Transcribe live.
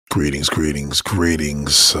Greetings, greetings,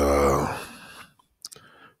 greetings.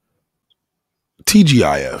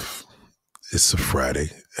 TGIF. It's a Friday.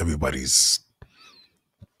 Everybody's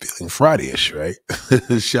feeling Friday-ish, right?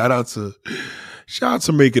 shout out to shout out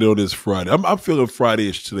to make it on this Friday. I'm feeling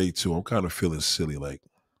Friday-ish today too. I'm kind of feeling silly. Like,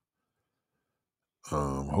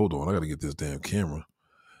 hold on, I gotta get this damn camera.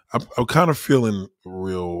 I'm kind of feeling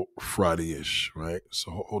real Friday-ish, right?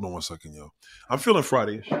 So hold on one second, yo. I'm feeling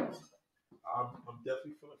Friday-ish. I'm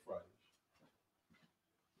definitely feeling Friday.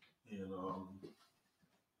 And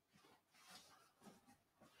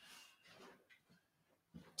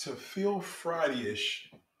to feel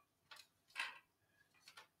Friday-ish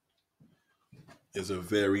is a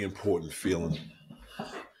very important feeling.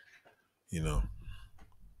 You know,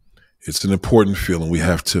 it's an important feeling. We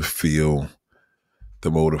have to feel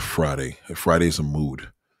the mode of Friday. Friday's a mood,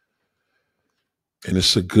 and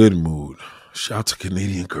it's a good mood. Shout out to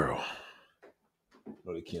Canadian Girl.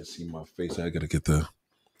 No, they can't see my face. I gotta get the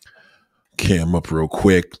cam up real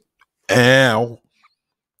quick. Ow.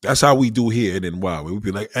 That's how we do here. And then wow, we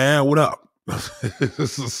be like, ow, what up?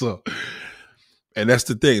 so, and that's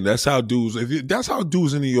the thing. That's how dudes. That's how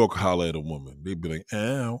dudes in New York holler at a woman. They be like,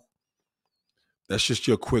 ow. That's just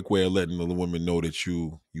your quick way of letting the women know that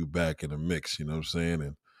you back in the mix. You know what I'm saying?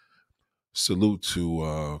 And salute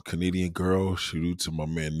to Canadian Girl. Salute to my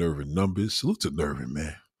man Nervin Numbers. Salute to Nervin,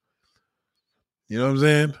 man. You know what I'm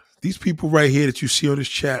saying? These people right here that you see on this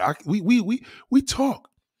chat, we talk.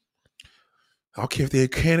 I don't care if they're in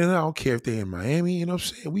Canada. I don't care if they're in Miami. You know what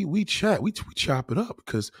I'm saying? We chat. We chop it up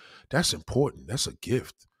because that's important. That's a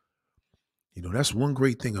gift. You know, that's one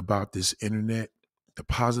great thing about this internet. The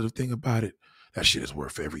positive thing about it, that shit is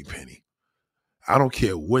worth every penny. I don't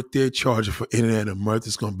care what they're charging for internet a month.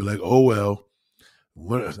 It's gonna be like, oh well,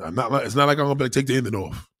 it's not like I'm gonna be like, take the internet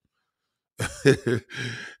off.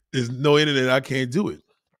 There's no internet, I can't do it.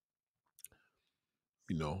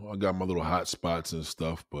 You know, I got my little hot spots and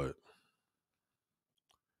stuff, but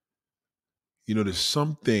you know, there's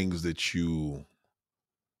some things that you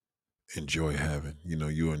enjoy having. You know,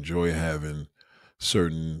 you enjoy having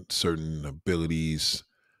certain abilities,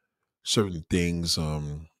 certain things,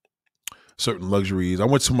 certain luxuries. I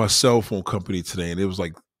went to my cell phone company today and it was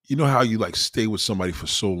like, you know how you like stay with somebody for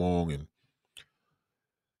so long and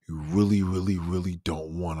you really, really, really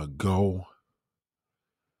don't want to go,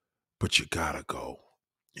 but you gotta go.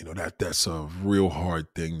 You know, that's a real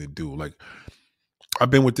hard thing to do. Like, I've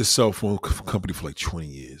been with this cell phone company for like 20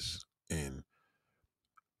 years. And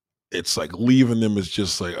it's like leaving them is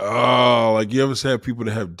just like, oh, like you ever have people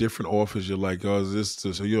that have different offers. You're like, oh, is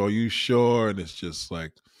this, are you sure? And it's just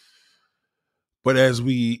like, but as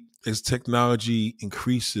technology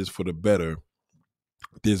increases for the better,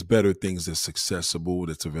 there's better things that's accessible,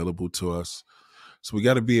 that's available to us. So we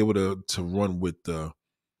got to be able to run with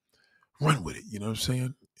it. You know what I'm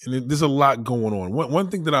saying? And there's a lot going on. One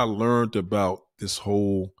thing that I learned about this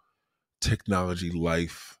whole technology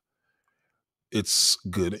life, it's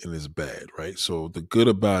good and it's bad, right? So the good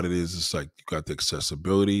about it is it's like you got the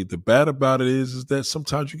accessibility. The bad about it is that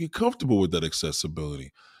sometimes you get comfortable with that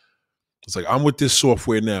accessibility. It's like I'm with this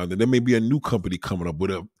software now, then there may be a new company coming up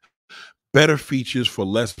with a better features for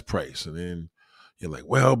less price. And then you're like,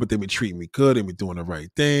 well, but they been treating me good, they been doing the right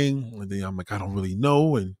thing. And then I'm like, I don't really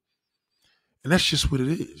know. And that's just what it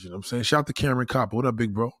is. You know what I'm saying? Shout out to Cameron Copper. What up,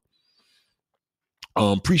 big bro?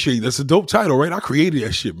 Appreciate it. That's a dope title, right? I created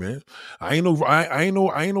that shit, man. I ain't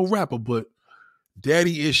no rapper, but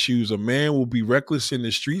daddy issues. A man will be reckless in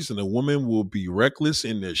the streets and a woman will be reckless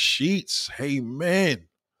in the sheets. Hey man.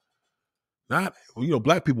 Not,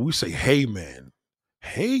 black people, we say hey man.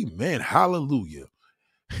 Hey man, hallelujah.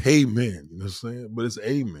 Amen. You know what I'm saying? But it's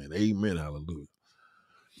amen. Amen, hallelujah.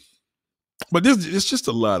 But it's just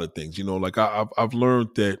a lot of things, like I've learned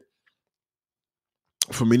that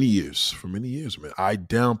for many years, man, I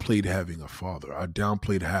downplayed having a father. I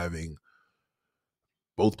downplayed having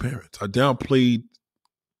both parents. I downplayed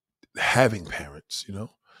having parents,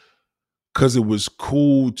 because it was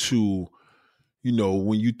cool to,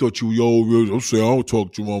 when you thought I'm saying I don't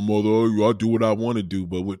talk to my mother, I do what I want to do.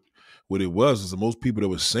 But what it was is that most people that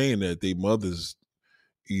were saying that their mothers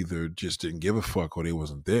either just didn't give a fuck or they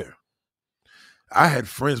wasn't there. I had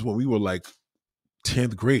friends when we were like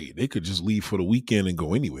 10th grade. They could just leave for the weekend and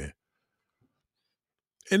go anywhere.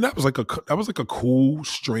 And that was like a cool,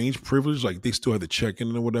 strange privilege. Like they still had to check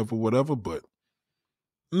in or whatever. But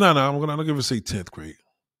no, I'm not gonna say 10th grade.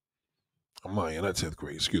 I'm lying, not 10th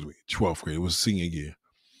grade, excuse me. 12th grade. It was senior year.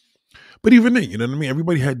 But even then, you know what I mean?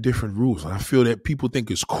 Everybody had different rules. And I feel that people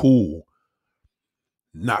think it's cool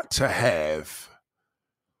not to have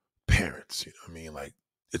parents. You know what I mean? Like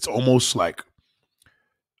it's almost like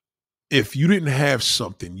if you didn't have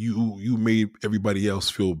something, you made everybody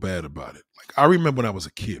else feel bad about it. Like I remember when I was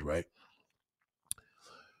a kid, right?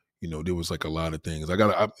 There was like a lot of things. I'm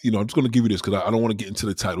just gonna give you this because I don't want to get into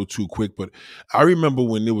the title too quick, but I remember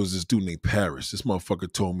when there was this dude named Paris. This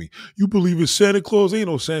motherfucker told me, "You believe in Santa Claus? Ain't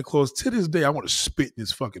no Santa Claus." To this day, I want to spit in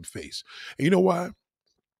his fucking face. And you know why?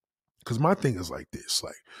 Because my thing is like this: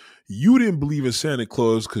 like, you didn't believe in Santa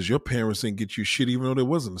Claus because your parents didn't get you shit, even though there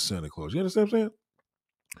wasn't a Santa Claus. You understand what I'm saying?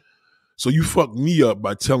 So you fucked me up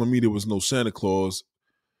by telling me there was no Santa Claus.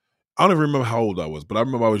 I don't even remember how old I was, but I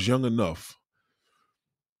remember I was young enough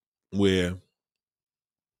where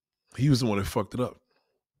he was the one that fucked it up.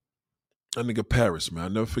 That nigga Paris, man. I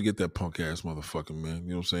never forget that punk ass motherfucker, man.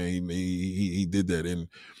 You know what I'm saying? He did that. And,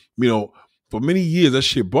 for many years that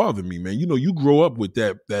shit bothered me, man. You grow up with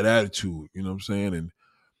that attitude, you know what I'm saying? And,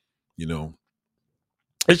 you know,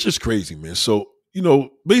 it's just crazy, man. So,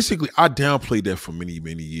 basically I downplayed that for many,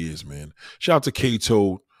 many years, man. Shout out to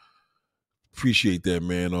K-Toad. Appreciate that,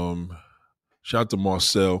 man. Shout out to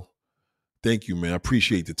Marcel. Thank you, man. I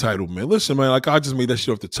appreciate the title, man. Listen, man, like I just made that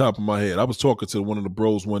shit off the top of my head. I was talking to one of the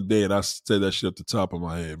bros one day and I said that shit off the top of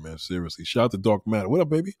my head, man. Seriously. Shout out to Dark Matter. What up,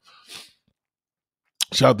 baby?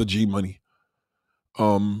 Shout out to G Money.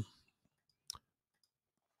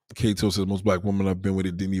 Kato says most black women I've been with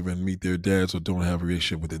it didn't even meet their dads or don't have a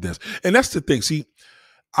relationship with their dads. And that's the thing. See,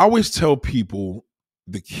 I always tell people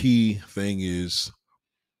the key thing is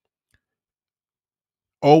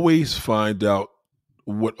always find out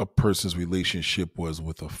what a person's relationship was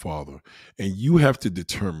with a father. And you have to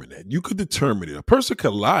determine that. You could determine it. A person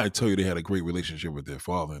could lie and tell you they had a great relationship with their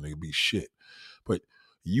father and they'd be shit. But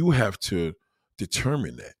you have to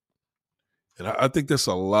determine that. And I think that's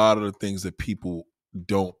a lot of the things that people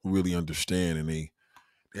don't really understand. And they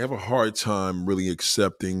have a hard time really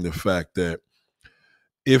accepting the fact that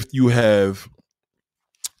if you have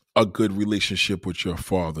a good relationship with your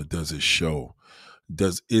father, does it show?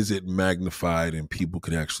 Is it magnified and people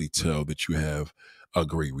can actually tell that you have a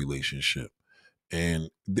great relationship? And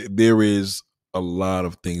there is a lot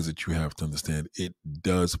of things that you have to understand. It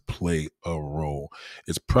does play a role.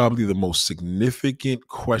 It's probably the most significant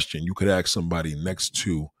question you could ask somebody next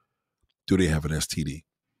to, do they have an STD?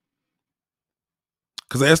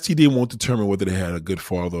 Because the STD won't determine whether they had a good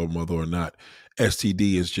father or mother or not.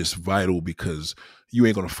 STD is just vital because you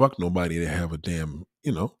ain't going to fuck nobody that have a damn,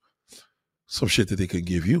 some shit that they could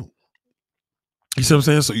give you. You see what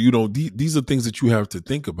I'm saying? So, these are things that you have to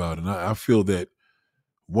think about. And I feel that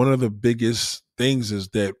one of the biggest things is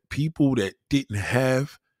that people that didn't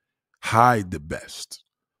have hide the best.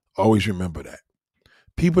 Always remember that.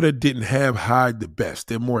 People that didn't have hide the best.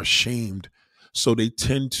 They're more ashamed. So they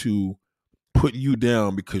tend to put you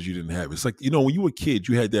down because you didn't have it. It's like, when you were a kid,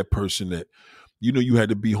 you had that person that, you had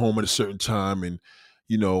to be home at a certain time and,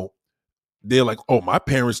 they're like, oh, my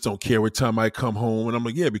parents don't care what time I come home. And I'm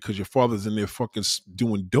like, yeah, because your father's in there fucking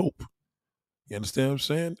doing dope. You understand what I'm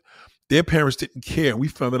saying? Their parents didn't care. And we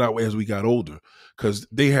found it out as we got older because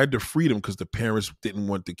they had the freedom because the parents didn't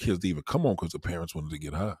want the kids to even come home because the parents wanted to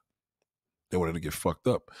get high. They wanted to get fucked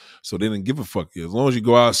up. So they didn't give a fuck. As long as you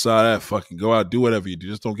go outside, fucking go out, do whatever you do.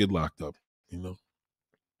 Just don't get locked up,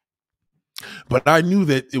 But I knew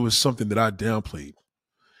that it was something that I downplayed.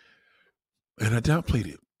 And I downplayed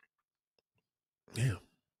it. Yeah.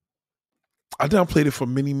 I downplayed it for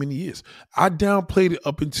many, many years. I downplayed it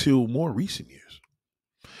up until more recent years.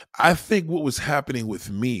 I think what was happening with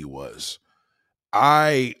me was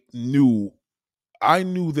I knew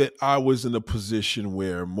that I was in a position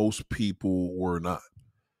where most people were not.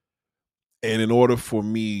 And in order for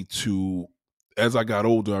me to, as I got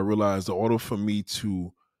older, I realized in order for me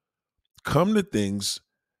to come to things,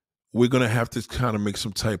 we're going to have to kind of make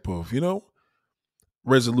some type of,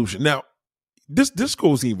 resolution. Now, this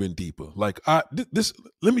goes even deeper. Like let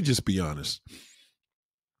me just be honest.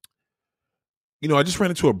 I just ran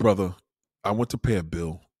into a brother. I went to pay a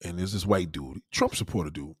bill, and there's this white dude, Trump supporter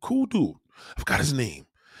dude, cool dude. I forgot his name.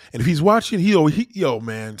 And if he's watching,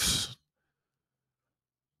 man,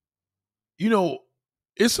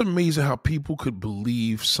 it's amazing how people could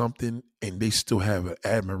believe something and they still have an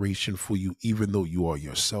admiration for you, even though you are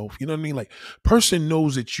yourself. You know what I mean? Like, person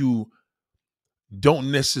knows that you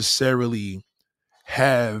don't necessarily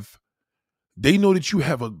they know that you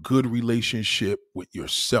have a good relationship with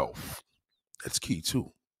yourself. That's key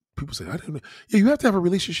too. People say, I don't know. Yeah, you have to have a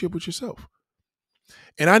relationship with yourself.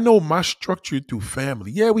 And I know my structure through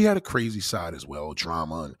family. Yeah, we had a crazy side as well,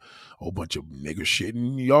 drama and a whole bunch of nigger shit.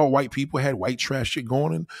 And y'all white people had white trash shit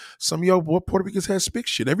going, and some of y'all Puerto Ricans had spick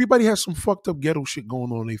shit. Everybody has some fucked up ghetto shit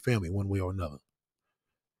going on in their family one way or another.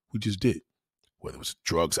 We just did. Whether it was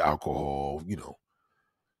drugs, alcohol,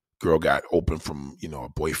 girl got open from, a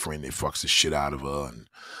boyfriend that fucks the shit out of her, and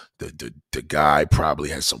the guy probably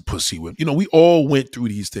had some pussy with, we all went through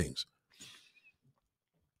these things.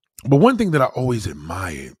 But one thing that I always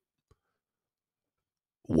admired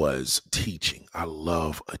was teaching. I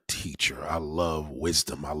love a teacher. I love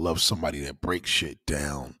wisdom. I love somebody that breaks shit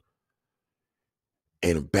down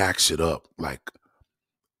and backs it up. Like,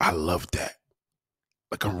 I love that.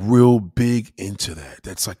 Like, I'm real big into that.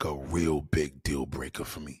 That's like a real big deal breaker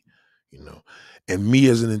for me, And me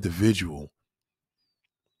as an individual,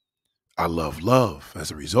 I love love.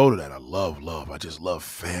 As a result of that, I love love. I just love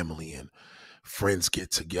family and friends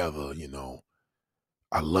get together,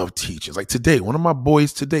 I love teachers. Like today, one of my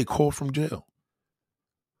boys today called from jail.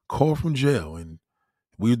 And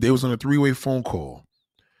they was on a 3-way phone call.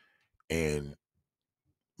 And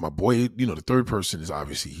my boy, the third person is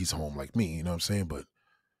obviously he's home like me, you know what I'm saying? But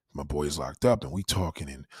my boy is locked up and we talking,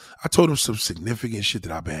 and I told him some significant shit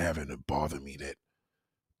that I've been having that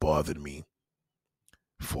bothered me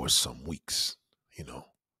for some weeks,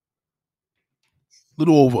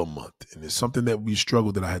 little over a month. And it's something that we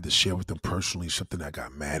struggled that I had to share with them personally, something I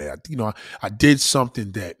got mad at. I did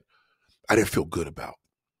something that I didn't feel good about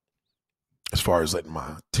as far as letting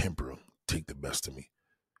my temper take the best of me.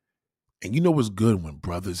 And you know what's good when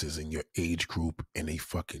brothers is in your age group and they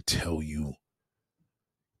fucking tell you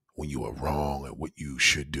when you are wrong and what you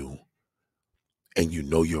should do. And you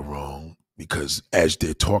know you're wrong because as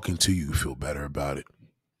they're talking to you, you feel better about it.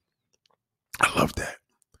 I love that.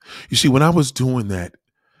 You see, when I was doing that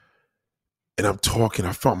and I'm talking,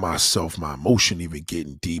 I felt my emotion even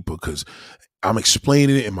getting deeper because I'm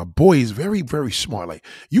explaining it. And my boy is very, very smart. Like,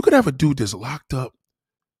 you could have a dude that's locked up.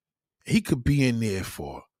 He could be in there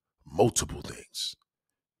for multiple things.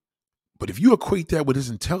 But if you equate that with his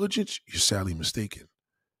intelligence, you're sadly mistaken.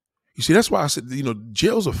 You see, that's why I said,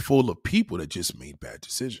 jails are full of people that just made bad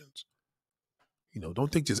decisions.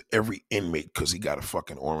 Don't think just every inmate, because he got a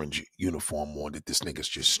fucking orange uniform on, that this nigga's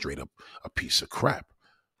just straight up a piece of crap.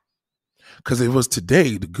 Because it was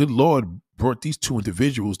today, the good Lord brought these two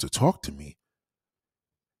individuals to talk to me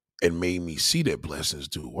and made me see that blessings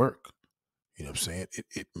do work. You know what I'm saying?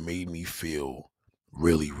 It made me feel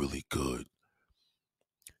really, really good.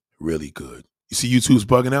 Really good. You see YouTube's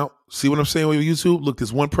bugging out? See what I'm saying with YouTube? Look,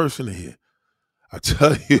 there's one person in here. I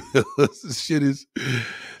tell you, this shit is,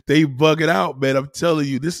 they bug it out, man. I'm telling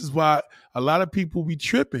you, this is why a lot of people be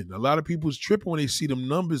tripping. A lot of people's tripping when they see them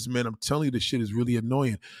numbers, man. I'm telling you, this shit is really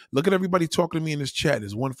annoying. Look at everybody talking to me in this chat.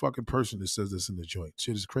 There's one fucking person that says this in the joint.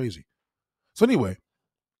 Shit is crazy. So anyway,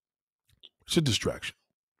 it's a distraction.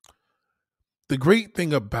 The great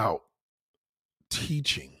thing about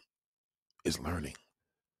teaching is learning.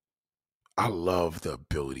 I love the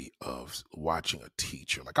ability of watching a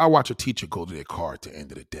teacher. Like, I watch a teacher go to their car at the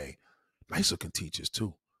end of the day. Nice looking teachers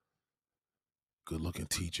too. Good looking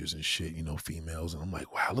teachers and shit, females. And I'm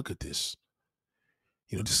like, wow, look at this.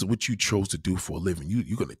 This is what you chose to do for a living.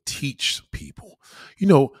 You're going to teach people.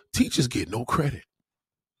 Teachers get no credit.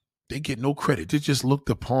 They get no credit. They're just looked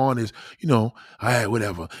upon as, all right,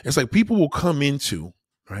 whatever. It's like people will come into,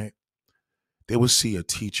 right? They will see a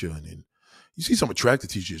teacher and then you see some attractive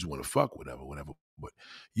teachers who want to fuck, whatever. But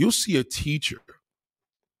you'll see a teacher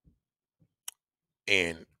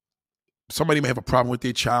and somebody may have a problem with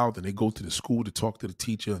their child and they go to the school to talk to the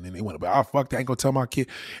teacher and then they want to be, fuck that, I ain't gonna tell my kid.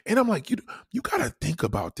 And I'm like, you gotta think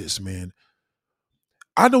about this, man.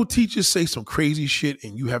 I know teachers say some crazy shit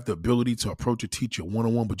and you have the ability to approach a teacher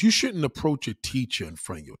one-on-one, but you shouldn't approach a teacher in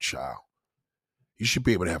front of your child. You should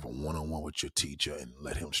be able to have a one-on-one with your teacher and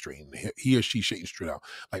let him straighten, he or she straight out.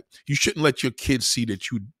 Like, you shouldn't let your kids see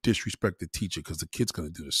that you disrespect the teacher because the kid's going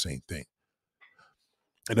to do the same thing.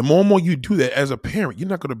 And the more and more you do that as a parent, you're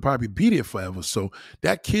not going to probably be there forever. So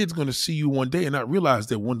that kid's going to see you one day and not realize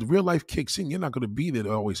that when the real life kicks in, you're not going to be there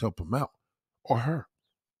to always help him out or her.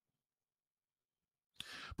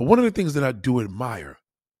 But one of the things that I do admire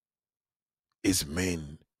is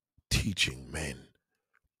men teaching men.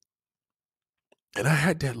 And I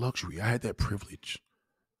had that luxury. I had that privilege.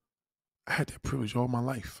 I had that privilege all my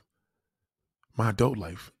life, my adult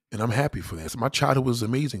life. And I'm happy for that. So my childhood was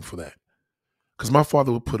amazing for that. Because my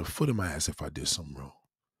father would put a foot in my ass if I did something wrong.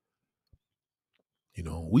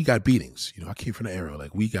 We got beatings. I came from the era.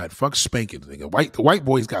 Like, we got fuck spankings. The white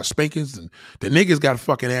boys got spankings and the niggas got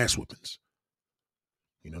fucking ass whippings.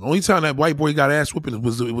 The only time that white boy got ass whipping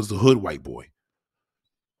was the hood white boy.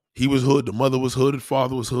 He was hood, the mother was hood, the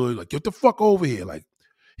father was hood. Like, get the fuck over here. Like,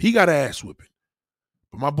 he got ass whipping.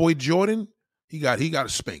 But my boy Jordan, he got a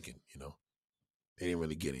spanking, They didn't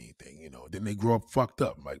really get anything, Then they grow up fucked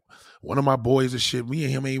up. Like, one of my boys and shit, me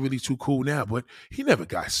and him ain't really too cool now, but he never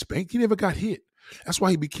got spanked. He never got hit. That's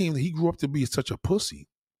why he grew up to be such a pussy.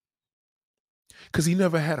 Because he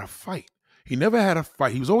never had a fight. He never had a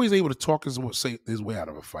fight. He was always able to talk his way out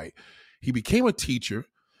of a fight. He became a teacher.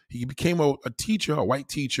 He became a teacher, a white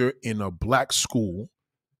teacher in a black school.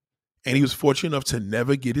 And he was fortunate enough to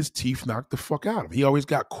never get his teeth knocked the fuck out of him. He always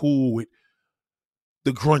got cool with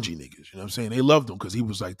the grungy niggas. You know what I'm saying? They loved him because he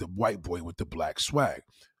was like the white boy with the black swag.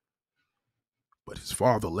 But his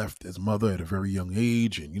father left his mother at a very young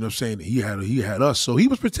age. And you know what I'm saying? He had us. So he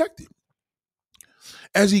was protected.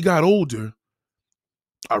 As he got older,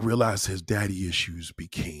 I realized his daddy issues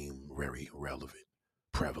became very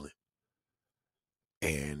prevalent.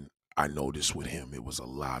 And I noticed with him, it was a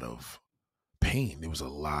lot of pain. There was a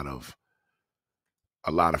lot of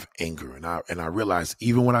anger. And I realized,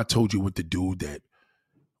 even when I told you with the dude that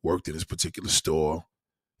worked in this particular store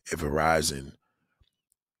at Verizon,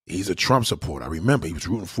 he's a Trump supporter. I remember he was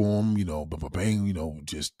rooting for him, bang,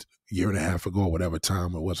 just a year and a half ago, whatever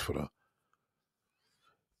time it was for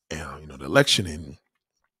the election. And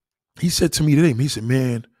he said to me today, he said,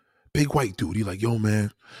 man, big white dude. He like, yo,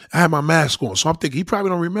 man, I had my mask on. So I'm thinking he probably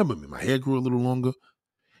don't remember me. My hair grew a little longer.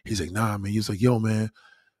 He's like, nah, man. He's like, yo, man,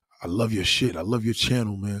 I love your shit. I love your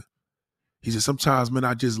channel, man. He said, sometimes, man,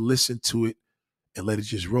 I just listen to it and let it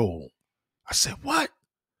just roll. I said, what?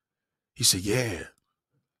 He said, yeah.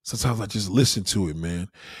 Sometimes I just listen to it, man.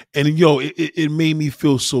 And it made me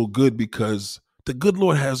feel so good because the good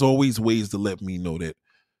Lord has always ways to let me know that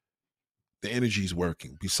the energy's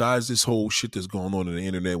working. Besides this whole shit that's going on the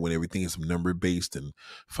internet when everything is number based and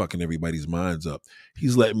fucking everybody's minds up,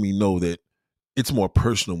 he's letting me know that it's more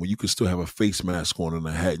personal when you can still have a face mask on and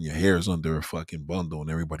a hat and your hair is under a fucking bundle and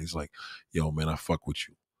everybody's like, yo, man, I fuck with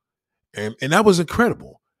you. And that was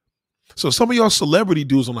incredible. So some of y'all celebrity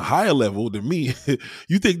dudes on a higher level than me,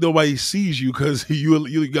 you think nobody sees you because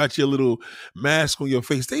you got your little mask on your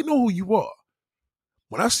face. They know who you are.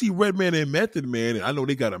 When I see Redman and Method Man, and I know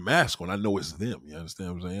they got a mask on, I know it's them. You understand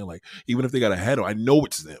what I'm saying? Like, even if they got a hat on, I know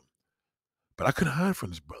it's them. But I couldn't hide from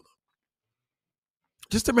this brother.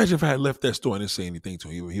 Just imagine if I had left that store and didn't say anything to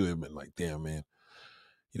him. He would have been like, damn, man,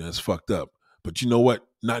 it's fucked up. But you know what?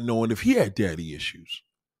 Not knowing if he had daddy issues.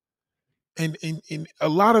 And a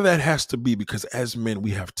lot of that has to be because as men,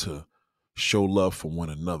 we have to show love for one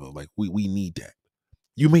another. Like, we need that.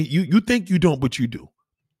 You think you don't, but you do.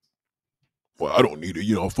 Well, I don't need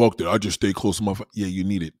it. Fuck that. I just stay close to my yeah, you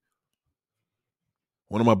need it.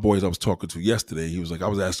 One of my boys I was talking to yesterday, he was like, I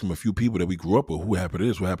was asking him a few people that we grew up with, who happened to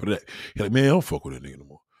this, what happened to that. He's like, man, I don't fuck with that nigga no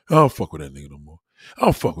more. I don't fuck with that nigga no more. I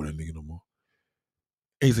don't fuck with that nigga no more.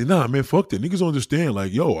 And he's like, nah, man, fuck that. Niggas don't understand.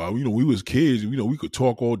 Like, yo, we was kids, we could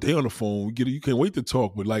talk all day on the phone. You can't wait to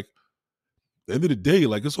talk, but like, at the end of the day,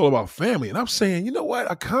 like, it's all about family. And I'm saying, you know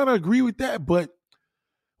what? I kind of agree with that, but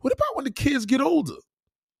what about when the kids get older?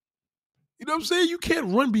 You know what I'm saying? You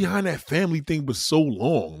can't run behind that family thing for so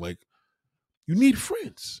long. Like, you need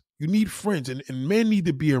friends. You need friends. And men need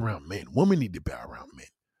to be around men. Women need to be around men.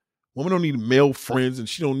 Woman don't need male friends, and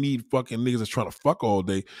she don't need fucking niggas that's trying to fuck all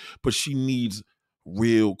day, but she needs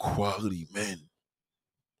real quality men.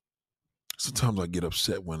 Sometimes I get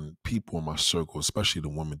upset when people in my circle, especially the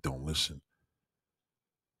women, don't listen.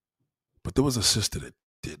 But there was a sister that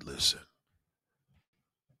did listen.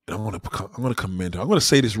 And I'm gonna commend her. I'm gonna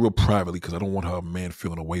say this real privately because I don't want her man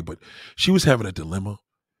feeling away, but she was having a dilemma.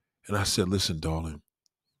 And I said, listen, darling,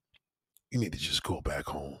 you need to just go back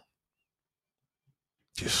home.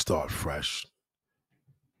 Just start fresh.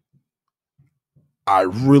 I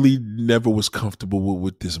really never was comfortable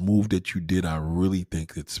with this move that you did. I really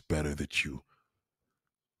think it's better that you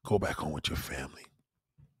go back home with your family.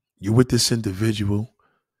 You're with this individual.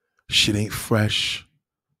 Shit ain't fresh.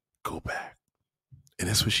 Go back. And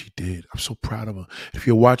that's what she did. I'm so proud of her. If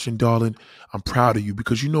you're watching, darling, I'm proud of you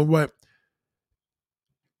because you know what?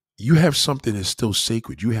 You have something that's still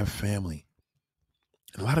sacred. You have family.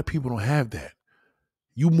 And a lot of people don't have that.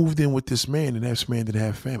 You moved in with this man, and this man didn't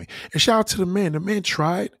have family. And shout out to the man. The man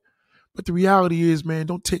tried. But the reality is, man,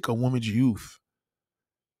 don't take a woman's youth.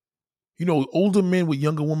 Older men with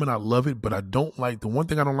younger women, I love it, but I don't like, the one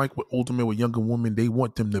thing I don't like with older men with younger women, they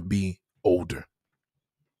want them to be older.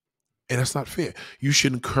 And that's not fair. You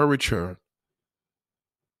should encourage her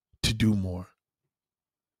to do more.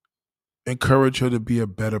 Encourage her to be a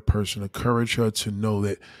better person. Encourage her to know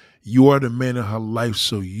that you are the man in her life,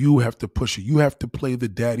 so you have to push her. You have to play the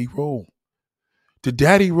daddy role. The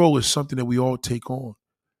daddy role is something that we all take on.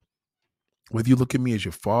 Whether you look at me as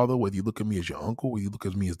your father, whether you look at me as your uncle, whether you look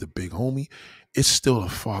at me as the big homie, it's still a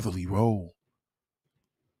fatherly role.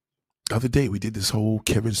 The other day, we did this whole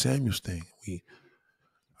Kevin Samuels thing.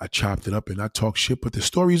 I chopped it up and I talk shit, but the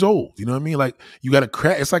story's old. You know what I mean? Like you gotta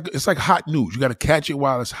crack. It's like hot news. You gotta catch it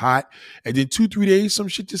while it's hot, and then 2-3 days, some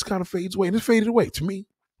shit just kind of fades away, and it faded away to me.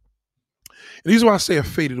 And the reason why I say it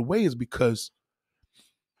faded away is because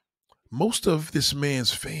most of this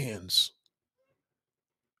man's fans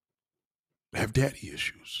have daddy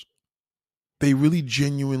issues. They really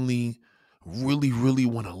genuinely, really, really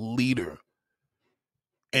want a leader.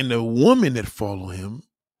 And the women that follow him,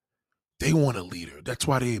 they want a leader. That's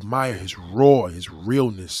why they admire his raw, his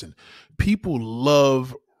realness. And people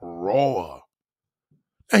love raw.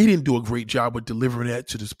 Now, he didn't do a great job of delivering that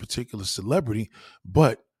to this particular celebrity,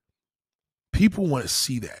 but people want to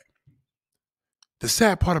see that. The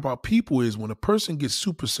sad part about people is when a person gets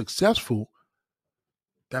super successful,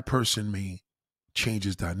 that person may change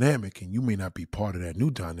his dynamic and you may not be part of that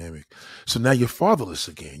new dynamic. So now you're fatherless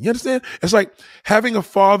again. You understand? It's like having a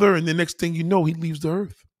father and the next thing you know, he leaves the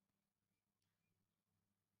earth.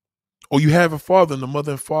 Or you have a father and the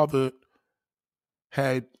mother and father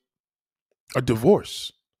had a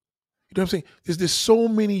divorce. You know what I'm saying? There's so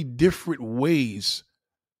many different ways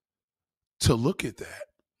to look at that.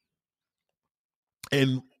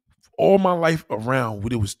 And all my life around,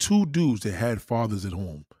 there was 2 dudes that had fathers at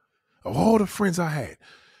home. Of all the friends I had,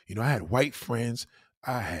 you know, I had white friends,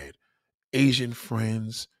 I had Asian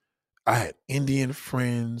friends, I had Indian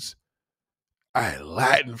friends, I had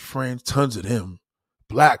Latin friends, tons of them,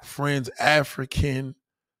 Black friends, African.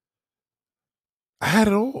 I had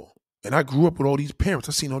it all. And I grew up with all these parents.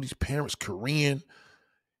 I seen all these parents, Korean,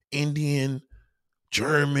 Indian,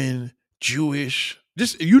 German, Jewish,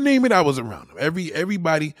 just you name it, I was around them.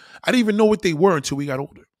 Everybody, I didn't even know what they were until we got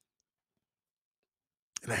older.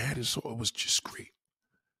 And I had it, so it was just great.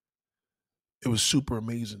 It was super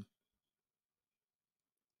amazing.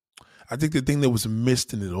 I think the thing that was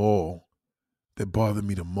missed in it all that bothered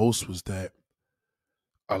me the most was that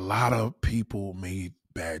a lot of people made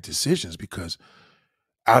bad decisions because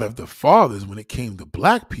out of the fathers, when it came to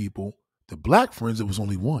Black people, the Black friends, there was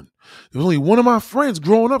only one. There was only one of my friends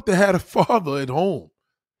growing up that had a father at home.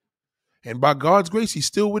 And by God's grace, he's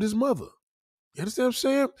still with his mother. You understand what I'm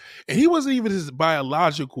saying? And he wasn't even his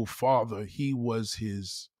biological father. He was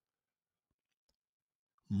his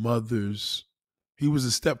mother's, he was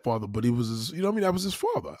his stepfather, but he was his, you know what I mean? That was his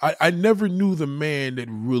father. I never knew the man that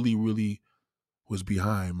really, really was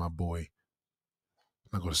behind my boy.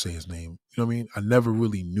 I'm not going to say his name. You know what I mean? I never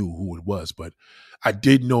really knew who it was, but I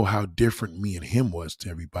did know how different me and him was to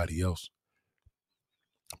everybody else.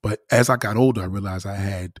 But as I got older, I realized I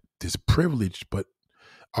had this privilege, but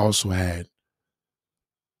I also had,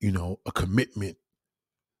 you know, a commitment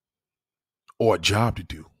or a job to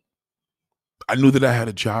do. I knew that I had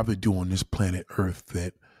a job to do on this planet Earth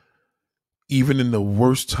that even in the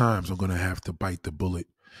worst times, I'm going to have to bite the bullet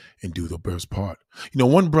and do the best part. You know,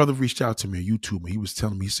 one brother reached out to me on YouTube and he was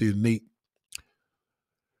telling me, he said, Nate,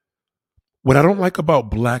 what I don't like about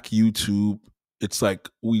Black YouTube, it's like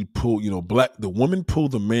we pull, you know, the women pull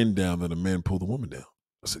the men down and the men pull the woman down.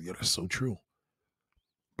 I said, yeah, that's so true.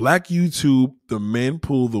 Black YouTube, the men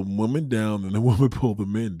pull the woman down and the woman pull the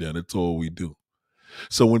men down. That's all we do.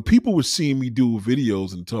 So when people were seeing me do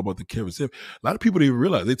videos and talk about the Kevin Samuels, a lot of people didn't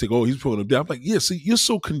realize. They think, oh, he's pulling them down. I'm like, yeah, see, you're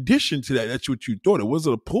so conditioned to that. That's what you thought. It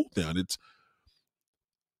wasn't a pull down. It's,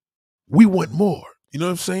 we want more. You know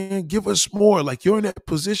what I'm saying? Give us more. Like you're in that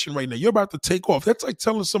position right now. You're about to take off. That's like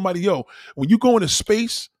telling somebody, yo, when you go into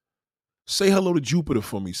space, say hello to Jupiter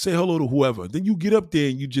for me. Say hello to whoever. Then you get up there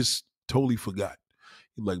and you just totally forgot.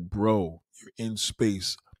 You're like, bro, you're in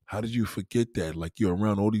space. How did you forget that? Like you're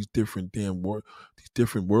around all these different damn worlds, these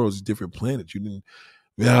different worlds, these different planets. You didn't,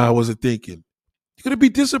 yeah, I wasn't thinking. You're gonna be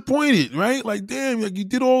disappointed, right? Like, damn, like you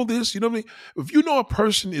did all this. You know what I mean? If you know a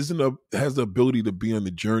person has the ability to be on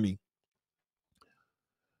the journey,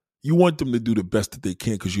 you want them to do the best that they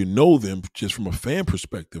can because you know them just from a fan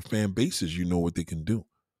perspective, fan basis, you know what they can do.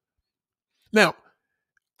 Now,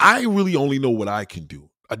 I really only know what I can do.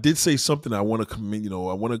 I did say something I want to comment, you know,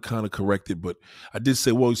 I want to kind of correct it, but I did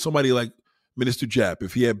say, well, somebody like Minister Jap,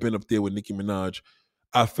 if he had been up there with Nicki Minaj,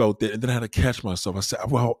 I felt that, and then I had to catch myself. I said,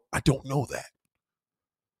 well, I don't know that.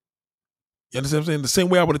 You understand what I'm saying? The same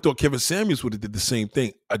way I would have thought Kevin Samuels would have did the same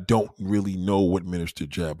thing. I don't really know what Minister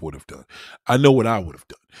Jab would have done. I know what I would have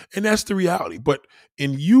done. And that's the reality. But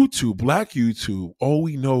in YouTube, Black YouTube, all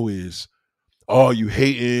we know is, oh, you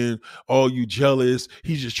hating, oh, you jealous.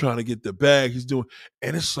 He's just trying to get the bag. He's doing,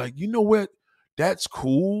 and it's like, you know what? That's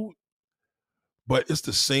cool. But it's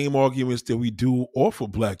the same arguments that we do off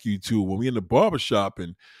of Black YouTube when we in the barbershop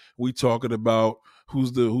and we talking about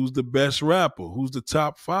Who's the best rapper? Who's the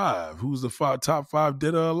top five? Who's the top five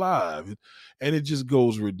dead or alive? And it just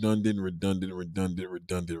goes redundant, and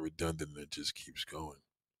it just keeps going.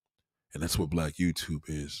 And that's what Black YouTube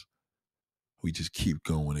is. We just keep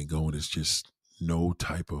going and going. It's just no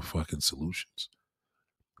type of fucking solutions.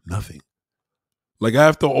 Nothing. Like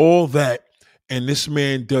after all that, and this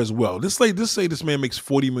man does well. Let's say this man makes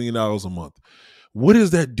 $40 million a month. What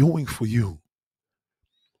is that doing for you?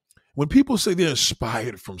 When people say they're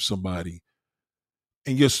inspired from somebody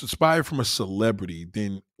and you're inspired from a celebrity,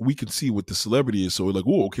 then we can see what the celebrity is. So we're like,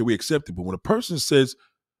 oh, okay, we accept it. But when a person says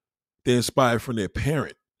they're inspired from their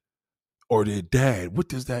parent or their dad, what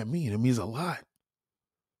does that mean? It means a lot.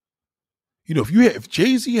 You know, if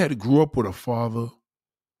Jay-Z had grew up with a father,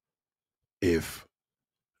 if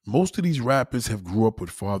most of these rappers have grew up with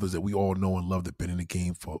fathers that we all know and love that been in the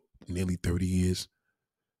game for nearly 30 years,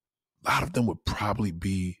 a lot of them would probably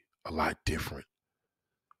be a lot different.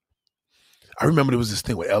 I remember there was this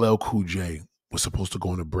thing where LL Cool J was supposed to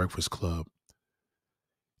go in the Breakfast Club,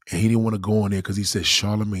 and he didn't want to go in there because he said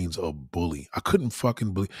Charlemagne's a bully. I couldn't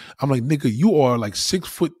fucking believe. I'm like, nigga, you are like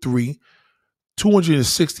 6'3",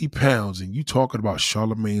 260 pounds, and you talking about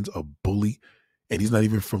Charlemagne's a bully, and he's not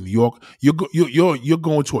even from New York. You're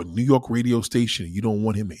going to a New York radio station, and you don't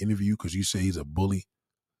want him to interview you because you say he's a bully.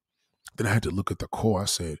 Then I had to look at the core. I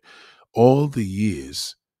said, all the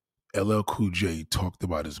years LL Cool J talked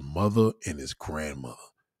about his mother and his grandmother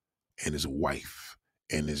and his wife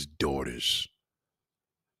and his daughters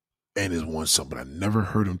and his one son, but I never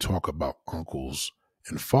heard him talk about uncles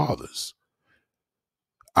and fathers.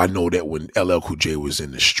 I know that when LL Cool J was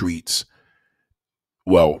in the streets,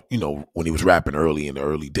 well, you know, when he was rapping early in the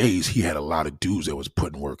early days, he had a lot of dudes that was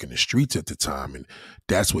putting work in the streets at the time, and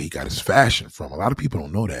that's where he got his fashion from. A lot of people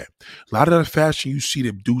don't know that. A lot of that fashion you see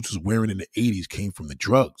that dudes was wearing in the 80s came from the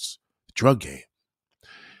drug game.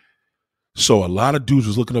 So a lot of dudes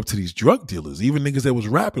was looking up to these drug dealers. Even niggas that was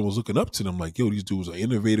rapping was looking up to them like, yo, these dudes are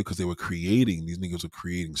innovative because they were creating. These niggas were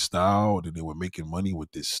creating style, and they were making money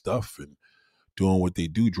with this stuff and doing what they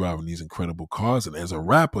do, driving these incredible cars. And as a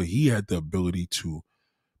rapper, he had the ability to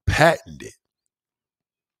patent it.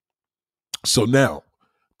 So now,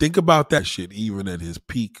 think about that shit even at his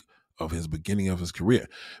peak of his beginning of his career.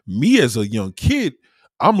 Me as a young kid,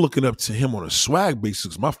 I'm looking up to him on a swag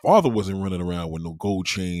basis. My father wasn't running around with no gold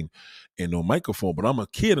chain and no microphone, but I'm a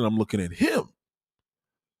kid and I'm looking at him.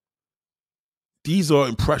 These are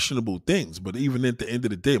impressionable things, but even at the end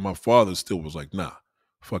of the day, my father still was like, nah,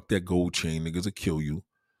 fuck that gold chain, niggas will kill you.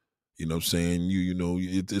 You know what I'm saying? You know,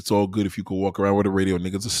 it's all good if you could walk around with a radio,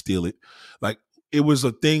 niggas will steal it. Like, it was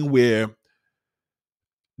a thing where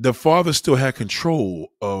the father still had control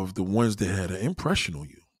of the ones that had an impression on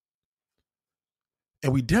you.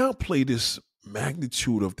 And we downplay this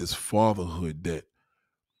magnitude of this fatherhood that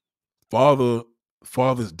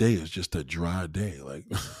Father's Day is just a dry day. Like,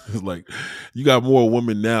 like you got more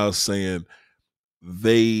women now saying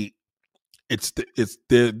they're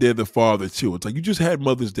the father too. It's like you just had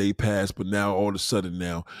Mother's Day pass, but now all of a sudden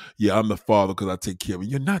now, yeah, I'm the father because I take care of it.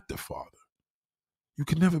 You're not the father. You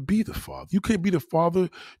can never be the father. You can't be the father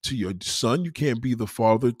to your son. You can't be the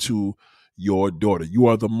father to your daughter. You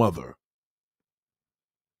are the mother.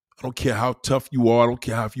 I don't care how tough you are. I don't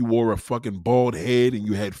care how if you wore a fucking bald head and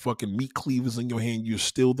you had fucking meat cleavers in your hand, you're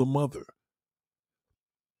still the mother.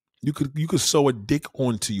 You could sew a dick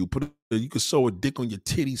onto you. You could sew a dick on your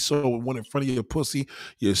titty, sew one in front of your pussy.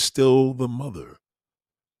 You're still the mother.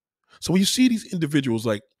 So when you see these individuals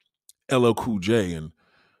like LL Cool J and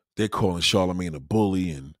they're calling Charlemagne a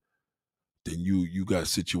bully, and then you got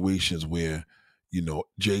situations where, you know,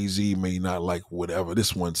 Jay-Z may not like whatever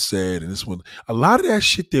this one said, and this one, a lot of that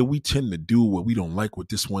shit that we tend to do where we don't like what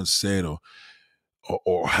this one said or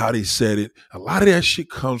how they said it, a lot of that shit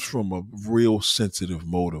comes from a real sensitive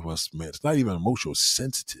mode of us, man. It's not even emotional, it's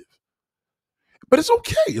sensitive. But it's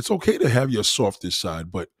okay. It's okay to have your softer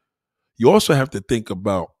side, but you also have to think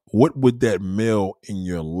about what would that male in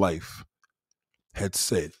your life had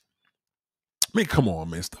said. I mean, come on,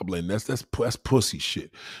 man. Stop letting that's pussy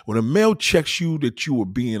shit. When a male checks you that you were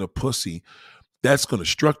being a pussy, that's gonna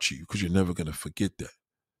structure you because you're never gonna forget that.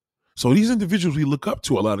 So these individuals we look up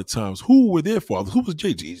to a lot of times, who were their fathers? Who was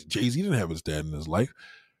Jay-Z? Jay-Z didn't have his dad in his life.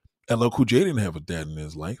 LL Cool J didn't have a dad in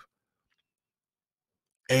his life.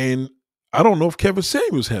 And I don't know if Kevin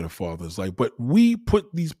Samuels had a father in his life, but we put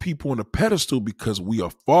these people on a pedestal because we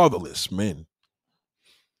are fatherless men.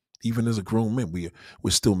 Even as a grown man,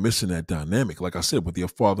 we're still missing that dynamic. Like I said, whether your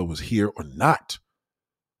father was here or not.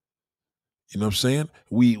 You know what I'm saying?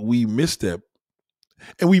 We miss that.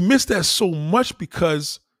 And we miss that so much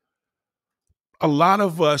because a lot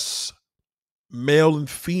of us male and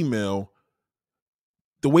female,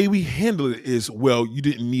 the way we handle it is, well, you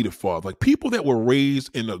didn't need a father. Like people that were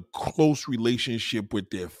raised in a close relationship with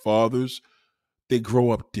their fathers, they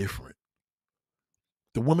grow up different.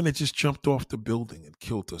 The woman that just jumped off the building and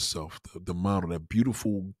killed herself, the model, that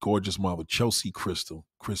beautiful, gorgeous model, Chelsea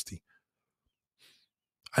Christie.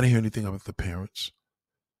 I didn't hear anything about the parents.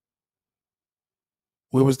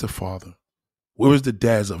 Where was the father? Where was the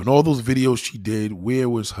dads of? And all those videos she did, where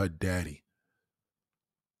was her daddy?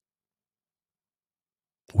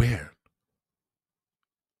 Where?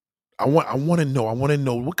 I want to know. I want to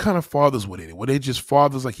know what kind of fathers were they? Were they just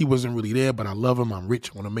fathers like he wasn't really there, but I love him, I'm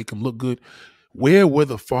rich, I want to make him look good? Where were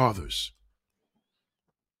the fathers?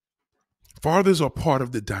 Fathers are part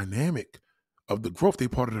of the dynamic of the growth. They're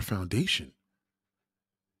part of the foundation.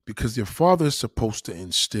 Because your father is supposed to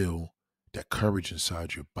instill that courage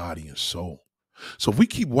inside your body and soul. So if we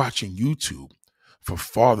keep watching YouTube for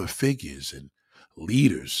father figures and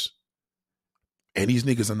leaders, and these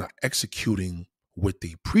niggas are not executing what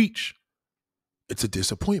they preach, it's a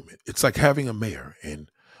disappointment. It's like having a mayor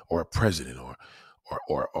or a president or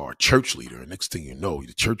a church leader. And next thing you know,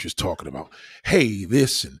 the church is talking about, hey,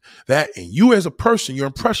 this and that. And you as a person, you're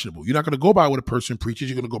impressionable. You're not going to go by what a person preaches.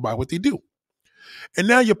 You're going to go by what they do. And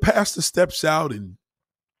now your pastor steps out and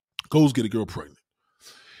goes get a girl pregnant.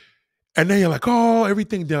 And then you're like, oh,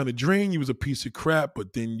 everything down the drain. You was a piece of crap,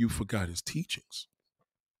 but then you forgot his teachings.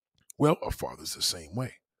 Well, a father's the same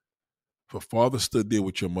way. If a father stood there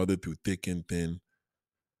with your mother through thick and thin,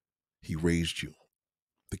 he raised you.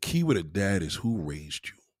 The key with a dad is who raised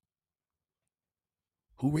you.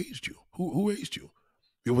 Who raised you? Who raised you?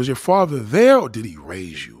 Was your father there or did he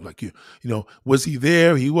raise you? Like was he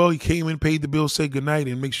there? He came in, paid the bill, said goodnight,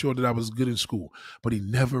 and make sure that I was good in school. But he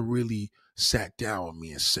never really sat down with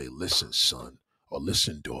me and say, listen, son, or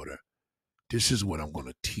listen, daughter, this is what I'm going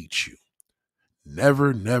to teach you.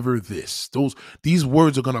 Never, never this. These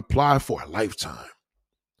words are going to apply for a lifetime.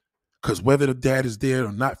 Because whether the dad is there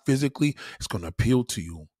or not physically, it's going to appeal to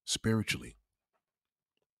you spiritually.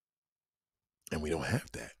 And we don't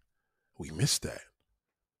have that. We miss that.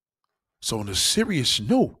 So on a serious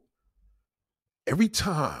note, every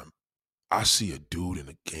time I see a dude in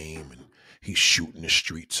a game and he's shooting the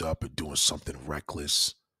streets up and doing something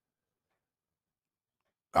reckless.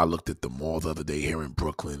 I looked at the mall the other day here in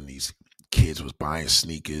Brooklyn. These kids was buying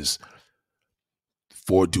sneakers.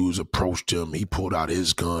 4 dudes approached him. He pulled out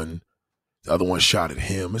his gun. The other one shot at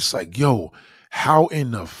him. It's like, yo, how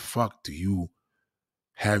in the fuck do you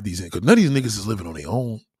have these? Because none of these niggas is living on their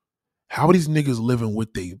own. How are these niggas living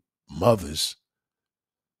with their mothers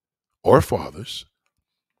or fathers?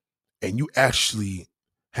 And you actually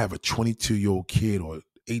have a 22-year-old kid or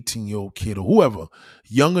 18-year-old kid or whoever,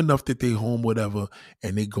 young enough that they home, whatever,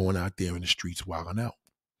 and they going out there in the streets wilding out.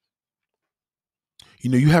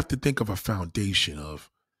 You have to think of a foundation of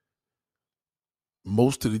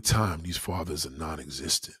most of the time these fathers are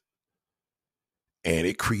non-existent. And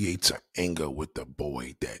it creates an anger with the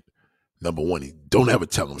boy that, number one, he don't ever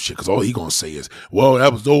tell him shit because all he going to say is, well,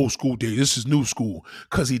 that was the old school days. This is new school.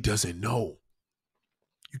 Because he doesn't know.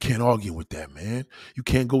 You can't argue with that, man. You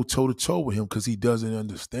can't go toe-to-toe with him because he doesn't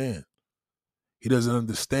understand. He doesn't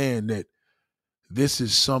understand that this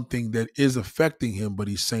is something that is affecting him, but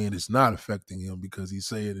he's saying it's not affecting him because he's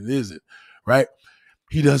saying it isn't, right?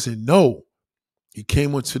 He doesn't know. He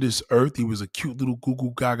came onto this earth. He was a cute little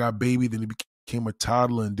goo-goo gaga baby. Then he became a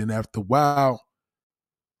toddler. And then after a while,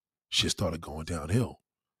 shit started going downhill.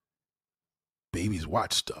 Babies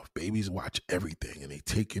watch stuff. Babies watch everything, and they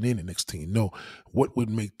take it in. And next thing you know, what would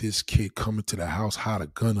make this kid come into the house, hide a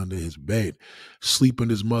gun under his bed, sleep in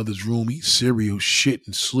his mother's room, eat cereal, shit,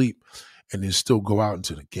 and sleep, and then still go out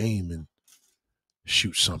into the game and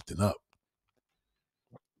shoot something up?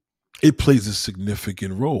 It plays a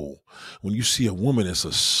significant role. When you see a woman that's a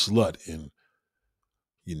slut and,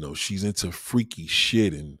 she's into freaky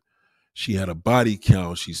shit and she had a body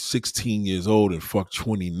count. She's 16 years old and fucked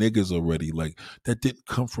 20 niggas already. Like, that didn't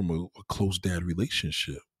come from a close dad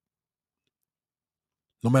relationship.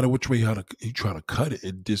 No matter which way you try to cut it,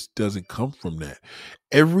 it just doesn't come from that.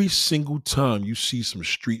 Every single time you see some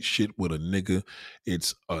street shit with a nigga,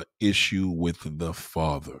 it's an issue with the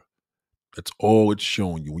father. That's all it's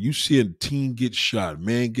showing you. When you see a teen get shot,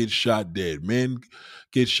 man get shot dead, man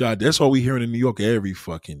get shot, that's all we hearing in New York every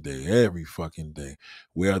fucking day.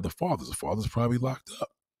 Where are the fathers? The father's probably locked up.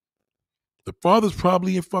 The father's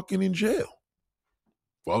probably in jail.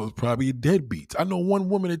 Father's probably a deadbeat. I know one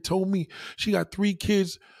woman that told me she got 3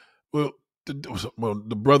 kids. Well,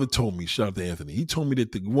 the brother told me, shout out to Anthony, he told me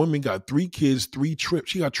that the woman got 3 kids,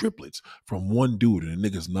 she got triplets from one dude and the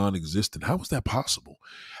nigga's non-existent. How is that possible?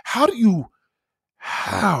 How do you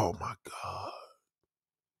Oh my God.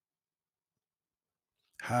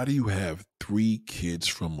 How do you have 3 kids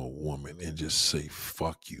from a woman and just say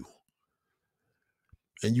fuck you?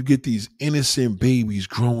 And you get these innocent babies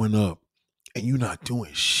growing up and you're not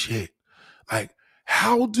doing shit. Like,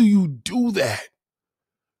 how do you do that?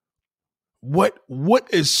 What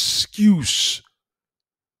excuse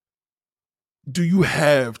do you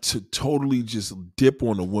have to totally just dip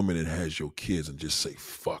on a woman that has your kids and just say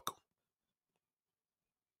fuck 'em?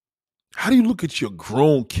 How do you look at your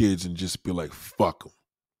grown kids and just be like fuck him?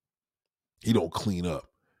 He don't clean up.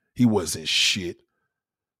 He wasn't shit.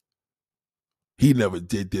 He never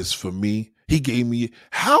did this for me. He gave me.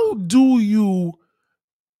 How do you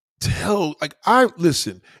tell? Like, I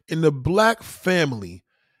listen, in the black family,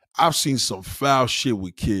 I've seen some foul shit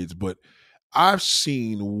with kids, but I've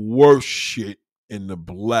seen worse shit in the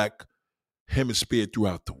black hemisphere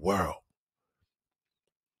throughout the world.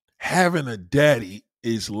 Having a daddy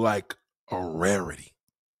is like a rarity.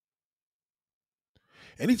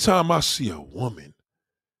 Anytime I see a woman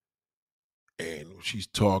and she's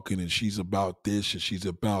talking and she's about this and she's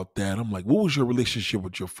about that, I'm like, what was your relationship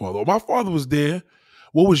with your father? Oh, my father was there.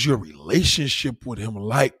 What was your relationship with him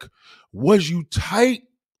like? Was you tight?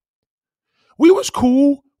 We was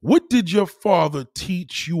cool. What did your father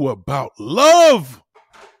teach you about love?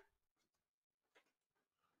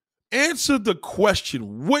 Answer the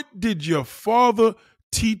question. What did your father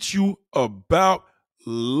teach you about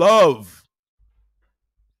love?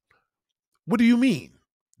 What do you mean?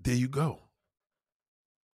 There you go.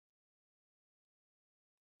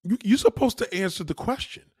 You're supposed to answer the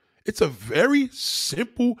question. It's a very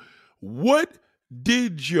simple. What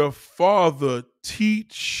did your father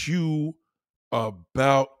teach you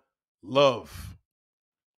about love?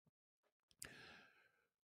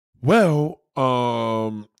 Well,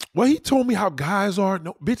 he told me how guys are.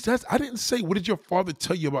 No, bitch, I didn't say what did your father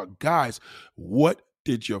tell you about guys. What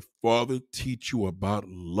did your father teach you about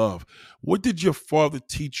love? What did your father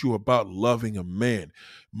teach you about loving a man?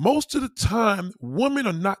 Most of the time, women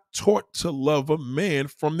are not taught to love a man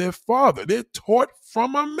from their father. They're taught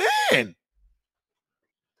from a man.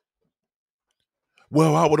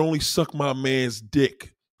 Well, I would only suck my man's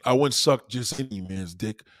dick. I wouldn't suck just any man's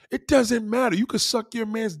dick. It doesn't matter. You could suck your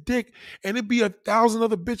man's dick and it'd be 1,000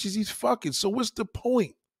 other bitches he's fucking. So what's the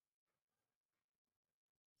point?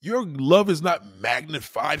 Your love is not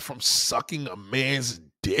magnified from sucking a man's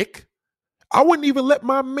dick. I wouldn't even let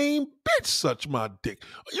my main bitch suck my dick.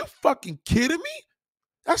 Are you fucking kidding me?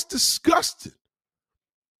 That's disgusting.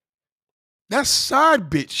 That's side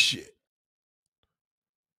bitch shit.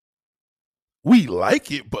 We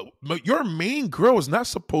like it, but your main girl is not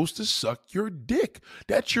supposed to suck your dick.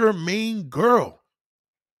 That's your main girl.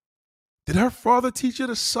 Did her father teach her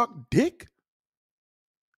to suck dick?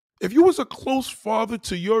 If you was a close father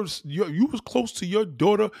to you was close to your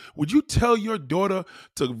daughter, would you tell your daughter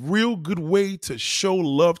the real good way to show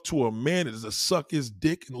love to a man is to suck his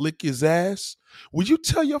dick and lick his ass? Would you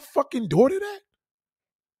tell your fucking daughter that?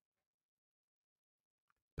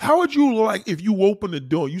 How would you like if you open the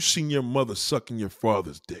door, you seen your mother sucking your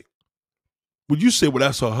father's dick? Would you say, well,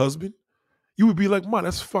 that's her husband? You would be like, man,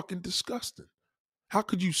 that's fucking disgusting. How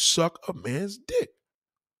could you suck a man's dick?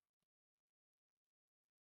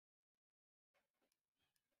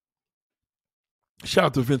 Shout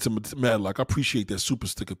out to Vincent Madlock. I appreciate that super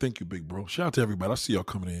sticker. Thank you, big bro. Shout out to everybody. I see y'all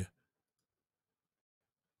coming in.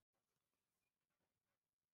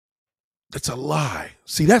 That's a lie.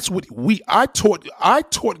 See, that's what I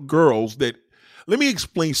taught girls that. Let me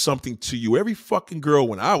explain something to you. Every fucking girl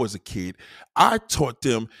when I was a kid, I taught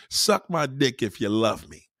them suck my dick if you love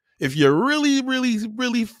me. If you really, really,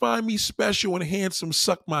 really find me special and handsome,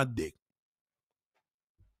 suck my dick.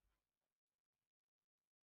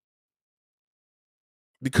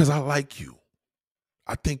 Because I like you.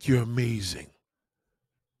 I think you're amazing.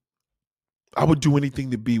 I would do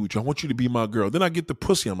anything to be with you. I want you to be my girl. Then I get the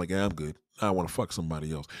pussy. I'm like, yeah, I'm good. I want to fuck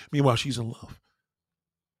somebody else. Meanwhile, she's in love.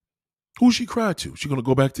 Who's she cry to? She gonna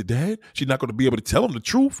go back to dad? She's not gonna be able to tell him the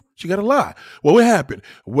truth. She gotta lie. Well, what happened?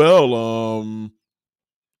 Well,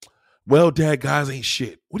 dad, guys ain't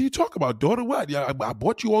shit. What are you talking about, daughter? What? Yeah, I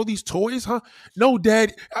bought you all these toys, huh? No,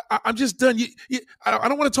 dad, I'm just done. I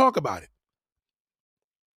don't want to talk about it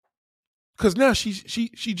because now she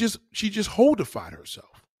just holdified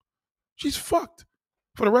herself. She's fucked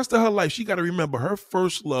for the rest of her life. She got to remember her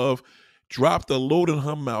first love dropped a load in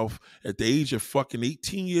her mouth at the age of fucking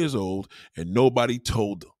 18 years old, and nobody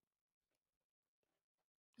told her.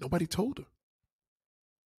 Nobody told her.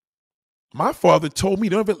 My father told me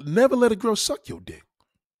never let a girl suck your dick.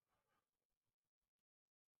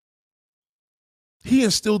 He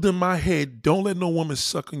instilled in my head, don't let no woman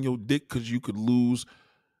suck on your dick because you could lose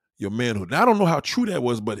your manhood. Now, I don't know how true that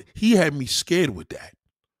was, but he had me scared with that.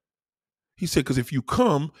 He said, because if you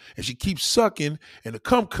come and she keeps sucking and the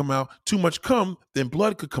cum come out, too much cum, then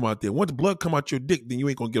blood could come out there. Once the blood come out your dick, then you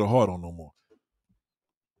ain't going to get a hard on no more.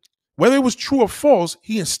 Whether it was true or false,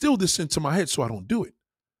 he instilled this into my head so I don't do it.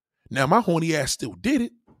 Now, my horny ass still did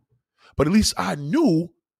it, but at least I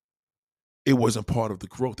knew it wasn't part of the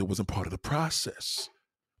growth. It wasn't part of the process.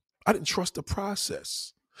 I didn't trust the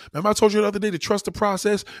process. Remember I told you the other day to trust the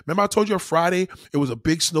process? Remember I told you on Friday it was a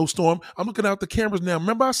big snowstorm? I'm looking out the cameras now.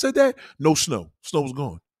 Remember I said that? No snow. Snow was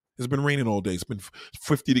gone. It's been raining all day. It's been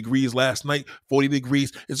 50 degrees last night, 40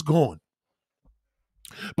 degrees. It's gone.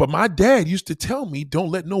 But my dad used to tell me, don't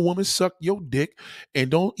let no woman suck your dick and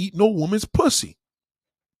don't eat no woman's pussy.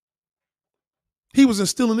 He was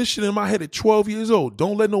instilling this shit in my head at 12 years old.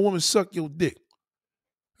 Don't let no woman suck your dick.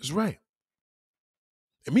 That's right.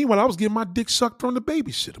 And meanwhile, I was getting my dick sucked from the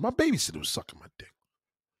babysitter. My babysitter was sucking my dick.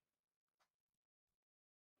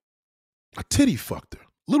 I titty fucked her.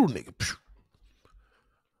 Little nigga. Phew.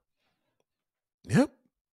 Yep.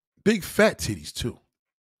 Big fat titties, too.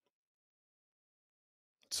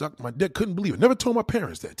 Sucked my dick. Couldn't believe it. Never told my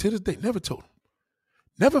parents that. To this day, never told them.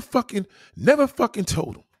 Never fucking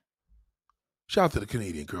told them. Shout out to the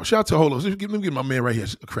Canadian girl. Shout out to Holo. Let me give my man right here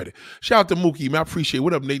a credit. Shout out to Mookie, man. I appreciate it.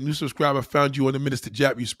 What up, Nate? New subscriber. Found you on the Minister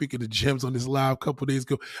Jap. You speaking to gems on this live a couple days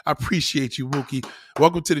ago. I appreciate you, Mookie.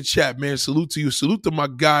 Welcome to the chat, man. Salute to you. Salute to my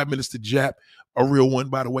guy, Minister Jap. A real one,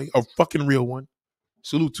 by the way. A fucking real one.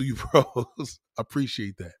 Salute to you, bros. I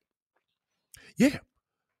appreciate that. Yeah.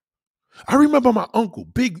 I remember my uncle,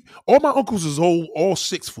 big, all my uncles was all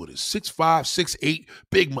 6 footers, 6'5", 6'8",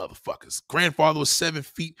 big motherfuckers. Grandfather was 7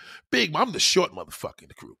 feet, big. I'm the short motherfucker in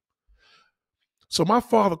the group. So my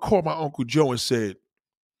father called my Uncle Joe and said,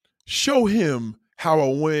 show him how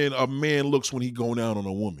a man looks when he going down on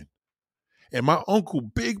a woman. And my uncle,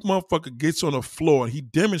 big motherfucker, gets on the floor and he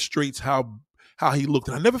demonstrates how he looked.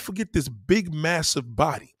 And I never forget this big, massive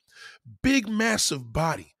body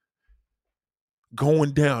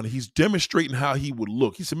going down. He's demonstrating how he would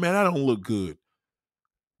look. He said, man, I don't look good.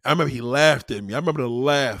 I remember he laughed at me. I remember the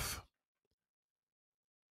laugh.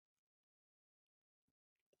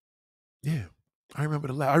 Yeah, I remember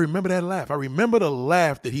the laugh. I remember that laugh. I remember the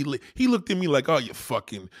laugh that he looked at me like, oh, you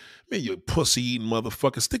fucking, man, you pussy-eating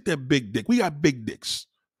motherfucker. Stick that big dick. We got big dicks.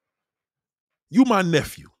 You my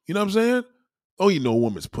nephew. You know what I'm saying? Oh, you know a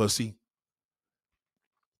woman's pussy.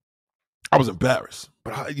 I was embarrassed,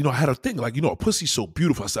 but I had a thing like, a pussy's so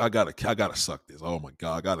beautiful. I said, I gotta suck this. Oh my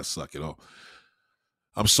God, I gotta suck it. Oh,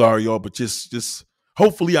 I'm sorry, y'all, but just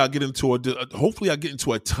hopefully I get into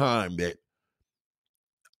a time that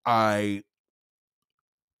I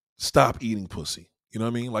stop eating pussy. You know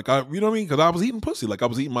what I mean? Like because I was eating pussy. Like I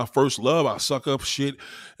was eating my first love. I suck up shit,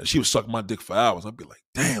 and she would suck my dick for hours. I'd be like,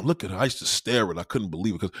 damn, look at her. I used to stare at her. I couldn't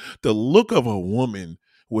believe it because the look of a woman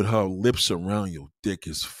with her lips around your dick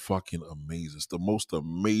is fucking amazing. It's the most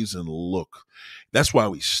amazing look. That's why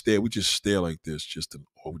we stare. We just stare like this.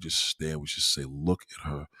 We just stare. We just say, look at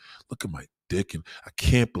her. Look at my dick. And I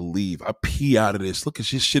can't believe I pee out of this. Look at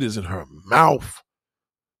this shit is in her mouth.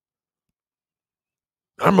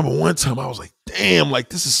 I remember one time I was like, damn, like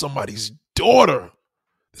this is somebody's daughter.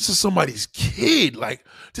 This is somebody's kid. Like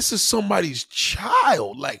this is somebody's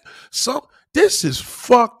child. Like this is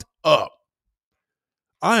fucked up.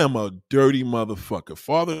 I am a dirty motherfucker.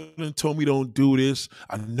 Father done told me don't do this.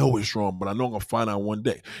 I know it's wrong, but I know I'm going to find out one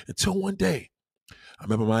day. Until one day, I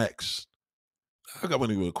remember my ex. I got one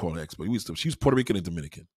to call her ex, but she was Puerto Rican and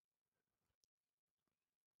Dominican.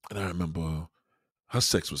 And I remember her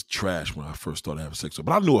sex was trash when I first started having sex with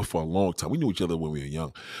her. But I knew her for a long time. We knew each other when we were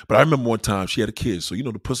young. But I remember one time she had a kid. So,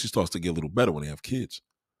 the pussy starts to get a little better when they have kids.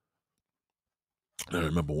 And I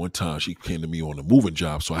remember one time she came to me on a moving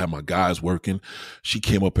job. So I had my guys working. She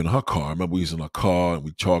came up in her car. I remember we was in her car and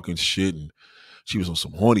we talking shit. And she was on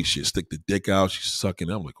some horny shit. Stick the dick out. She's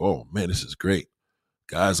sucking. I'm like, oh, man, this is great.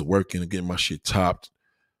 Guys are working and getting my shit topped.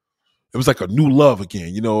 It was like a new love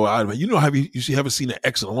again. Have you haven't seen an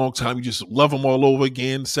ex in a long time? You just love them all over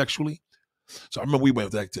again sexually. So I remember we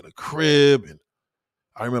went back to the crib. And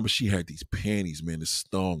I remember she had these panties, man. It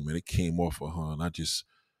stung, man. It came off of her. And I just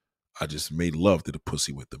made love to the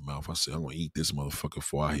pussy with the mouth. I said, I'm going to eat this motherfucker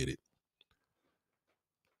before I hit it.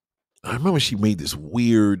 I remember she made this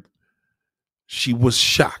weird, she was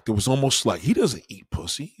shocked. It was almost like, he doesn't eat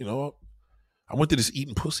pussy. I went to this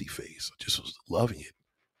eating pussy phase. I just was loving it.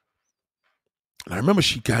 And I remember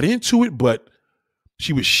she got into it, but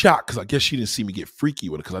she was shocked because I guess she didn't see me get freaky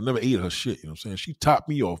with it because I never ate her shit. You know what I'm saying? She topped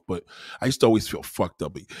me off, but I used to always feel fucked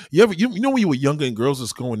up. But you know when you were younger and girls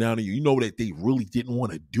was going down on you, you know that they really didn't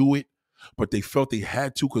want to do it, but they felt they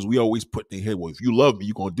had to because we always put in their head, well, if you love me,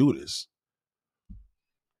 you're gonna do this.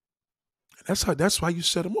 And that's why you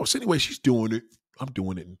set them off. So anyway, she's doing it. I'm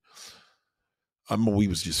doing it. And I remember we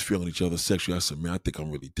was just feeling each other sexually. I said, man, I think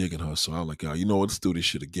I'm really digging her. So I'm like, you know what, let's do this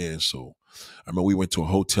shit again. So I remember we went to a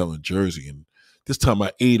hotel in Jersey, and this time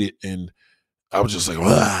I ate it, and I was just like,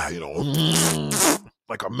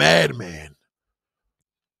 like a madman.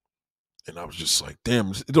 And I was just like,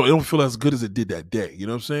 damn, it don't feel as good as it did that day. You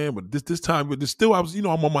know what I'm saying? But this time, but still, I was, I'm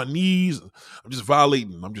on my knees. I'm just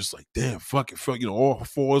violating. I'm just like, damn, fuck it. Fuck, all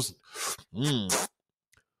fours. And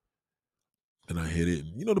I hit it.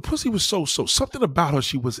 And, the pussy was so, something about her,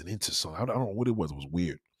 she wasn't into something. I don't know what it was. It was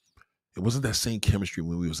weird. It wasn't that same chemistry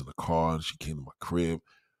when we was in the car and she came to my crib.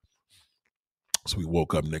 So we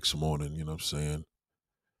woke up next morning, you know what I'm saying?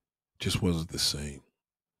 Just wasn't the same.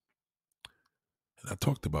 And I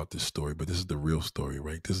talked about this story, but this is the real story,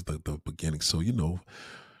 right? This is the beginning. So, a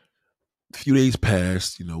few days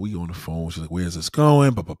passed, we on the phone. She's like, where's this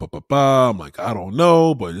going? I'm like, I don't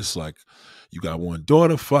know, but it's like, you got one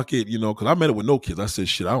daughter, fuck it, because I met her with no kids. I said,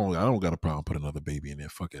 shit, I don't got a problem. Put another baby in there,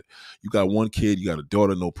 fuck it. You got one kid, you got a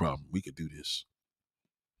daughter, no problem. We could do this.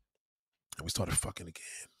 And we started fucking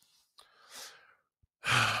again.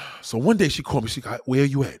 So one day she called me. She's like, where are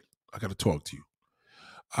you at? I got to talk to you.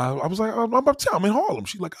 I was like, I'm uptown. I'm in Harlem.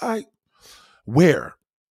 She's like, all right, where?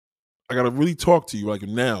 I got to really talk to you like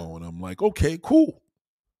now. And I'm like, okay, cool.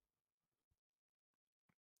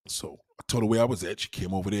 So I told her where I was at. She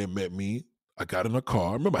came over there and met me. I got in her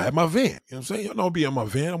car. Remember, I had my van. You know what I'm saying? I'll be in my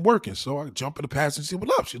van. I'm working. So I jump in the passenger and see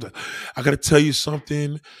what up. She's like, I got to tell you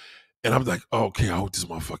something. And I'm like, okay, I hope this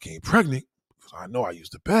motherfucker ain't pregnant. Because I know I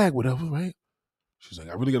used the bag, whatever, right? She's like,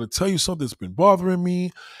 I really got to tell you something that's been bothering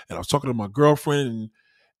me. And I was talking to my girlfriend,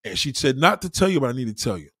 and she said not to tell you, but I need to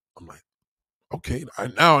tell you. I'm like, okay.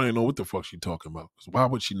 Now I don't know what the fuck she's talking about. So why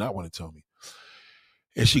would she not want to tell me?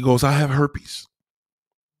 And she goes, I have herpes.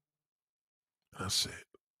 I said,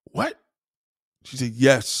 what? She said,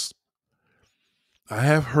 yes. I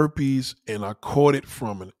have herpes, and I caught it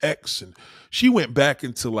from an ex. And she went back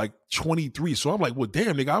into like 23. So I'm like, well,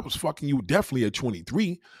 damn, nigga, I was fucking you definitely at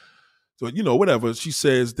 23. So, whatever. She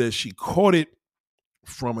says that she caught it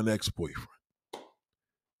from an ex-boyfriend.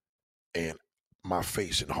 And my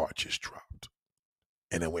face and heart just dropped.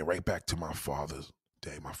 And then went right back to my father's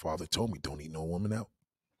day. My father told me, don't eat no woman out.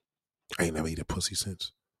 I ain't never eat a pussy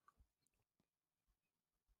since.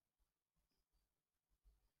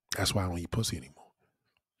 That's why I don't eat pussy anymore.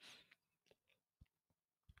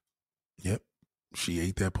 Yep. She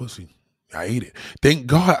ate that pussy. I ate it. Thank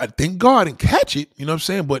God I didn't catch it. You know what I'm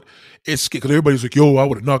saying? But it's because everybody's like, yo, I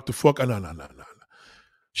would have knocked the fuck out. No.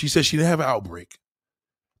 She said she didn't have an outbreak.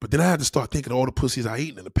 But then I had to start thinking of all the pussies I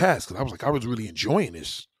eaten in the past because I was like, I was really enjoying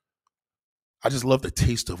this. I just love the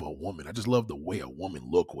taste of a woman. I just love the way a woman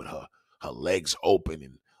look with her legs open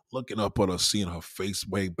and looking up at her, seeing her face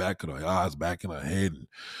way back and her eyes back in her head, and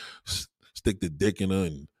stick the dick in her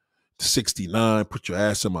and 69, put your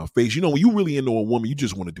ass in my face. When you really into a woman, you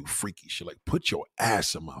just want to do freaky shit. Like, put your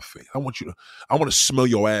ass in my face. I want to smell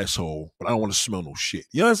your asshole, but I don't want to smell no shit.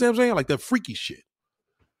 You know what I'm saying? Like that freaky shit.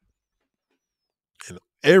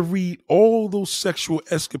 And all those sexual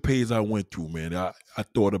escapades I went through, man, I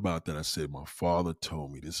thought about that. I said, my father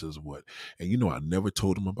told me this is what. And I never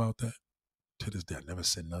told him about that. To this day, I never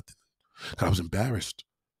said nothing. Because I was embarrassed.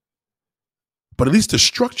 But at least the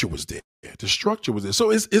structure was there. The structure was there.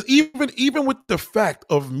 So it's even with the fact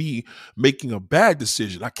of me making a bad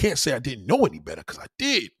decision, I can't say I didn't know any better because I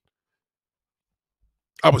did.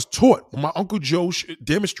 I was taught. My Uncle Joe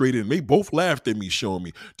demonstrated, and they both laughed at me, showing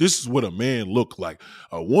me this is what a man looked like.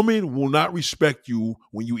 A woman will not respect you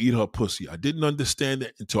when you eat her pussy. I didn't understand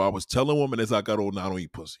that until I was telling women as I got older, I don't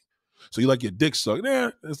eat pussy. So you like your dick sucked?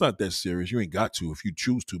 It's not that serious. You ain't got to if you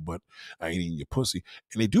choose to, but I ain't eating your pussy.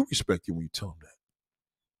 And they do respect you when you tell them that.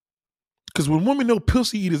 Because when women know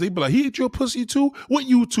pussy eaters, they be like, he ate your pussy too? What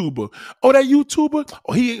YouTuber? Oh, that YouTuber?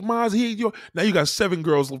 Oh, he ate mine, he ate your. Now you got 7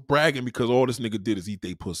 girls bragging because all this nigga did is eat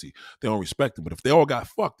their pussy. They don't respect him. But if they all got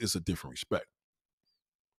fucked, it's a different respect.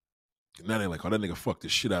 And now they're like, oh, that nigga fucked the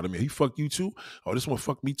shit out of me. He fucked you too? Oh, this one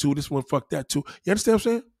fucked me too. This one fucked that too. You understand what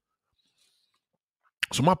I'm saying?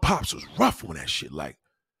 So my pops was rough on that shit. Like,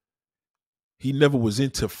 he never was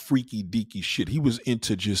into freaky deaky shit. He was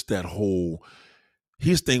into just that whole.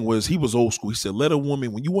 His thing was, he was old school. He said, let a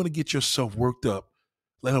woman, when you want to get yourself worked up,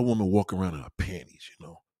 let a woman walk around in her panties,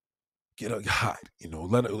 Get her hot,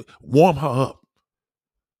 let her warm her up.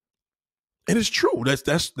 And it's true.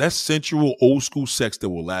 That's sensual old school sex that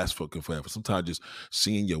will last fucking forever. Sometimes just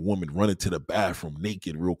seeing your woman run into the bathroom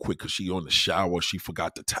naked real quick because she on the shower, she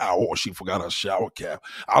forgot the towel, or she forgot her shower cap.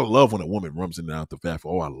 I love when a woman runs in and out the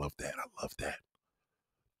bathroom. Oh, I love that. I love that.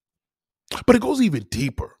 But it goes even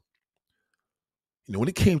deeper. When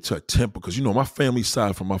it came to a temper, because my family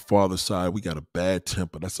side, from my father's side, we got a bad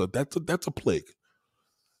temper. That's a plague.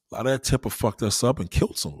 A lot of that temper fucked us up and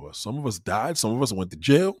killed some of us. Some of us died. Some of us went to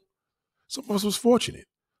jail. Some of us was fortunate.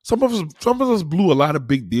 Some of us blew a lot of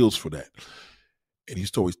big deals for that. And he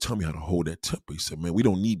used to always tell me how to hold that temper. He said, man, we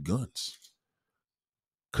don't need guns.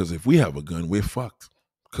 Because if we have a gun, we're fucked.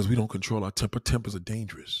 Because we don't control our temper. Tempers are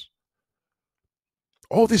dangerous.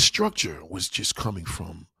 All this structure was just coming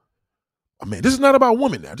from a man. This is not about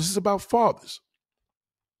women now. This is about fathers.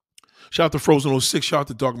 Shout out to Frozen 06. Shout out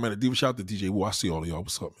to Dark Man Diva. Shout out to DJ Wu. I see all of y'all.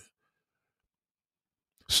 What's up, man?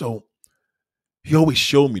 So he always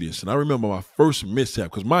showed me this. And I remember my first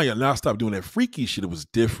mishap, because now I stopped doing that freaky shit. It was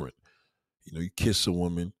different. You kiss a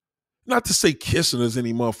woman. Not to say kissing is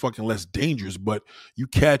any motherfucking less dangerous, but you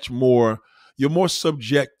catch more, you're more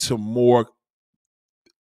subject to more.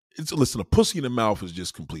 Listen, a pussy in the mouth is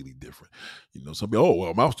just completely different. Some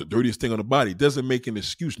people, mouth's the dirtiest thing on the body. It doesn't make an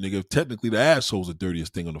excuse, nigga. Technically, the asshole's the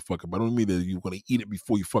dirtiest thing on the fucking body. I don't mean that you're going to eat it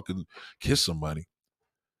before you fucking kiss somebody.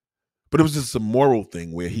 But it was just a moral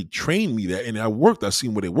thing where he trained me that, and I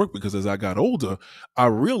seen where it worked, because as I got older, I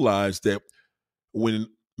realized that when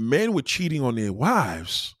men were cheating on their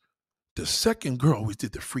wives, the second girl always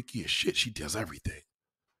did the freakiest shit. She does everything.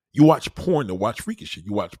 You watch porn to watch freaky shit.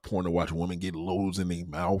 You watch porn to watch women get loads in their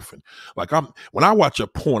mouth. And when I watch a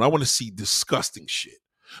porn, I want to see disgusting shit.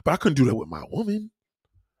 But I couldn't do that with my woman.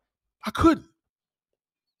 I couldn't.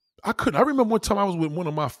 I remember one time I was with one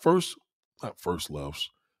of my not first loves.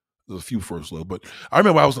 There's a few first loves, but I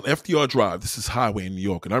remember I was on FDR Drive. This is highway in New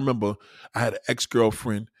York. And I remember I had an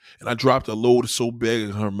ex-girlfriend, and I dropped a load so big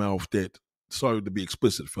in her mouth that, sorry to be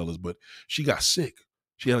explicit, fellas, but she got sick.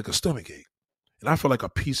 She had like a stomach ache. And I felt like a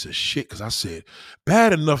piece of shit, because I said,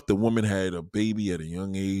 bad enough the woman had a baby at a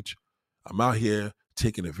young age. I'm out here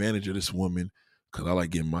taking advantage of this woman because I like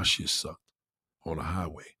getting my shit sucked on the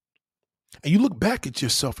highway. And you look back at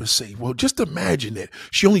yourself and say, well, just imagine that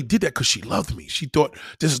she only did that because she loved me. She thought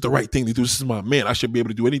this is the right thing to do. This is my man. I should be able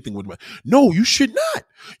to do anything with my. No, you should not.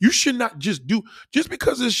 You should not just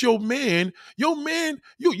because it's your man, you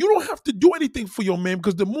don't have to do anything for your man,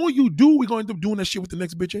 because the more you do, we're going to end up doing that shit with the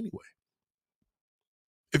next bitch anyway.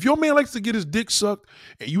 If your man likes to get his dick sucked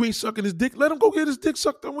and you ain't sucking his dick, let him go get his dick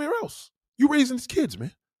sucked somewhere else. You raising his kids,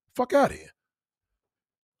 man. Fuck out of here.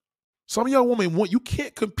 Some of y'all women you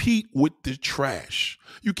can't compete with the trash.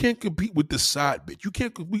 You can't compete with the side bitch. You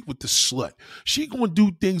can't compete with the slut. She gonna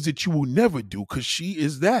do things that you will never do because she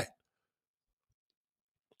is that.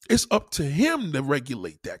 It's up to him to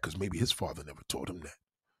regulate that, because maybe his father never taught him that.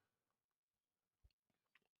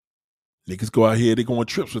 Niggas go out here, they go on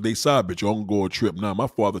trips with they side bitch. I'm gonna go on a trip. Nah, my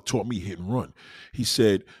father taught me hit and run. He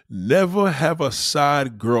said, never have a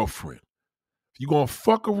side girlfriend. If you're gonna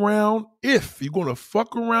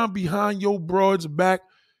fuck around behind your broad's back,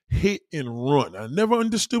 hit and run. I never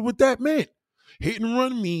understood what that meant. Hit and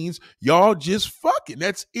run means y'all just fucking.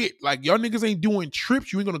 That's it. Like, y'all niggas ain't doing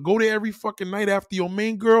trips. You ain't gonna go there every fucking night after your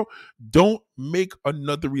main girl. Don't make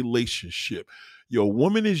another relationship. Your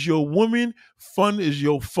woman is your woman. Fun is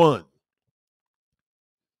your fun.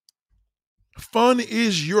 Fun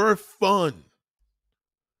is your fun.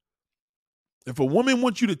 If a woman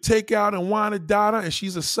wants you to take out and wine a dada and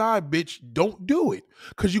she's a side bitch, don't do it,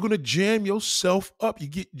 because you're going to jam yourself up. You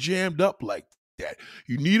get jammed up like that.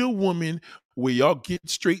 You need a woman where y'all get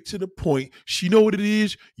straight to the point. She know what it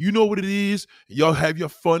is. You know what it is. And y'all have your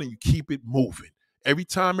fun and you keep it moving. Every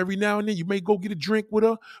now and then, you may go get a drink with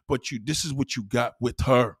her, but this is what you got with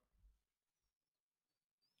her.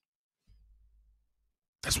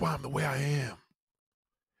 That's why I'm the way I am.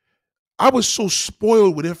 I was so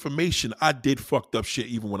spoiled with information, I did fucked up shit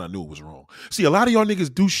even when I knew it was wrong. See, a lot of y'all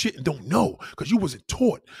niggas do shit and don't know because you wasn't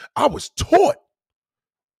taught. I was taught.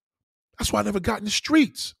 That's why I never got in the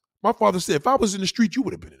streets. My father said, if I was in the street, you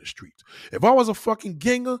would have been in the streets. If I was a fucking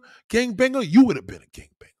gangbanger, you would have been a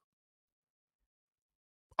gangbanger.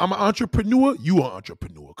 I'm an entrepreneur, you are an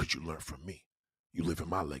entrepreneur because you learned from me. You live in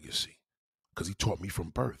my legacy because he taught me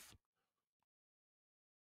from birth.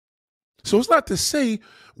 So it's not to say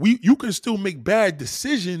you can still make bad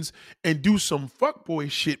decisions and do some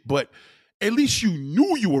fuckboy shit, but at least you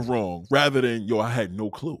knew you were wrong rather than, I had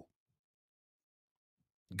no clue.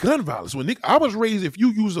 Gun violence. I was raised, if you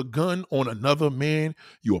use a gun on another man,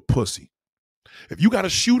 you're a pussy. If you got to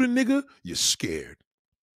shoot a nigga, you're scared.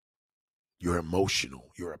 You're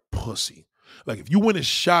emotional. You're a pussy. Like if you went and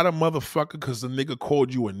shot a motherfucker because the nigga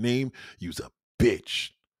called you a name, you's a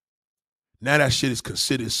bitch. Now that shit is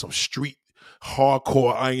considered some street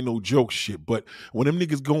hardcore, I ain't no joke shit. But when them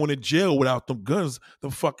niggas going to jail without them guns,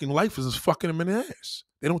 them fucking lifers is fucking them in the ass.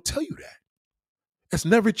 They don't tell you that. That's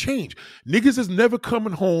never changed. Niggas is never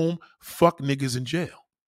coming home, fuck niggas in jail.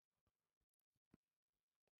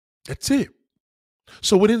 That's it.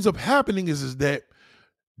 So what ends up happening is that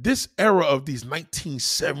this era of these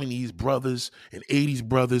 1970s brothers and 80s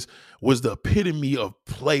brothers was the epitome of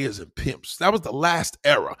players and pimps. That was the last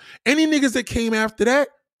era. Any niggas that came after that,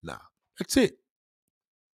 nah, that's it.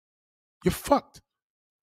 You're fucked.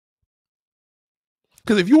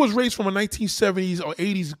 Because if you was raised from a 1970s or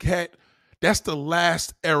 80s cat, that's the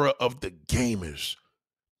last era of the gamers.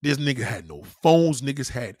 This nigga had no phones. Niggas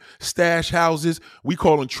had stash houses. We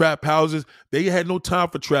call them trap houses. They had no time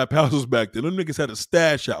for trap houses back then. Them niggas had a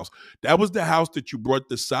stash house. That was the house that you brought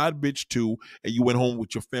the side bitch to and you went home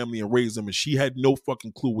with your family and raised them and she had no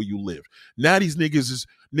fucking clue where you lived. Now these niggas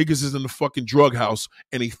is in the fucking drug house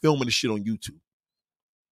and they filming the shit on YouTube.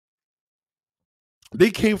 They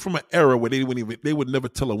came from an era where they would never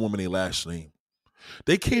tell a woman their last name.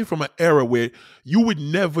 They came from an era where you would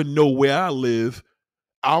never know where I live.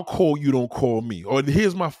 I'll call you, don't call me. Or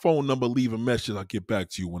here's my phone number, leave a message, I'll get back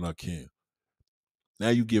to you when I can. Now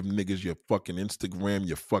you give niggas your fucking Instagram,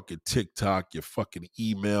 your fucking TikTok, your fucking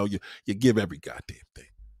email, you give every goddamn thing.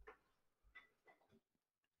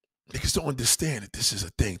 Niggas don't understand that this is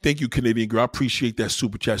a thing. Thank you, Canadian girl. I appreciate that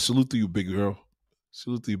super chat. Salute to you, big girl.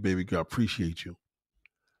 Salute to you, baby girl. I appreciate you.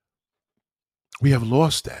 We have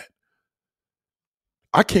lost that.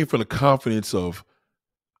 I came from the confidence of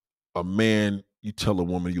a man. You tell a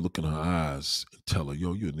woman, you look in her eyes and tell her,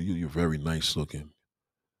 yo, you're very nice looking.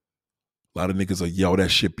 A lot of niggas will yell that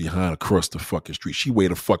shit behind across the fucking street. She way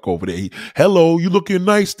the fuck over there. Hello, you looking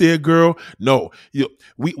nice there, girl. No,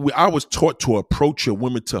 I was taught to approach a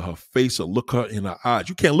woman to her face or look her in her eyes.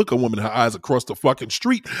 You can't look a woman in her eyes across the fucking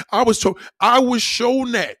street. I was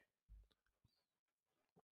shown that.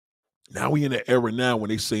 Now we in an era now when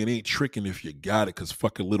they say it ain't tricking if you got it because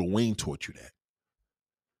fucking Lil Wayne taught you that.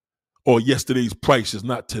 Or yesterday's price is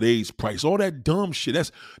not today's price. All that dumb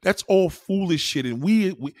shit. That's all foolish shit. And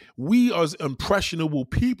we as impressionable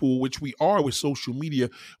people, which we are with social media,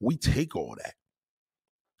 we take all that.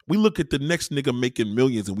 We look at the next nigga making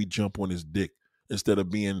millions and we jump on his dick instead of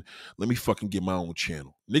being, let me fucking get my own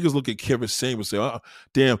channel. Niggas look at Kevin Samuels and say,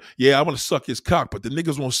 damn, yeah, I want to suck his cock. But the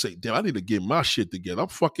niggas won't say, damn, I need to get my shit together.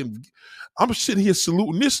 I'm sitting here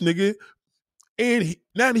saluting this nigga. And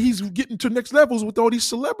now that he's getting to next levels with all these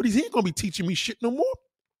celebrities, he ain't going to be teaching me shit no more.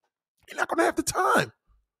 You're not going to have the time.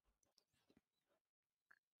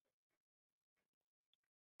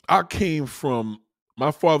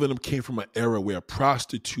 My father and them came from an era where a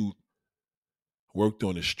prostitute worked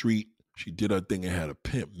on the street. She did her thing and had a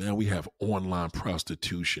pimp. Now we have online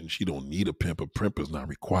prostitution. She don't need a pimp. A pimp is not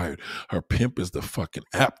required. Her pimp is the fucking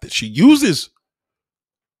app that she uses.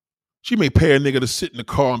 She may pay a nigga to sit in the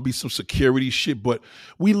car and be some security shit, but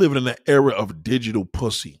we live in an era of digital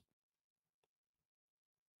pussy.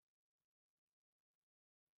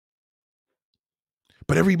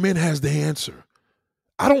 But every man has the answer.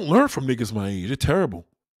 I don't learn from niggas my age. They're terrible.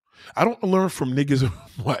 I don't learn from niggas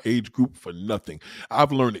my age group for nothing.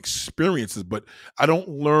 I've learned experiences, but I don't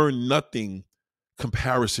learn nothing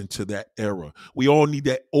comparison to that era. We all need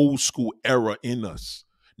that old school era in us.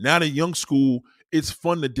 Now the young school, it's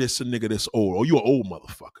fun to diss a nigga that's old. Oh, you an old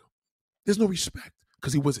motherfucker. There's no respect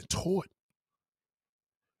because he wasn't taught.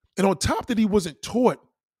 And on top that he wasn't taught,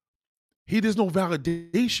 there's no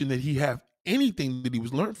validation that he have anything that he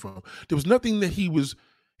was learned from. There was nothing that he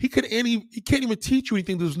can't even teach you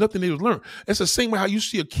anything. There was nothing that he was learned. It's the same way how you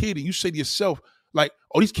see a kid and you say to yourself, like,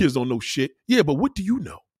 oh, these kids don't know shit. Yeah, but what do you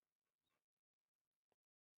know?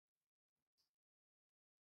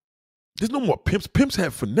 There's no more pimps. Pimps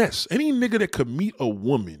have finesse. Any nigga that could meet a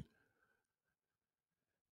woman.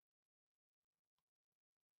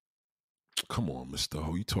 Come on, Mr.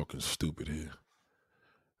 Ho, you talking stupid here.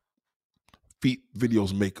 Feet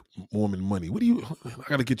videos make woman money. I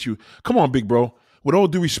gotta get you. Come on, big bro. With all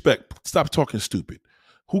due respect, stop talking stupid.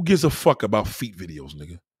 Who gives a fuck about feet videos,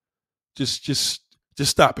 nigga? Just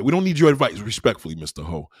stop it. We don't need your advice, respectfully, Mr.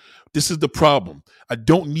 Ho. This is the problem. I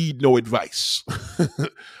don't need no advice.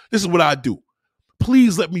 This is what I do.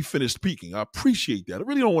 Please let me finish speaking. I appreciate that. I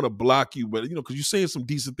really don't want to block you, but because you're saying some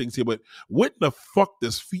decent things here, but what the fuck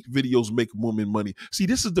does feet videos make woman money? See,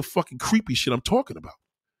 this is the fucking creepy shit I'm talking about.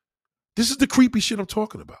 This is the creepy shit I'm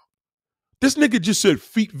talking about. This nigga just said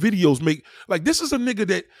feet videos make, like, this is a nigga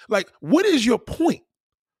that, like, what is your point?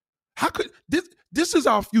 How could This is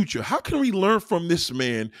our future. How can we learn from this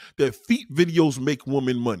man that feet videos make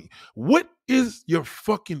women money? What is your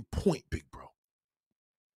fucking point, big bro?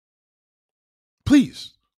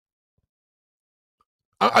 Please.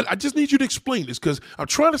 I just need you to explain this because I'm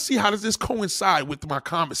trying to see how does this coincide with my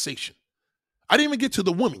conversation. I didn't even get to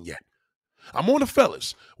the woman yet. I'm on the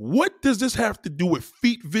fellas. What does this have to do with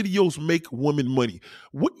feet videos make women money?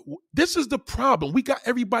 This is the problem. We got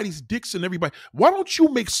everybody's dicks and everybody. Why don't you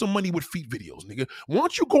make some money with feet videos, nigga? Why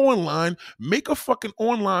don't you go online, make a fucking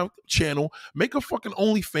online channel, make a fucking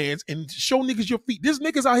OnlyFans, and show niggas your feet? There's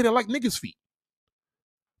niggas out here that like niggas' feet.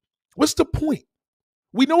 What's the point?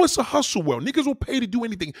 We know it's a hustle world. Niggas will pay to do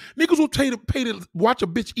anything. Niggas will pay to watch a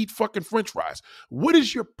bitch eat fucking french fries. What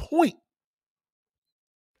is your point?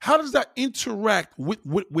 How does that interact with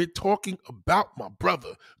what we're talking about, my brother?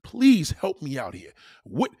 Please help me out here.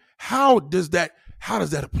 How does that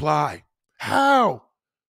apply? How?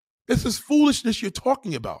 This is foolishness you're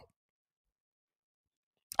talking about.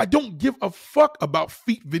 I don't give a fuck about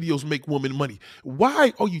feet videos make women money.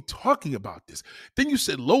 Why are you talking about this? Then you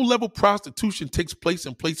said low-level prostitution takes place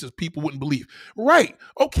in places people wouldn't believe. Right.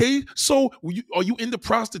 Okay, so are you into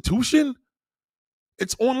prostitution?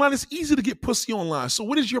 It's online. It's easy to get pussy online. So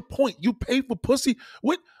what is your point? You pay for pussy?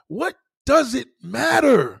 What does it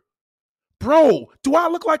matter? Bro, do I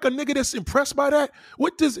look like a nigga that's impressed by that?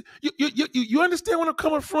 What does you understand where I'm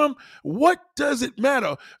coming from? What does it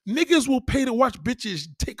matter? Niggas will pay to watch bitches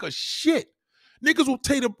take a shit. Niggas will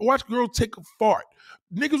pay to watch girls take a fart.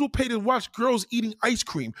 Niggas will pay to watch girls eating ice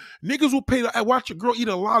cream. Niggas will pay to watch a girl eat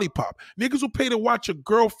a lollipop. Niggas will pay to watch a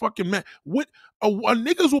girl fucking man.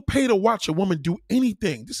 Niggas will pay to watch a woman do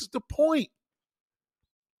anything. This is the point.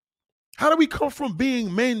 How do we come from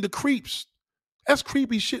being men to creeps? That's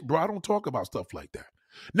creepy shit, bro. I don't talk about stuff like that.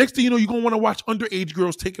 Next thing you know, you're going to want to watch underage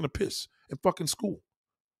girls taking a piss in fucking school.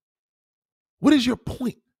 What is your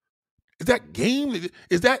point? Is that game?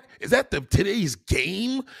 Is that today's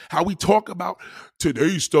game? How we talk about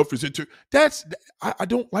today's stuff is I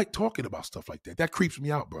don't like talking about stuff like that. That creeps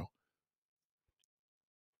me out, bro.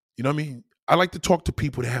 You know what I mean? I like to talk to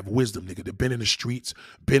people that have wisdom, nigga, that been in the streets,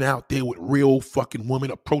 been out there with real fucking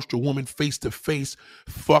women, approached a woman face to face,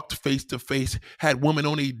 fucked face to face, had women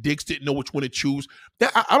on their dicks, didn't know which one to choose.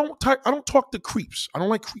 I don't talk to creeps. I don't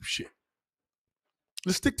like creep shit.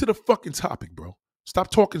 Let's stick to the fucking topic, bro.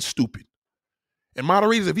 Stop talking stupid. And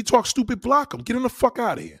moderators, if you talk stupid, block them. Get them the fuck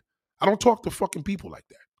out of here. I don't talk to fucking people like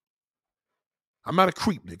that. I'm not a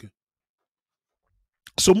creep, nigga.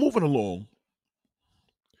 So moving along,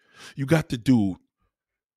 you got the dude.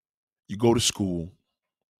 You go to school.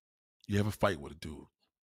 You have a fight with a dude. You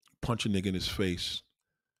punch a nigga in his face.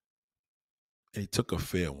 And he took a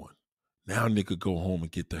fair one. Now nigga go home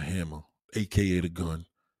and get the hammer, a.k.a. the gun.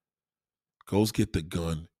 Goes get the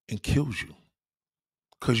gun and kills you.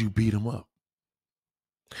 Because you beat him up.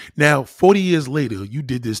 Now, 40 years later, you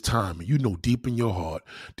did this time, and you know deep in your heart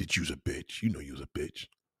that you's a bitch. You know you was a bitch.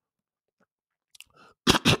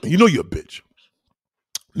 You know you're a bitch.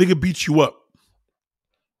 Nigga beat you up.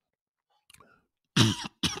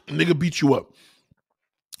 Nigga beat you up.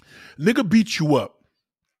 Nigga beat you up.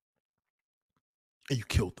 And you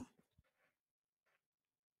killed him.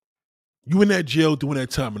 You in that jail doing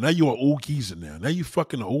that time, and now you're an old geezer now. Now you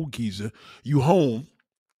fucking an old geezer. You home.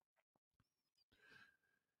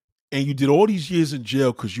 And you did all these years in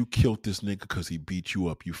jail because you killed this nigga because he beat you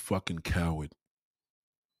up. You fucking coward.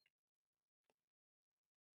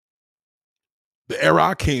 The era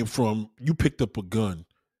I came from, you picked up a gun.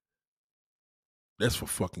 That's for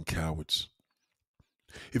fucking cowards.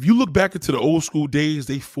 If you look back into the old school days,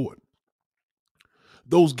 they fought.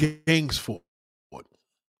 Those gangs fought.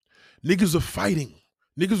 Niggas are fighting.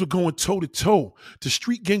 Niggas were going toe to toe. The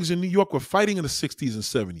street gangs in New York were fighting in the 60s and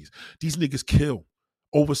 70s. These niggas kill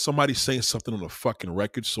over somebody saying something on a fucking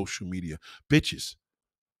record, social media. Bitches,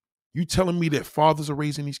 you telling me that fathers are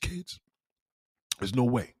raising these kids? There's no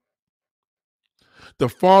way. The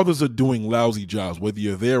fathers are doing lousy jobs. Whether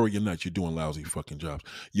you're there or you're not, you're doing lousy fucking jobs.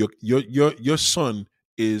 Your son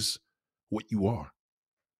is what you are.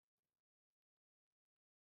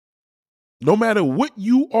 No matter what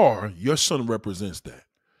you are, your son represents that.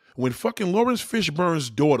 When fucking Lawrence Fishburne's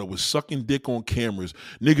daughter was sucking dick on cameras,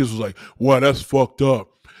 niggas was like, wow, that's fucked up.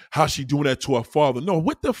 How's she doing that to her father? No,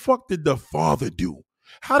 what the fuck did the father do?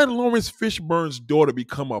 How did Lawrence Fishburne's daughter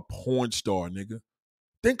become a porn star, nigga?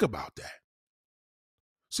 Think about that.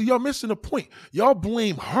 See, y'all missing the point. Y'all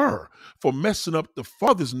blame her for messing up the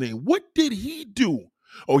father's name. What did he do?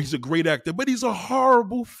 Oh, he's a great actor, but he's a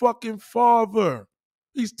horrible fucking father.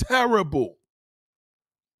 He's terrible.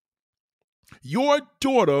 Your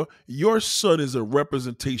daughter, your son is a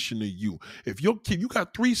representation of you. If your kid, you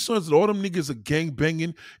got 3 sons and all them niggas are gang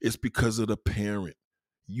banging, it's because of the parent.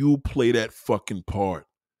 You play that fucking part.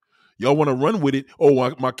 Y'all want to run with it.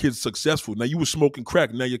 Oh, my kid's successful. Now you were smoking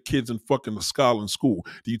crack. Now your kid's in fucking a scholar in school.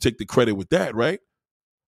 Do you take the credit with that, right?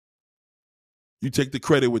 You take the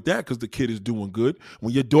credit with that because the kid is doing good.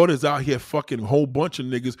 When your daughter's out here fucking a whole bunch of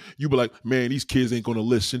niggas, you be like, man, these kids ain't gonna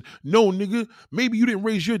listen. No, nigga, maybe you didn't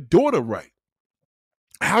raise your daughter right.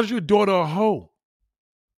 How's your daughter a hoe?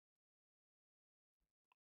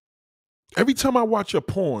 Every time I watch a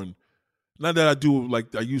porn, not that I do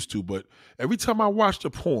like I used to, but every time I watch the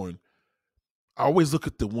porn, I always look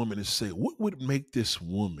at the woman and say, what would make this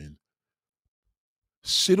woman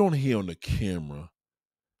sit on here on the camera,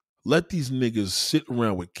 let these niggas sit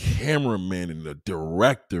around with cameraman and the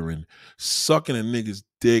director and sucking a nigga's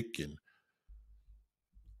dick and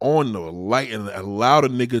on the light and allow the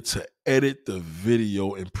nigga to edit the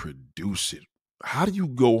video and produce it? How do you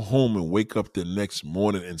go home and wake up the next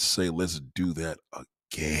morning and say, let's do that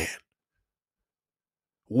again?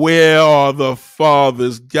 Where are the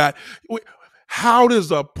fathers? How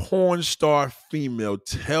does a porn star female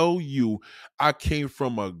tell you, I came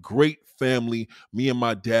from a great family, me and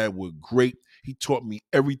my dad were great, he taught me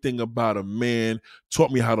everything about a man,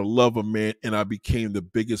 taught me how to love a man, and I became the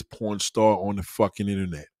biggest porn star on the fucking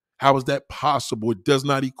internet? How is that possible? It does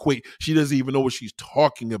not equate. She doesn't even know what she's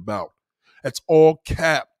talking about. That's all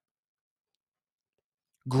cap.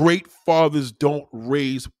 Great fathers don't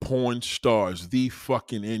raise porn stars. The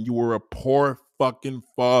fucking end. You were a poor fucking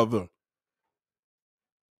father.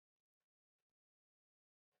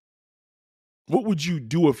 What would you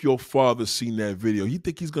do if your father seen that video? You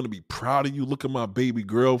think he's gonna be proud of you? Look at my baby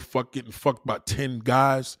girl getting fucked by 10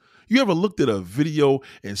 guys. You ever looked at a video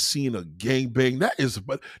and seen a gangbang?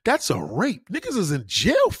 That's a rape. Niggas is in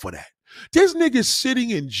jail for that. There's niggas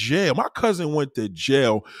sitting in jail. My cousin went to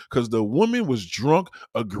jail because the woman was drunk,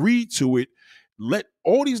 agreed to it, let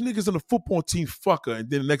all these niggas on the football team fuck her, and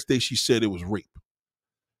then the next day she said it was rape.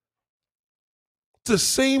 The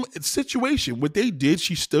same situation. What they did,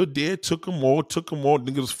 she stood there, took them all.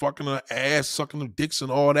 Niggas was fucking her ass, sucking them dicks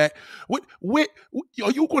and all that. What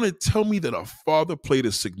are you going to tell me that a father played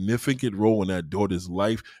a significant role in that daughter's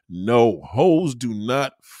life? No. Hoes do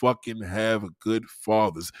not fucking have good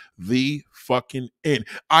fathers. The fucking end.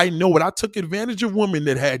 I know it. I took advantage of women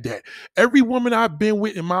that had that. Every woman I've been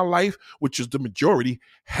with in my life, which is the majority,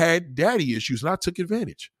 had daddy issues, and I took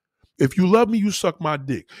advantage. If you love me, you suck my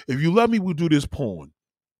dick. If you love me, we'll do this porn.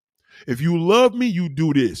 If you love me, you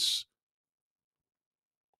do this.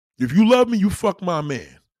 If you love me, you fuck my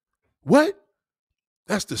man. What?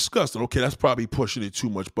 That's disgusting. Okay, that's probably pushing it too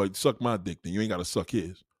much, but suck my dick, then you ain't got to suck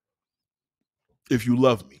his. If you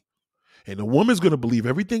love me. And the woman's going to believe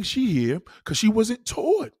everything she hear because she wasn't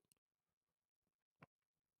taught.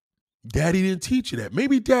 Daddy didn't teach you that.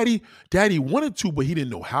 Maybe daddy wanted to, but he didn't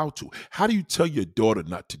know how to. How do you tell your daughter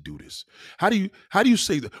not to do this? How do you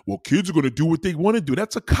say that? Well, kids are going to do what they want to do.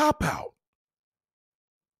 That's a cop-out.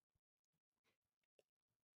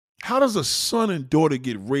 How does a son and daughter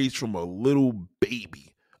get raised from a little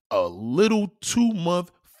baby, a little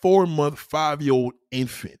 2-month, 4-month, 5-year-old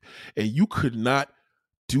infant, and you could not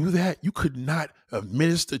do that? You could not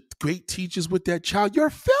administer great teachers with that child? You're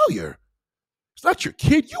a failure. It's not your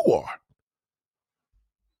kid, you are.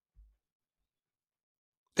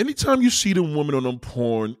 Anytime you see them women on them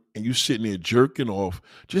porn and you sitting there jerking off,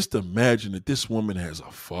 just imagine that this woman has a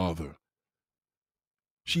father.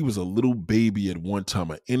 She was a little baby at one time,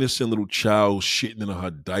 an innocent little child shitting in her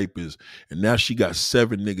diapers, and now she got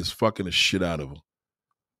 7 niggas fucking the shit out of her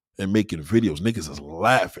and making videos. Niggas is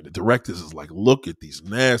laughing. The directors is like, look at these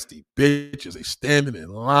nasty bitches. They standing in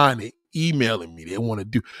line. They emailing me. They want to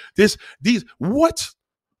do this. What?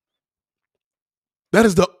 That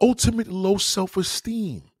is the ultimate low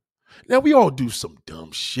self-esteem. Now, we all do some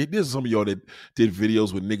dumb shit. There's some of y'all that did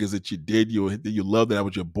videos with niggas that you did, you love that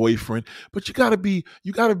was your boyfriend. But you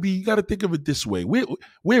gotta think of it this way.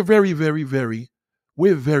 We're very, very,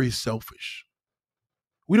 we're very selfish.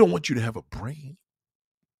 We don't want you to have a brain.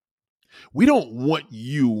 We don't want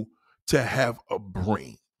you to have a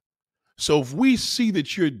brain. So if we see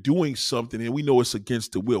that you're doing something and we know it's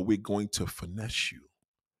against the will, we're going to finesse you.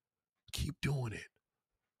 Keep doing it.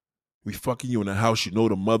 We fucking you in the house, you know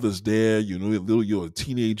the mother's there, you know you're a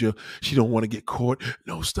teenager, she don't want to get caught.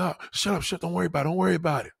 No, stop, shut up, don't worry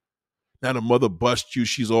about it. Now the mother busts you,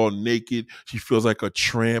 she's all naked, she feels like a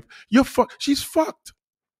tramp. She's fucked.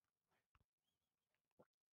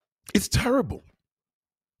 It's terrible.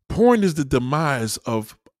 Porn is the demise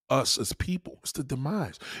of us as people. It's the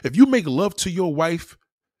demise. If you make love to your wife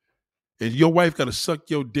and your wife got to suck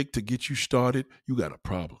your dick to get you started, you got a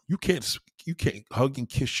problem. You can't hug and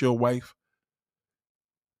kiss your wife.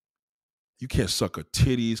 You can't suck her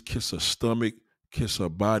titties, kiss her stomach, kiss her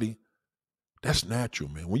body. That's natural,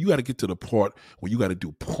 man. When you got to get to the part where you got to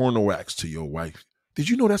do porno acts to your wife. Did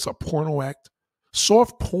you know that's a porno act?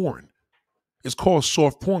 Soft porn. It's called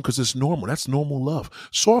soft porn because it's normal. That's normal love.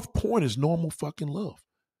 Soft porn is normal fucking love.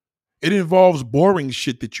 It involves boring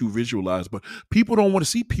shit that you visualize, but people don't want to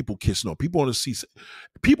see people kissing. No, people want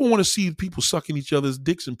to see people sucking each other's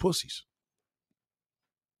dicks and pussies.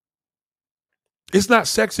 It's not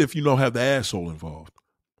sexy if you don't have the asshole involved.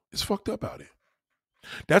 It's fucked up out here.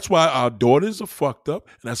 That's why our daughters are fucked up,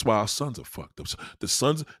 and that's why our sons are fucked up. So the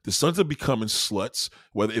sons are becoming sluts,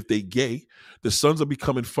 whether if they gay. The sons are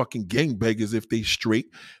becoming fucking gangbaggers if they straight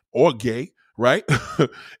or gay, right?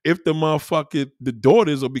 If the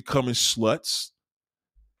daughters are becoming sluts,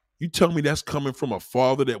 you tell me that's coming from a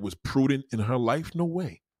father that was prudent in her life? No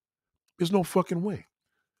way. There's no fucking way.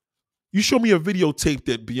 You show me a videotape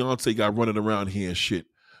that Beyonce got running around here and shit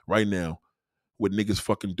right now with niggas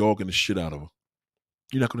fucking dogging the shit out of her.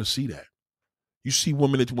 You're not going to see that. You see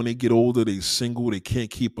women that when they get older, they single, they can't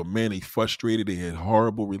keep a man, they frustrated, they had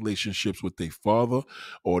horrible relationships with their father,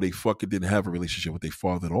 or they fucking didn't have a relationship with their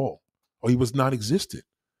father at all, or he was non-existent.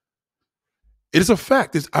 It is a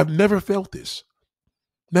fact. I've never felt this.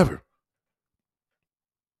 Never.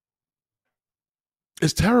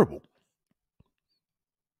 It's terrible.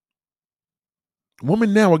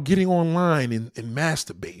 Women now are getting online and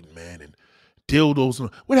masturbating, man, and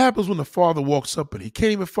dildos. What happens when the father walks up and he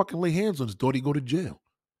can't even fucking lay hands on his daughter? He go to jail.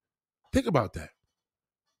 Think about that.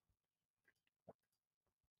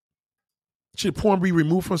 Should porn be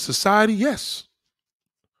removed from society? Yes.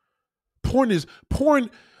 Porn.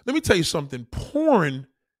 Let me tell you something. Porn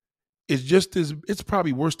is it's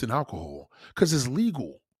probably worse than alcohol because it's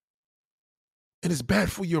legal and it's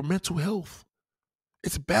bad for your mental health.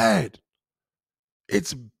 It's bad.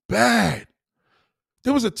 It's bad.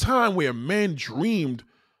 There was a time where men dreamed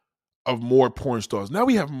of more porn stars. Now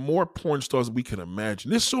we have more porn stars than we can imagine.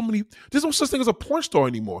 There's no such thing as a porn star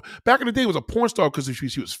anymore. Back in the day, it was a porn star because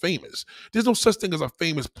she was famous. There's no such thing as a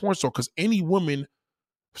famous porn star because any woman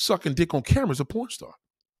sucking dick on camera is a porn star.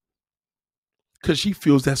 Because she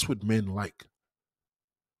feels that's what men like.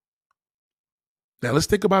 Now let's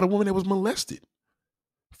think about a woman that was molested.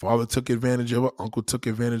 Father took advantage of her. Uncle took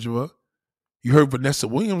advantage of her. You heard Vanessa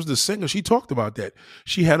Williams, the singer, she talked about that.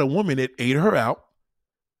 She had a woman that ate her out.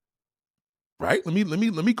 Right? Let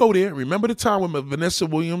me go there. Remember the time when Vanessa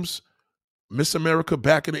Williams, Miss America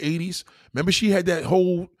back in the 80s? Remember she had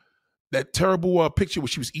that terrible picture where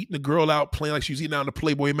she was eating the girl out, playing like she was eating out in the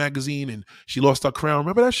Playboy magazine and she lost her crown.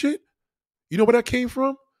 Remember that shit? You know where that came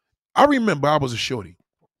from? I remember I was a shorty.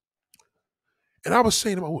 And I was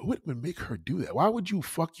saying about what would make her do that? Why would you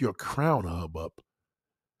fuck your crown hub up?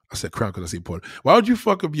 I said crown because I say important. Why would you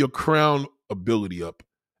fuck up your crown ability up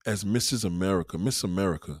as Mrs. America, Miss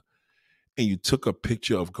America, and you took a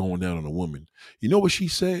picture of going down on a woman? You know what she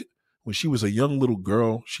said? When she was a young little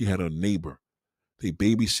girl, she had a neighbor. They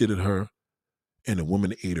babysitted her, and the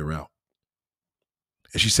woman ate her out.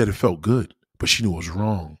 And she said it felt good, but she knew it was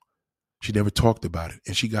wrong. She never talked about it,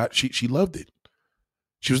 and she loved it.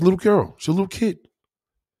 She was a little girl. She was a little kid.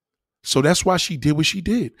 So that's why she did what she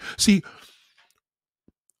did. See,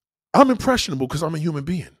 I'm impressionable because I'm a human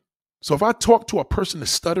being. So if I talk to a person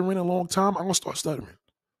that's stuttering a long time, I'm going to start stuttering.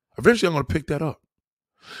 Eventually, I'm going to pick that up.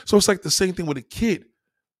 So it's like the same thing with a kid.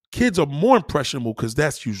 Kids are more impressionable because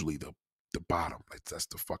that's usually the bottom. Like that's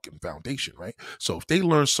the fucking foundation, right? So if they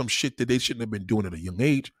learn some shit that they shouldn't have been doing at a young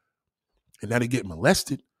age, and now they get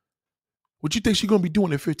molested, what you think she's going to be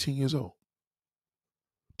doing at 15 years old?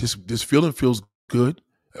 This feeling feels good.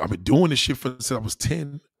 I've been doing this shit since I was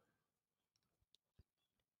 10.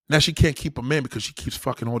 Now she can't keep a man because she keeps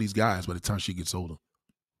fucking all these guys by the time she gets older.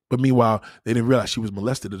 But meanwhile, they didn't realize she was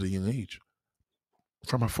molested at a young age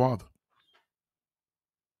from her father.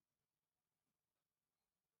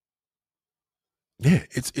 Yeah,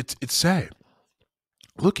 it's sad.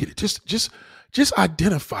 Look at it. Just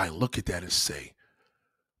identify and look at that and say,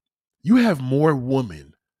 you have more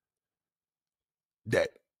women that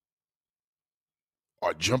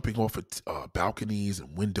are jumping off of balconies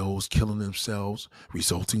and windows, killing themselves,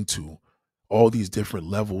 resulting to all these different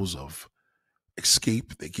levels of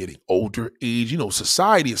escape. They're getting older, age. You know,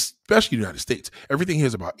 society, especially the United States, everything here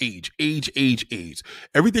is about age.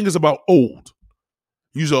 Everything is about old.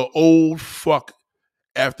 You're an old fuck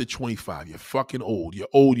after 25. You're fucking old. You're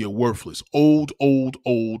old. You're worthless. Old.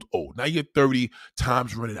 Now you're 30,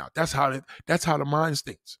 time's running out. That's how the mind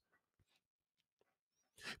thinks.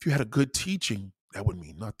 If you had a good teaching, that would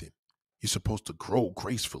mean nothing. You're supposed to grow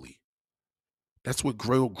gracefully. That's what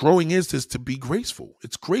growing is to be graceful.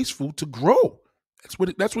 It's graceful to grow.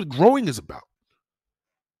 That's what growing is about.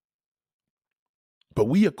 But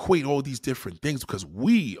we equate all these different things because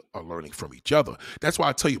we are learning from each other. That's why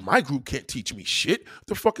I tell you, my group can't teach me shit. What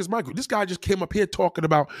the fuck is my group? This guy just came up here talking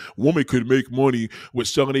about women could make money with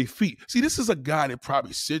selling their feet. See, this is a guy that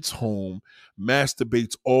probably sits home,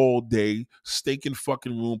 masturbates all day, steak in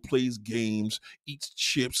fucking room, plays games, eats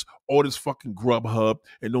chips, orders fucking Grubhub,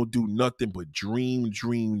 and don't do nothing but dream,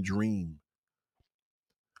 dream, dream.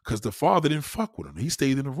 Because the father didn't fuck with him. He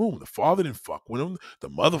stayed in the room. The father didn't fuck with him. The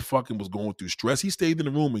motherfucking was going through stress. He stayed in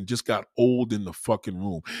the room and just got old in the fucking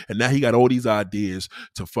room. And now he got all these ideas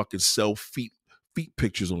to fucking sell feet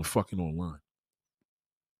pictures on the fucking online.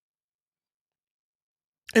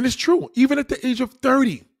 And it's true, even at the age of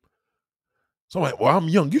 30. So I'm like, well, I'm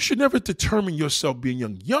young. You should never determine yourself being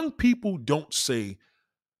young. Young people don't say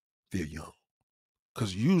they're young.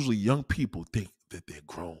 Because usually young people think that they're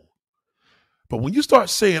grown. But when you start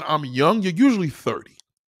saying I'm young, you're usually 30.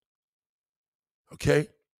 Okay?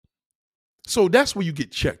 So that's where you get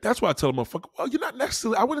checked. That's why I tell a motherfucker, well, you're not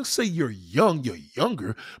necessarily, I wouldn't say you're young, you're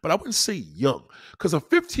younger, but I wouldn't say young. Because a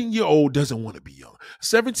 15-year-old doesn't want to be young. A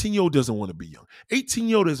 17-year-old doesn't want to be young.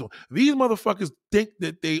 18-year-old doesn't. These motherfuckers think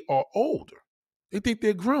that they are older. They think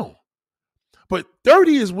they're grown. But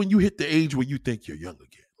 30 is when you hit the age where you think you're young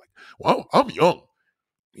again. Like, well, I'm young.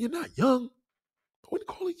 You're not young. I wouldn't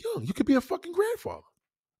call it young. You could be a fucking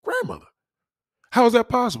grandmother. How is that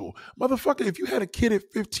possible? Motherfucker, if you had a kid at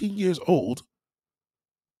 15 years old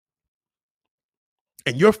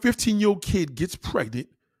and your 15-year-old kid gets pregnant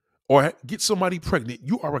or gets somebody pregnant,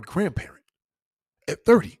 you are a grandparent at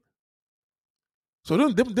 30. So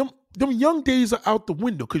them young days are out the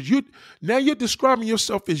window because you're describing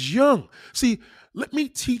yourself as young. See, let me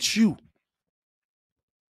teach you.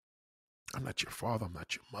 I'm not your father. I'm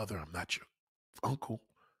not your mother. I'm not your uncle.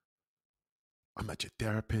 I'm not your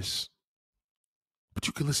therapist. But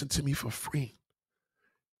you can listen to me for free.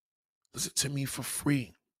 Listen to me for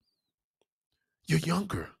free. You're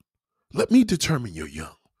younger. Let me determine you're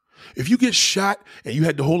young. If you get shot and you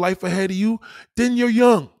had the whole life ahead of you, then you're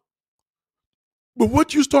young. But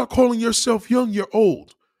once you start calling yourself young, you're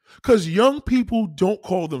old. Because young people don't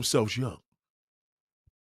call themselves young.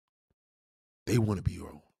 They want to be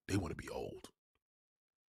old. They want to be old.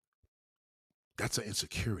 That's an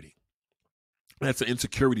insecurity. That's an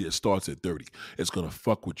insecurity that starts at 30. It's going to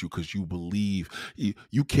fuck with you because you believe,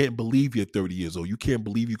 you can't believe you're 30 years old. You can't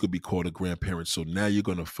believe you could be called a grandparent. So now you're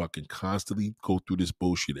going to fucking constantly go through this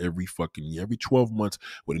bullshit every fucking year. Every 12 months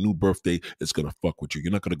with a new birthday, it's going to fuck with you.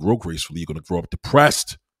 You're not going to grow gracefully. You're going to grow up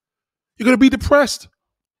depressed. You're going to be depressed.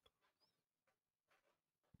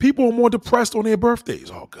 People are more depressed on their birthdays.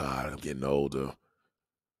 Oh, God, I'm getting older.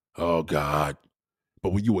 Oh, God.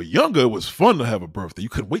 But when you were younger, it was fun to have a birthday. You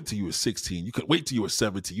couldn't wait till you were 16. You couldn't wait till you were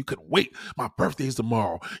 17. You couldn't wait. My birthday's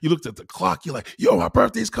tomorrow. You looked at the clock. You're like, yo, my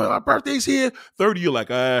birthday's coming. My birthday's here. 30, you're like,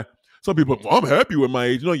 Some people, well, I'm happy with my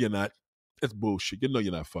age. No, you're not. That's bullshit. You know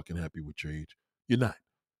you're not fucking happy with your age. You're not.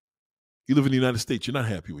 You live in the United States. You're not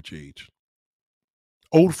happy with your age.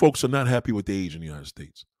 Old folks are not happy with their age in the United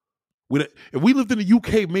States. If we lived in the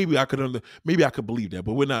UK, maybe I could believe that,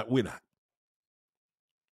 but we're not.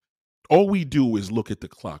 All we do is look at the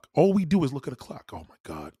clock. All we do is look at the clock. Oh, my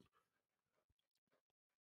God.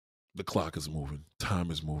 The clock is moving.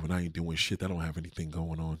 Time is moving. I ain't doing shit. I don't have anything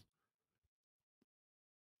going on.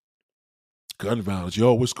 Gun violence.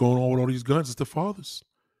 Yo, what's going on with all these guns? It's the fathers.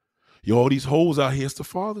 Yo, all these hoes out here, it's the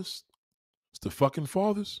fathers. It's the fucking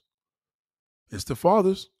fathers. It's the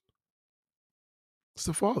fathers. It's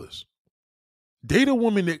the fathers. Date a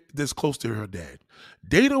woman that's close to her dad.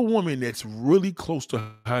 Date a woman that's really close to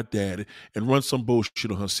her dad and run some bullshit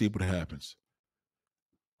on her, see what happens.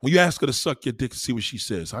 When you ask her to suck your dick, see what she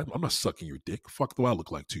says. I'm not sucking your dick. Fuck do I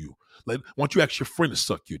look like to you? Why don't you ask your friend to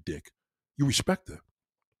suck your dick? You respect her.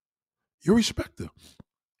 You respect her.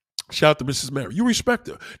 Shout out to Mrs. Mary. You respect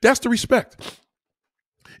her. That's the respect.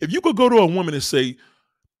 If you could go to a woman and say,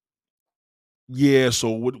 yeah,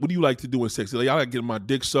 so what do you like to do in sex? Like, I like getting my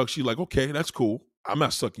dick sucked. She's like, okay, that's cool. I'm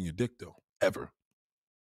not sucking your dick, though, ever.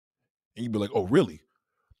 And you'd be like, oh, really?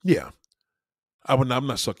 Yeah. I'm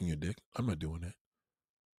not sucking your dick. I'm not doing that.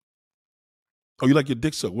 Oh, you like your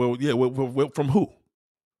dick sucked? Well, yeah, well, from who?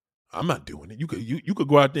 I'm not doing it. You could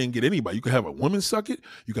go out there and get anybody. You could have a woman suck it.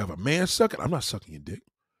 You could have a man suck it. I'm not sucking your dick.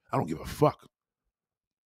 I don't give a fuck.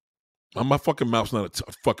 My fucking mouth's not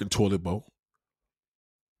a fucking toilet bowl.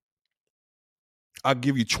 I'll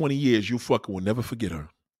give you 20 years. You fucking will never forget her.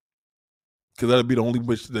 Because that'll be the only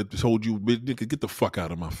bitch that told you, nigga, get the fuck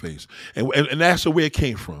out of my face. And that's where it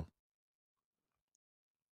came from.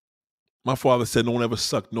 My father said, don't ever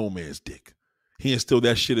suck no man's dick. He instilled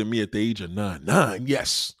that shit in me at the age of 9. 9,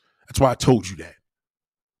 yes. That's why I told you that.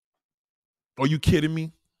 Are you kidding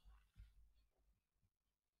me?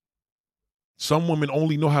 Some women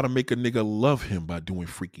only know how to make a nigga love him by doing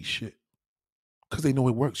freaky shit. Because they know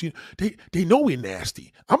it works. They know we're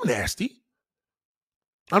nasty. I'm nasty.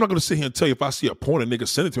 I'm not going to sit here and tell you if I see a porn, a nigga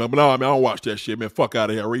send it to me. But no, I don't watch that shit, man. Fuck out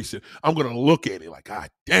of here, erase it. I'm going to look at it like, God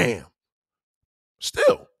damn.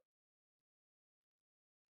 Still.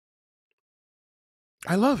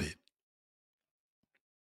 I love it.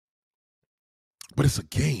 But it's a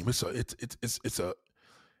game. It's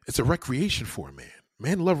a recreation for a man.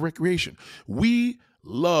 Men love recreation. We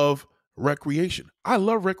love recreation. I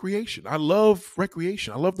love recreation. I love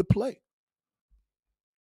recreation. I love to play.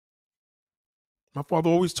 My father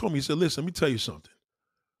always told me, he said, listen, let me tell you something.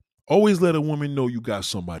 Always let a woman know you got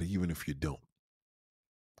somebody, even if you don't.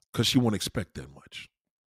 Because she won't expect that much.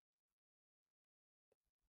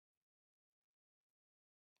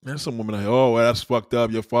 There's some women like, oh, well, that's fucked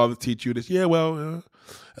up. Your father teach you this. Yeah, well,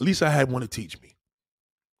 at least I had one to teach me.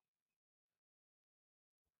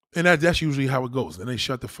 And that's usually how it goes. And they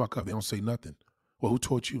shut the fuck up. They don't say nothing. Well, who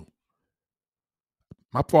taught you?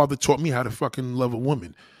 My father taught me how to fucking love a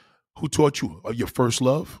woman. Who taught you? Your first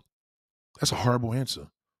love? That's a horrible answer.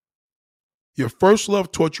 Your first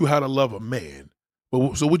love taught you how to love a man.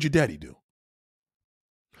 Well, so what'd your daddy do?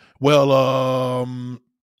 Well,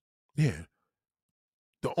 yeah.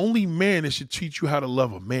 The only man that should teach you how to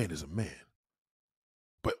love a man is a man.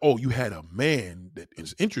 But, oh, you had a man that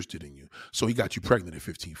is interested in you, so he got you pregnant at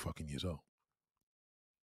 15 fucking years old.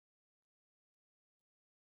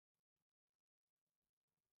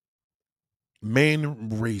 Men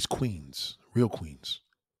raise queens, real queens.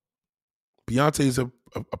 Beyonce is a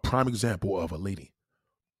prime example of a lady.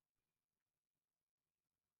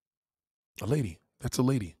 A lady. That's a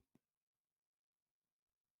lady.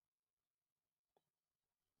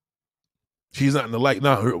 She's not in the light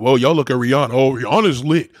now. Well, y'all look at Rihanna. Oh, Rihanna's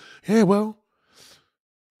lit. Yeah, well,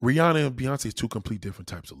 Rihanna and Beyonce is two complete different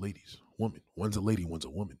types of ladies. Woman. One's a lady, one's a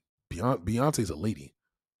woman. Beyonce's a lady.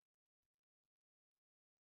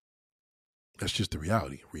 That's just the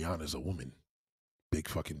reality. Rihanna's a woman. Big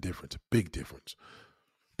fucking difference. Big difference.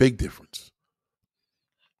 Big difference.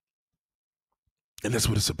 And that's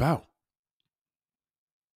what it's about.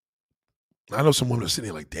 I know some women are sitting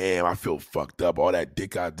there like, damn, I feel fucked up. All that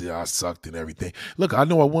dick I did, I sucked and everything. Look, I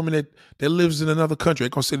know a woman that lives in another country. I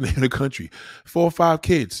ain't gonna say the name of the country. 4 or 5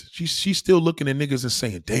 kids. She's still looking at niggas and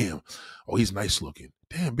saying, damn, oh, he's nice looking.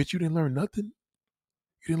 Damn, bitch, you didn't learn nothing?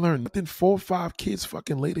 You didn't learn nothing? 4 or 5 kids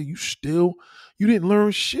fucking later, you didn't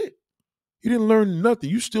learn shit. You didn't learn nothing.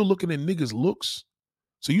 You still looking at niggas' looks.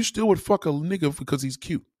 So you still would fuck a nigga because he's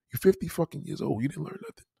cute. You're 50 fucking years old. You didn't learn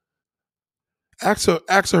nothing.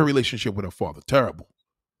 Ask her relationship with her father. Terrible.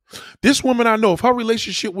 This woman I know, if her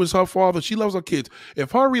relationship was her father, she loves her kids.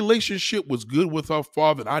 If her relationship was good with her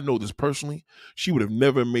father, and I know this personally, she would have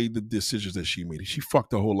never made the decisions that she made. She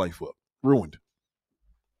fucked her whole life up. Ruined.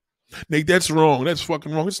 Nate, that's wrong. That's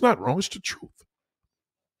fucking wrong. It's not wrong. It's the truth.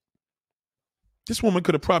 This woman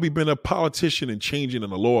could have probably been a politician and changing the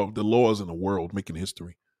laws in the world, making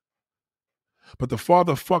history. But the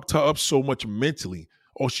father fucked her up so much mentally,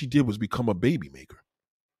 all she did was become a baby maker.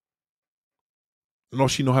 And all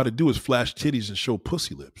she know how to do is flash titties and show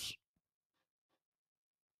pussy lips.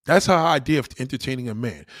 That's her idea of entertaining a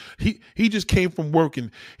man. He just came from work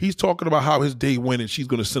and he's talking about how his day went and she's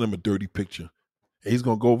going to send him a dirty picture. And he's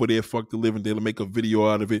going to go over there, fuck the living, they'll make a video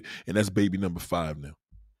out of it, and that's baby number 5 now.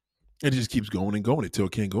 And it just keeps going and going until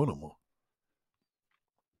it can't go no more.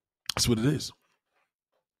 That's what it is.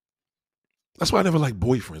 That's why I never like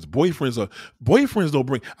boyfriends. Boyfriends don't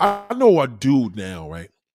bring. I know a dude now, right?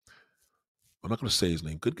 I'm not going to say his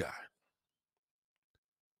name. Good guy.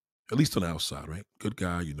 At least on the outside, right? Good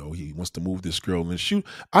guy, he wants to move this girl and shoot.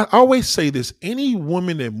 I always say this, any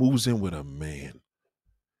woman that moves in with a man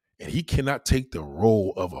and he cannot take the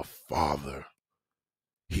role of a father,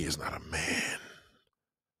 he is not a man.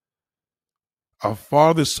 A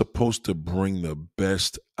father's supposed to bring the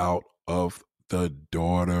best out of the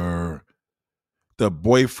daughter. The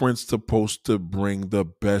boyfriend's supposed to bring the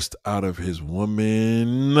best out of his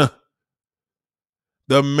woman.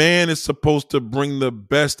 The man is supposed to bring the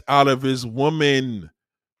best out of his woman.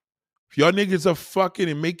 If y'all niggas are fucking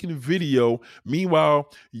and making video,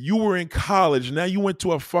 meanwhile, you were in college, now you went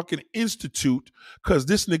to a fucking institute because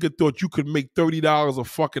this nigga thought you could make $30 a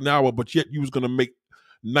fucking hour, but yet you was going to make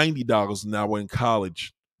 $90 an hour in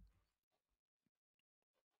college.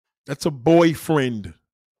 That's a boyfriend.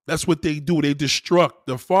 That's what they do. They destruct.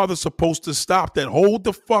 The father's supposed to stop that. Hold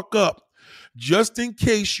the fuck up. Just in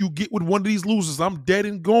case you get with one of these losers, I'm dead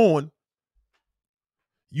and gone.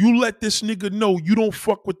 You let this nigga know you don't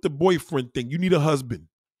fuck with the boyfriend thing. You need a husband.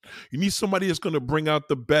 You need somebody that's going to bring out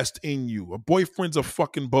the best in you. A boyfriend's a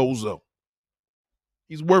fucking bozo.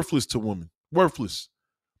 He's worthless to women. Worthless.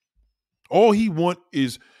 All he's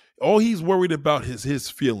worried about is his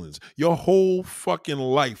feelings. Your whole fucking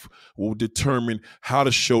life will determine how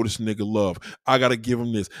to show this nigga love. I got to give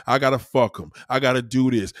him this. I got to fuck him. I got to do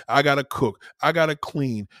this. I got to cook. I got to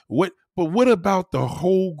clean. But what about the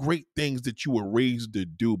whole great things that you were raised to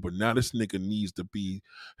do, but now this nigga needs to be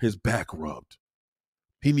his back rubbed?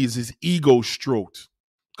 He needs his ego stroked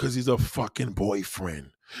because he's a fucking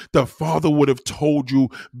boyfriend. The father would have told you,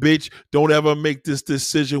 bitch, don't ever make this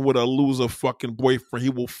decision with a loser fucking boyfriend. He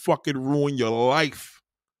will fucking ruin your life.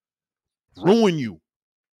 Ruin you.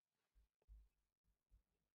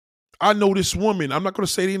 I know this woman. I'm not going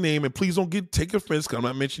to say their name, and please don't take offense because I'm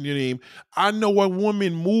not mentioning your name. I know a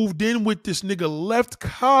woman moved in with this nigga, left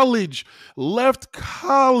college.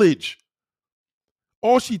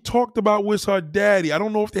 All she talked about was her daddy. I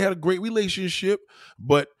don't know if they had a great relationship,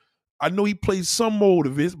 but I know he played some mode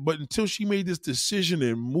of it. But until she made this decision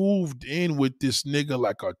and moved in with this nigga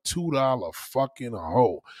like a $2 fucking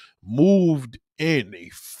hoe. Moved in. They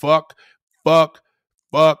fuck.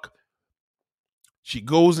 She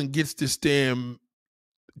goes and gets this damn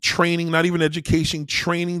training, not even education,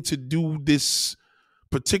 training to do this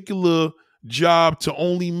particular job to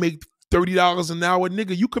only make $30 an hour.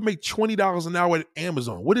 Nigga, you could make $20 an hour at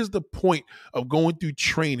Amazon. What is the point of going through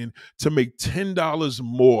training to make $10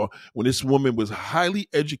 more when this woman was highly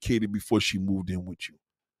educated before she moved in with you?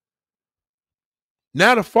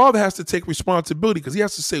 Now the father has to take responsibility because he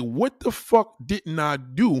has to say, what the fuck didn't I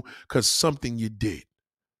do? Because something you did.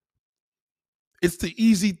 It's the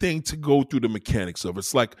easy thing to go through the mechanics of.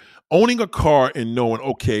 It's like owning a car and knowing,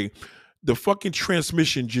 okay, the fucking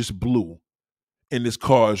transmission just blew and this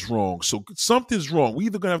car is wrong. So something's wrong. We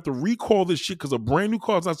either going to have to recall this shit because a brand new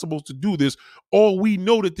car is not supposed to do this, or we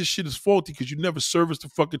know that this shit is faulty because you never serviced the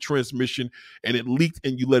fucking transmission and it leaked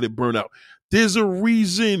and you let it burn out. There's a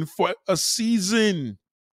reason for a season.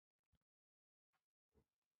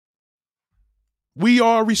 We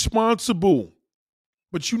are responsible.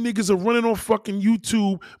 But you niggas are running on fucking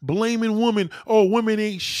YouTube blaming women. Oh, women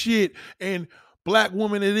ain't shit. And black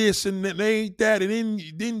women are this and they ain't that. And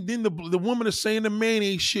then the woman is saying the man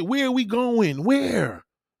ain't shit. Where are we going? Where?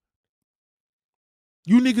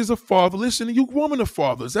 You niggas are fatherless and you women are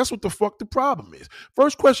fathers. That's what the fuck the problem is.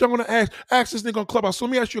 First question I'm going to ask this nigga on Clubhouse. So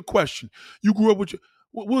let me ask you a question. You grew up with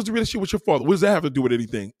what was the relationship with your father? What does that have to do with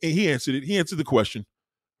anything? And he answered it. He answered the question.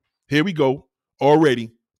 Here we go.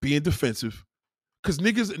 Already being defensive. Because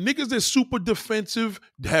niggas that's super defensive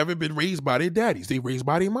haven't been raised by their daddies. They raised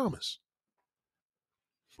by their mamas.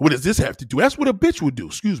 What does this have to do? That's what a bitch would do.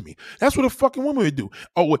 Excuse me. That's what a fucking woman would do.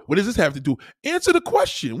 Oh, what does this have to do? Answer the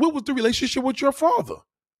question. What was the relationship with your father?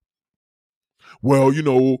 Well, you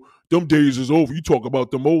know, them days is over. You talk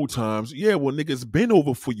about them old times. Yeah, well, nigga, it's been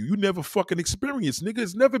over for you. You never fucking experienced. Nigga,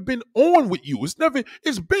 it's never been on with you. It's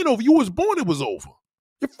been over. You was born, it was over.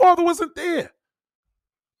 Your father wasn't there.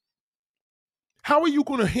 How are you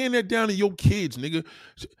going to hand that down to your kids, nigga?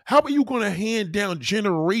 How are you going to hand down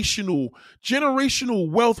generational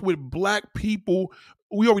wealth with black people?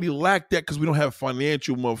 We already lack that because we don't have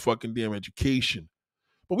financial motherfucking damn education.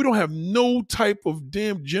 But we don't have no type of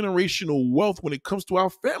damn generational wealth when it comes to our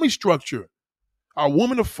family structure. Our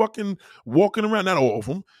women are fucking walking around, not all of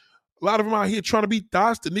them. A lot of them out here trying to be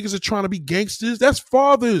thoughts. The niggas are trying to be gangsters. That's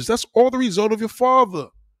fathers. That's all the result of your father.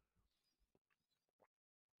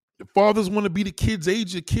 The fathers want to be the kids'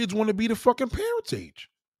 age. The kids want to be the fucking parents' age.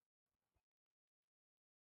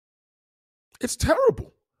 It's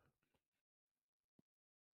terrible.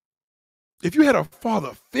 If you had a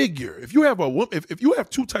father figure, if you have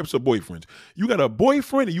two types of boyfriends, you got a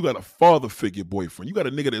boyfriend and you got a father figure boyfriend. You got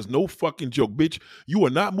a nigga that's no fucking joke, bitch. You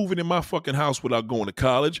are not moving in my fucking house without going to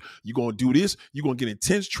college. You're going to do this. You're going to get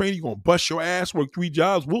intense training. You're going to bust your ass, work 3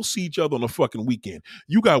 jobs. We'll see each other on a fucking weekend.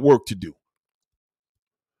 You got work to do.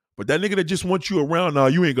 But that nigga that just wants you around, nah,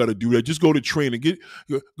 you ain't got to do that. Just go to train and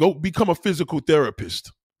go become a physical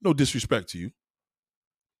therapist. No disrespect to you.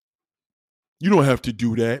 You don't have to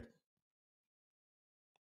do that.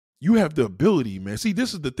 You have the ability, man. See,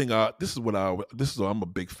 this is the thing. I'm a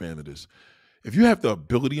big fan of this. If you have the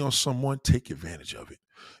ability on someone, take advantage of it.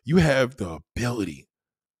 You have the ability.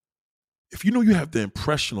 If you know you have the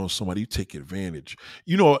impression on somebody, you take advantage.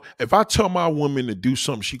 You know, if I tell my woman to do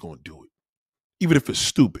something, she gonna do it, even if it's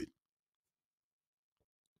stupid.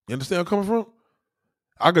 You understand where I'm coming from?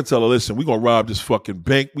 I could tell her, listen, we're gonna rob this fucking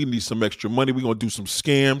bank. We need some extra money. We're gonna do some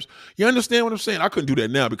scams. You understand what I'm saying? I couldn't do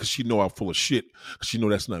that now because she know I'm full of shit. Because she know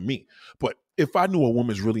that's not me. But if I knew a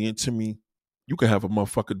woman's really into me, you could have a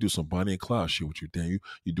motherfucker do some Bonnie and Clyde shit with you, damn.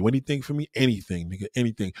 You do anything for me? Anything, nigga,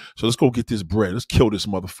 anything. So let's go get this bread. Let's kill this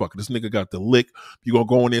motherfucker. This nigga got the lick. You gonna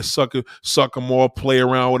go in there, suck him all, play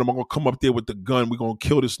around with him. I'm gonna come up there with the gun. We gonna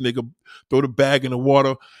kill this nigga, throw the bag in the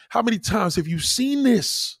water. How many times have you seen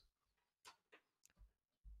this?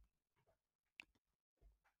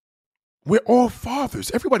 We're all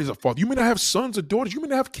fathers. Everybody's a father. You may not have sons or daughters. You may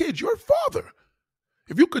not have kids. You're a father.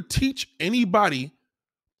 If you could teach anybody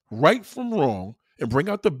right from wrong and bring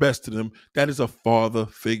out the best in them, that is a father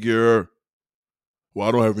figure. Well,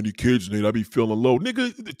 I don't have any kids, Nate. I be feeling low.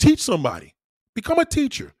 Nigga, teach somebody. Become a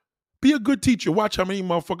teacher. Be a good teacher. Watch how many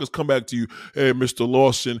motherfuckers come back to you. Hey, Mr.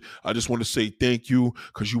 Lawson, I just want to say thank you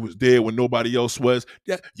because you was there when nobody else was.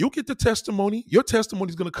 Yeah, you'll get the testimony. Your testimony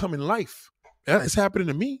is going to come in life. That's happening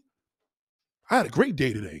to me. I had a great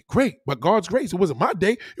day today. Great. But God's grace, it wasn't my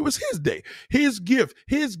day. It was his day. His gift.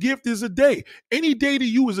 His gift is a day. Any day to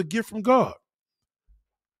you is a gift from God.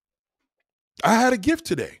 I had a gift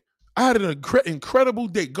today. I had an incredible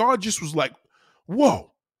day. God just was like,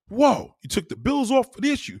 whoa. You took the bills off for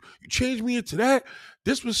this. You changed me into that.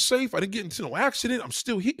 This was safe. I didn't get into no accident. I'm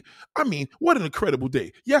still here. I mean, what an incredible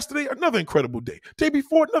day. Yesterday, another incredible day. Day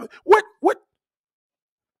before, another. What?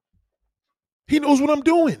 He knows what I'm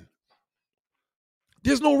doing.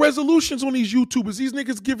 There's no resolutions on these YouTubers. These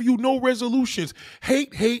niggas give you no resolutions.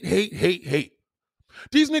 Hate.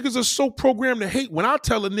 These niggas are so programmed to hate. When I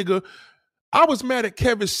tell a nigga, I was mad at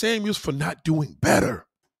Kevin Samuels for not doing better.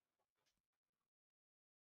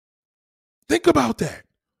 Think about that.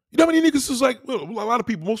 You know how many niggas is like, well, a lot of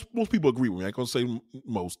people, most people agree with me. I ain't gonna say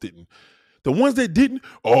most didn't. The ones that didn't,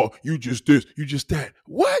 oh, you just this, you just that.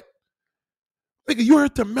 What? Nigga, you're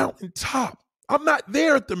at the mountaintop. I'm not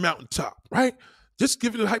there at the mountaintop, right? Just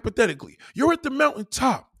give it hypothetically. You're at the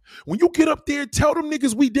mountaintop. When you get up there, tell them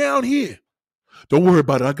niggas we down here. Don't worry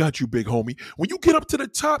about it. I got you, big homie. When you get up to the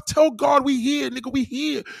top, tell God we here, nigga. We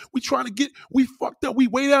here. We trying to get, we fucked up. We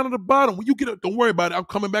way down at the bottom. When you get up, don't worry about it. I'm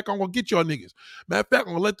coming back. I'm going to get y'all niggas. Matter of fact,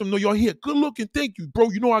 I'm going to let them know y'all here. Good looking. Thank you,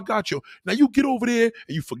 bro. You know I got you. Now you get over there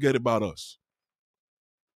and you forget about us.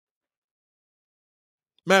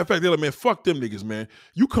 Matter of fact, they're like, man, fuck them niggas, man.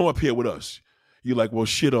 You come up here with us. You're like, well,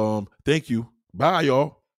 shit, thank you. Bye,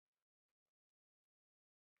 y'all.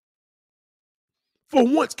 For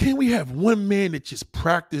once, can we have one man that just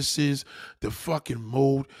practices the fucking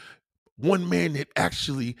mode? One man that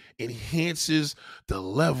actually enhances the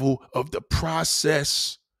level of the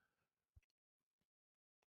process?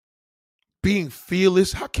 Being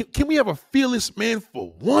fearless. How can we have a fearless man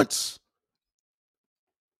for once?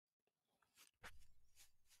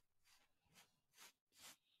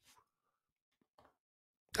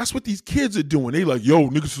 That's what these kids are doing. They like, yo,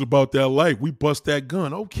 niggas is about that life. We bust that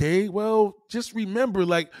gun. Okay, well, just remember,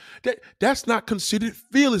 like, that's not considered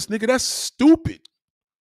fearless, nigga. That's stupid.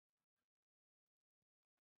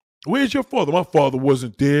 Where's your father? My father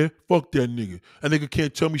wasn't there. Fuck that nigga. That nigga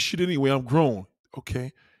can't tell me shit anyway. I'm grown.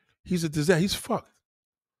 Okay. He's a disaster. He's fucked.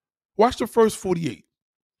 Watch the first 48.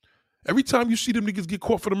 Every time you see them niggas get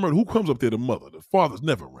caught for the murder, who comes up there? The mother. The father's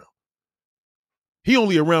never around. He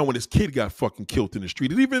only around when his kid got fucking killed in the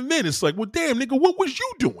street. And even then, it's like, well, damn, nigga, what was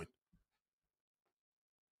you doing?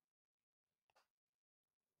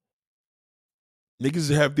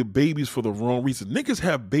 Niggas have the babies for the wrong reason. Niggas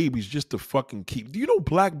have babies just to fucking keep. Do you know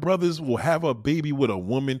black brothers will have a baby with a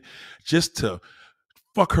woman just to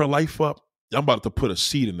fuck her life up? I'm about to put a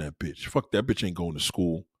seed in that bitch. Fuck that bitch ain't going to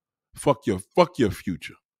school. Fuck your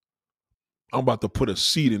future. I'm about to put a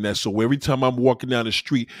seed in that so every time I'm walking down the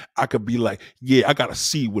street, I could be like, yeah, I got a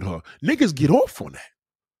seed with her. Niggas get off on that.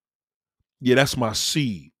 Yeah, that's my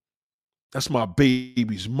seed. That's my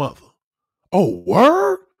baby's mother. Oh,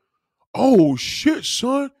 word? Oh, shit,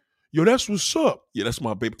 son. Yo, that's what's up. Yeah, that's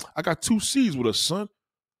my baby. I got 2 seeds with her, son.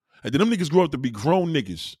 And then them niggas grow up to be grown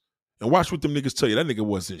niggas. And watch what them niggas tell you. That nigga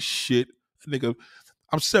wasn't shit. That nigga,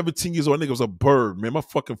 I'm 17 years old. That nigga was a bird, man. My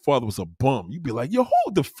fucking father was a bum. You be like, yo,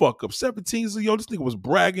 hold the fuck up. 17 years old, this nigga was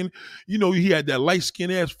bragging. You know, he had that light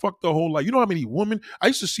skin ass, fucked the whole life. You know how many women? I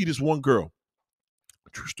used to see this one girl.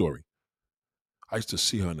 True story. I used to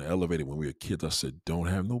see her in the elevator when we were kids. I said, don't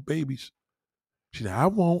have no babies. She said, I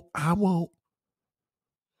won't.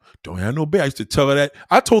 Don't have no baby. I used to tell her that.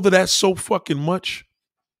 I told her that so fucking much.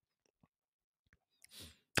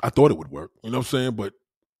 I thought it would work. You know what I'm saying? But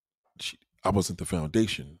I wasn't the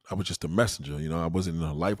foundation. I was just a messenger. You know, I wasn't in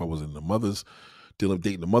her life. I wasn't in the mother's,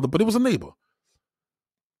 dating the mother, but it was a neighbor.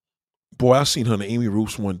 Boy, I seen her on Amy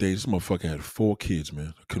Roofs one day. This motherfucker had 4 kids,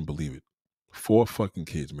 man. I couldn't believe it. 4 fucking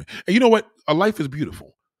kids, man. And you know what? A life is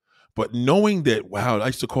beautiful. But knowing that, wow, I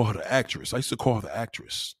used to call her the actress. I used to call her the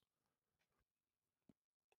actress.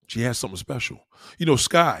 She has something special. You know,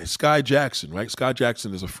 Sky Jackson, right? Sky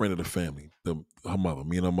Jackson is a friend of the family. Her mother,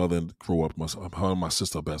 me and her mother grew up. Her and my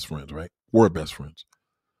sister are best friends, right? We're best friends.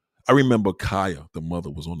 I remember Kaya, the mother,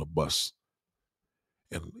 was on the bus,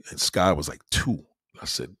 and Sky was like 2. I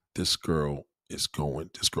said, this girl's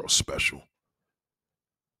special.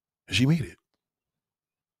 And she made it.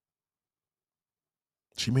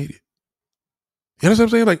 She made it. You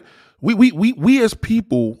understand what I'm saying? Like, we as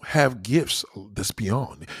people have gifts that's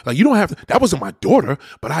beyond. Like, you don't have to, that wasn't my daughter,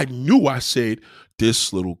 but I knew, I said,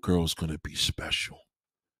 this little girl's gonna be special.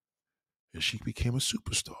 And she became a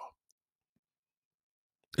superstar.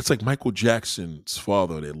 It's like Michael Jackson's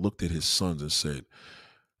father that looked at his sons and said,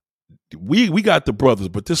 we got the brothers,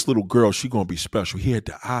 but this little girl, she gonna be special. He had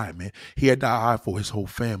the eye, man. He had the eye for his whole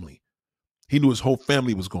family. He knew his whole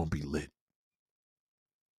family was gonna be lit.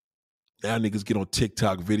 Now niggas get on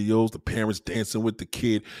TikTok videos, the parents dancing with the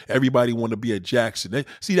kid. Everybody want to be a Jackson.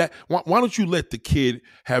 See that? Why don't you let the kid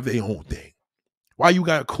have their own thing? Why you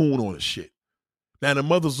got a coon on the shit? Now the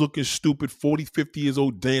mother's looking stupid, 40, 50 years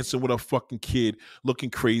old, dancing with her fucking kid,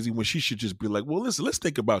 looking crazy, when she should just be like, well, listen, let's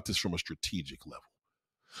think about this from a strategic level.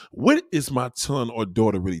 What is my son or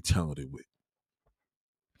daughter really talented with?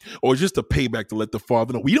 Or just a payback to let the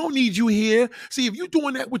father know, we don't need you here. See, if you're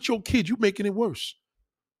doing that with your kid, you're making it worse.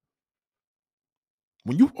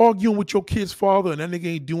 When you arguing with your kid's father and that nigga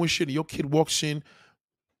ain't doing shit and your kid walks in,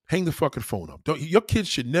 hang the fucking phone up. Your kid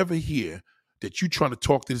should never hear that you trying to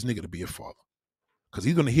talk to this nigga to be a father. Because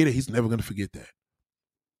he's going to hear that. He's never going to forget that.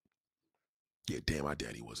 Yeah, damn, my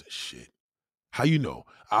daddy wasn't shit. How you know?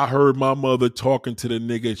 I heard my mother talking to the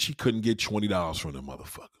nigga and she couldn't get $20 from the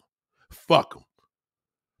motherfucker. Fuck him.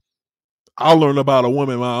 I'll learn about a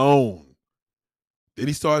woman my own. Then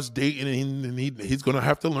he starts dating and he's going to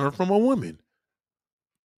have to learn from a woman.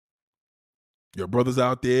 Your brother's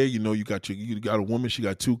out there, you know, you got a woman, she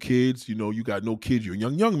got 2 kids, you know, you got no kids. You're a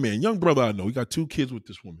young man, young brother I know. He got 2 kids with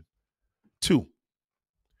this woman. 2.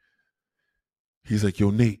 He's like, yo,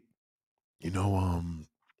 Nate, you know,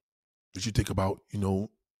 what you think about, you know,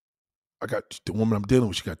 I got the woman I'm dealing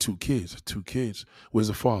with, she got 2 kids. 2 kids. Where's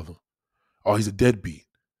the father? Oh, he's a deadbeat.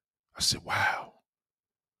 I said, wow.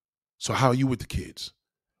 So how are you with the kids?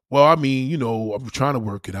 Well, I mean, you know, I'm trying to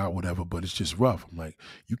work it out, whatever, but it's just rough. I'm like,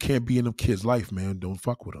 you can't be in them kids' life, man. Don't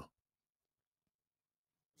fuck with them.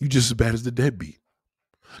 You just as bad as the deadbeat.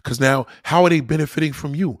 Because now, how are they benefiting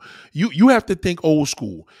from you? You have to think old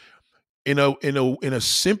school. In a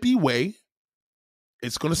simpy way.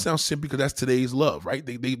 It's gonna sound simple because that's today's love, right?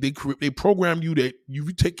 They program you that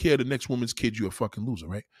you take care of the next woman's kid, you're a fucking loser,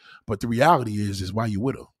 right? But the reality is why you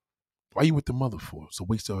with her? Why you with the mother for? It's a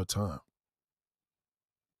waste of her time.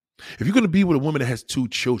 If you're gonna be with a woman that has 2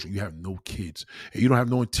 children, you have no kids, and you don't have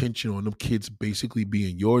no intention on them kids basically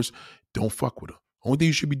being yours, don't fuck with her. Only thing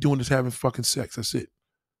you should be doing is having fucking sex. That's it.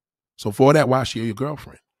 So for that, why is she your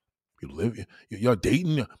girlfriend? You live, you're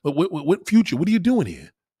dating, but what future? What are you doing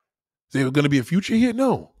here? Is there going to be a future here?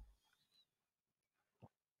 No.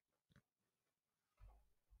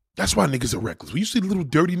 That's why niggas are reckless. When you see little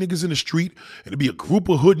dirty niggas in the street, and it'd be a group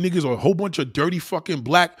of hood niggas or a whole bunch of dirty fucking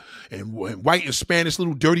black and white and Spanish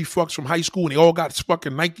little dirty fucks from high school, and they all got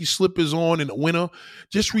fucking Nike slippers on in the winter,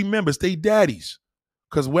 just remember, it's they daddies.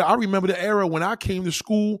 Because I remember the era when I came to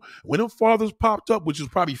school, when them fathers popped up, which was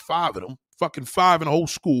probably 5 of them, fucking 5 in the whole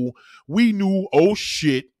school, we knew, oh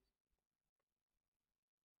shit.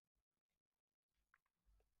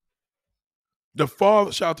 The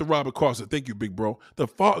father, shout out to Robert Carson. Thank you, big bro. The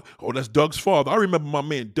father, oh, that's Doug's father. I remember my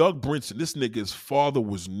man, Doug Brinson. This nigga's father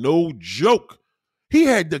was no joke. He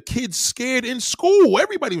had the kids scared in school.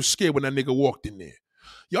 Everybody was scared when that nigga walked in there.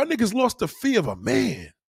 Y'all niggas lost the fear of a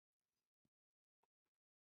man.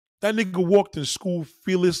 That nigga walked in school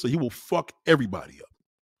fearless, so he will fuck everybody up.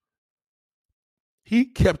 He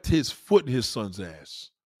kept his foot in his son's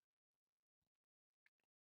ass.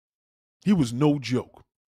 He was no joke.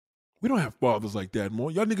 We don't have fathers like that more.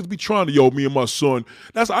 Y'all niggas be trying to, yo, me and my son.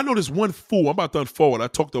 I know this one fool. I'm about to unfold. I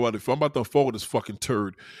talked about it. I'm about to unfold this fucking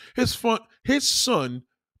turd. His son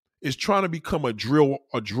is trying to become a drill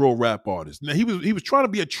rap artist. Now he was trying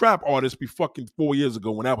to be a trap artist be fucking 4 years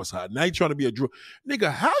ago when I was hot. Now he trying to be a drill.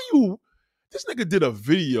 Nigga, this nigga did a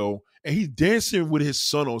video and he's dancing with his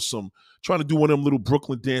son on some, trying to do one of them little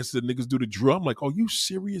Brooklyn dances that niggas do the drill. I'm like, oh, you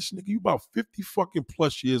serious, nigga? You about 50 fucking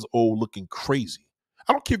plus years old looking crazy.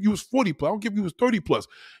 I don't care if you was 40 plus. I don't care if you was 30 plus.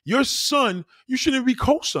 Your son, you shouldn't be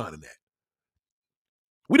co-signing that.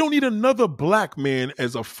 We don't need another black man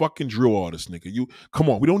as a fucking drill artist, nigga. You come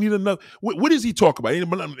on. We don't need another. What does he talk about? Ain't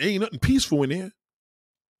nothing peaceful in there.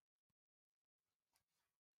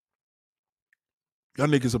 Y'all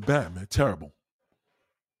niggas are bad, man. Terrible.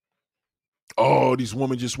 Oh, these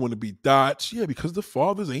women just want to be dots. Yeah, because the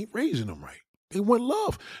fathers ain't raising them right. They want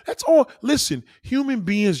love. That's all. Listen, human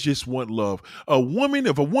beings just want love.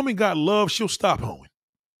 If a woman got love, she'll stop hoeing.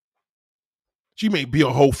 She may be a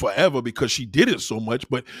hoe forever because she did it so much,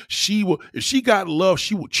 but if she got love,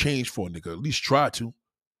 she will change for a nigga. At least try to.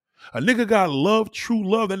 A nigga got love, true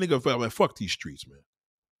love. That nigga, man, fuck these streets, man.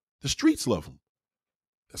 The streets love him.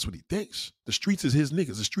 That's what he thinks. The streets is his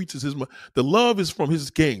niggas. The streets is his. The love is from his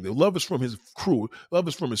gang. The love is from his crew. Love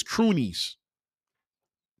is from his croonies.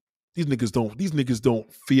 These niggas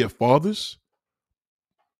don't fear fathers.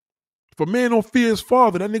 If a man don't fear his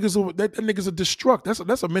father, that nigga's a destruct.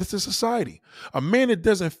 That's a menace to society. A man that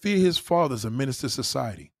doesn't fear his father is a menace to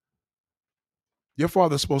society. Your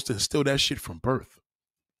father's supposed to instill that shit from birth.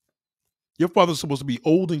 Your father's supposed to be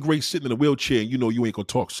old and gray sitting in a wheelchair and you know you ain't gonna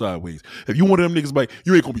talk sideways. If you one of them niggas like,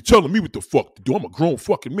 you ain't gonna be telling me what the fuck to do. I'm a grown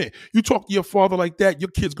fucking man. You talk to your father like that, your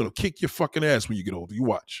kid's gonna kick your fucking ass when you get older. You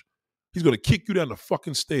watch. He's gonna kick you down the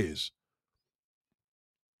fucking stairs.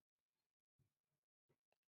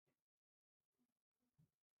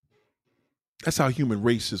 That's how human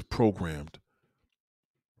race is programmed.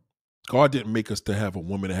 God didn't make us to have a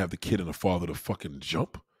woman to have the kid and a father to fucking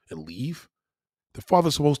jump and leave. The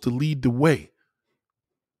father's supposed to lead the way.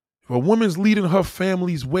 If a woman's leading her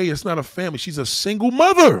family's way, it's not a family. She's a single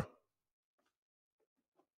mother.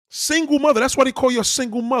 Single mother. That's why they call you a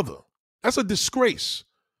single mother. That's a disgrace.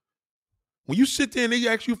 When you sit there and they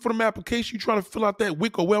ask you for them application, you trying to fill out that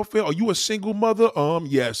WIC or welfare, are you a single mother?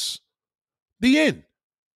 Yes. The end.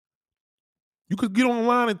 You could get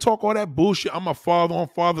online and talk all that bullshit. I'm a father on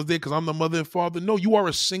Father's Day because I'm the mother and father. No, you are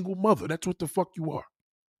a single mother. That's what the fuck you are.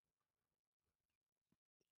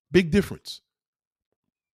 Big difference.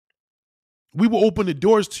 We will open the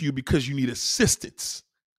doors to you because you need assistance.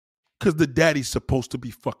 Because the daddy's supposed to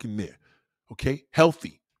be fucking there. Okay?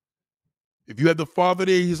 Healthy. If you have the father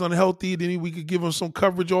there, he's unhealthy, then we could give him some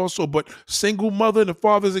coverage also. But single mother and the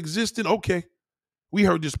father's existing, okay. We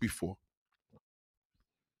heard this before.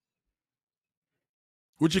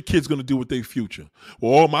 What your kids gonna do with their future?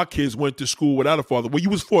 Well, all my kids went to school without a father. Well, you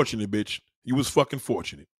was fortunate, bitch. You was fucking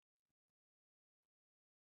fortunate.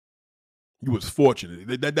 You was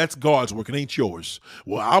fortunate. That's God's work. It ain't yours.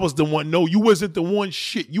 Well, I was the one. No, you wasn't the one.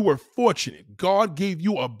 Shit, you were fortunate. God gave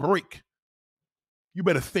you a break. You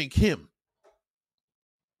better thank him.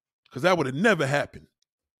 Because that would have never happened.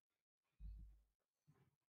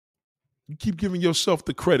 You keep giving yourself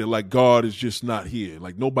the credit like God is just not here.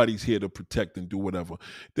 Like nobody's here to protect and do whatever.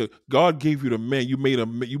 God gave you the man. You made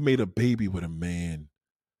a baby with a man.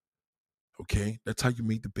 Okay? That's how you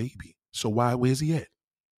made the baby. So where's he at?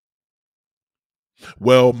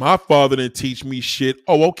 Well, my father didn't teach me shit.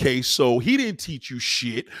 Oh, okay. So he didn't teach you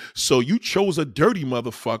shit. So you chose a dirty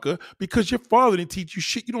motherfucker because your father didn't teach you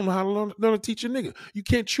shit. You don't know how to learn to teach a nigga. You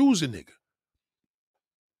can't choose a nigga.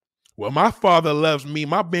 Well, my father loves me.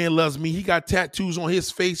 My man loves me. He got tattoos on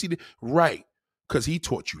his face. Right. Because he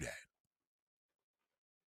taught you that.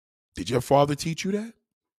 Did your father teach you that?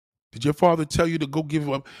 Did your father tell you to go give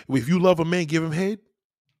him, if you love a man, give him head?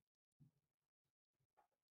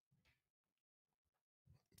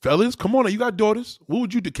 Fellas, come on, you got daughters. What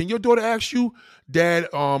would you do? Can your daughter ask you, Dad,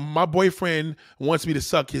 my boyfriend wants me to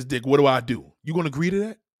suck his dick. What do I do? You gonna agree to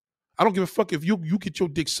that? I don't give a fuck if you get your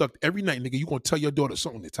dick sucked every night, nigga. You gonna tell your daughter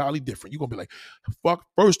something entirely different. You gonna be like, fuck,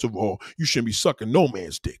 first of all, you shouldn't be sucking no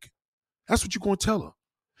man's dick. That's what you gonna tell her.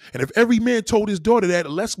 And if every man told his daughter that,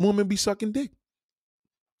 less women be sucking dick.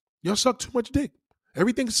 Y'all suck too much dick.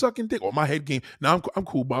 Everything's sucking dick. Oh, my head game. Now I'm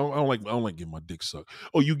cool, but I don't like getting my dick sucked.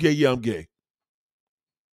 Oh, you gay? Yeah, I'm gay.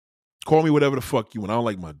 Call me whatever the fuck you want. I don't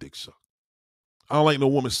like my dick sucked. I don't like no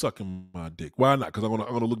woman sucking my dick. Why not? Because I'm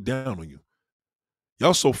gonna look down on you.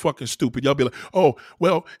 Y'all so fucking stupid. Y'all be like, oh,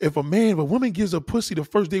 well, if a woman gives a pussy the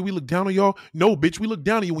first day we look down on y'all, no, bitch, we look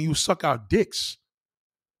down on you when you suck our dicks.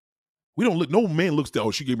 We don't look, no man looks down,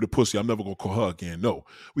 oh, she gave me the pussy, I'm never gonna call her again. No.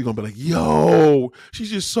 We gonna be like, yo, she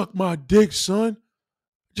just sucked my dick, son.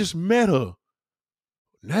 Just met her.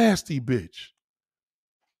 Nasty bitch.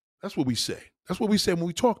 That's what we say. That's what we say when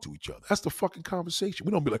we talk to each other. That's the fucking conversation.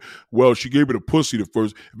 We don't be like, well, she gave me the pussy the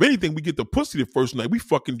first. If anything, we get the pussy the first night. We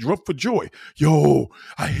fucking jump for joy. Yo,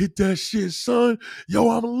 I hit that shit, son. Yo,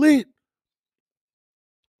 I'm lit.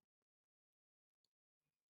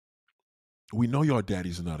 We know your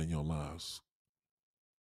daddies are not in your lives.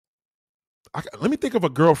 Let me think of a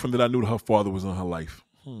girlfriend that I knew that her father was in her life.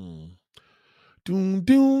 Doom,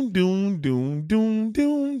 doom, doom, doom, doom,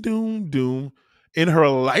 doom, doom, doom. In her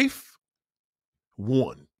life,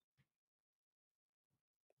 one.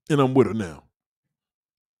 And I'm with her now.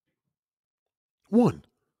 One.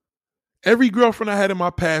 Every girlfriend I had in my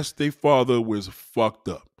past, their father was fucked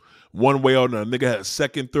up. One way or another. Nigga had a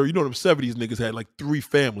second, third. You know them 70s niggas had like 3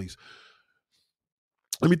 families.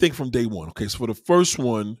 Let me think from day one. Okay, so for the first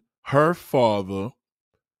one, her father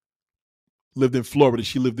lived in Florida.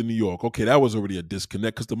 She lived in New York. Okay, that was already a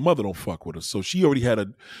disconnect because the mother don't fuck with her. So she already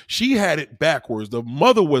she had it backwards. The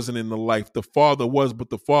mother wasn't in the life. The father was, but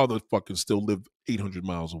the father fucking still lived 800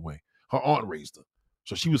 miles away. Her aunt raised her.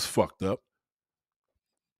 So she was fucked up.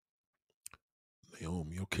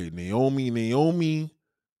 Naomi. Okay, Naomi.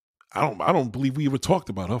 I don't believe we ever talked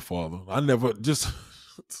about her father. I never just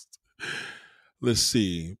let's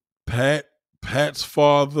see. Pat's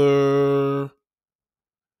father,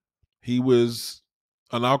 he was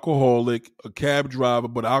an alcoholic, a cab driver,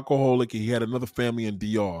 but alcoholic, and he had another family in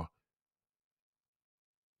DR.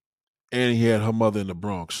 And he had her mother in the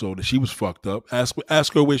Bronx. So she was fucked up.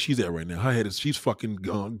 Ask her where she's at right now. Her head is she's fucking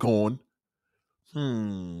gone.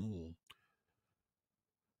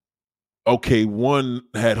 Okay, one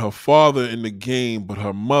had her father in the game, but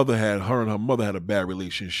her and her mother had a bad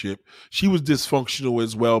relationship. She was dysfunctional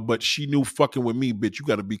as well, but she knew fucking with me, bitch, you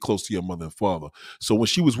got to be close to your mother and father. So when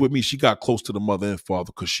she was with me, she got close to the mother and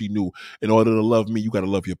father because she knew in order to love me, you got to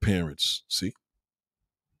love your parents. See?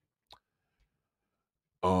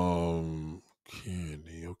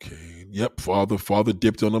 Candy, okay. Yep, father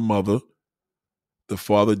dipped on the mother. The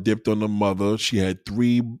father dipped on the mother. She had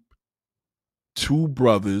 2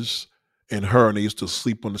 brothers and her, and they used to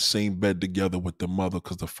sleep on the same bed together with the mother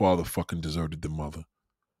because the father fucking deserted the mother.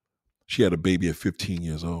 She had a baby at 15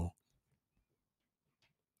 years old.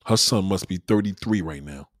 Her son must be 33 right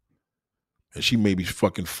now. And she may be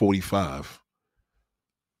fucking 45.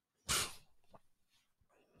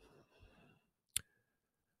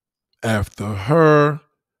 After her,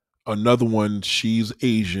 another one, she's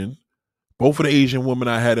Asian. Both of the Asian women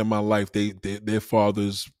I had in my life, their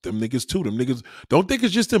fathers, them niggas too. Them niggas, don't think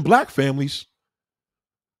it's just in black families.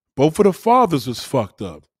 Both of the fathers was fucked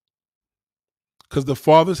up. Because the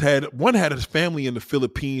fathers one had a family in the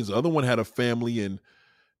Philippines, the other one had a family in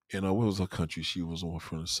what was her country she was on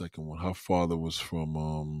from the second one? Her father was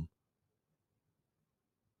from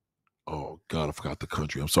oh God, I forgot the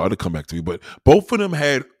country. I'm sorry to come back to me, but both of them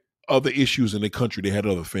had other issues in their country. They had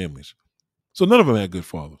other families. So none of them had good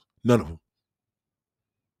fathers. None of them.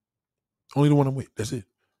 Only the one I'm with. That's it.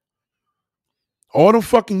 All them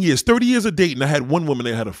fucking years, 30 years of dating, I had one woman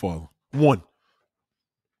that had a father. One.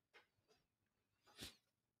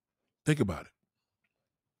 Think about it.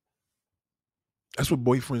 That's what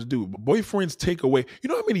boyfriends do. But boyfriends take away. You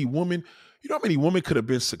know how many women could have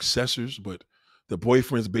been successors, but the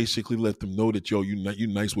boyfriends basically let them know that you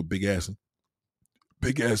nice with big ass and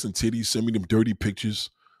titties. Send me them dirty pictures.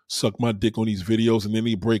 Suck my dick on these videos, and then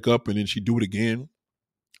they break up, and then she do it again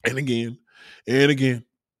and again and again.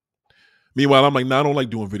 Meanwhile, I'm like, nah, I don't like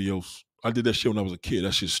doing videos. I did that shit when I was a kid.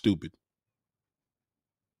 That shit's stupid.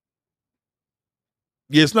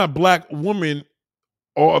 Yeah, it's not black women.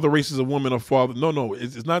 All other races of women are father. No,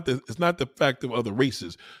 it's not the fact of other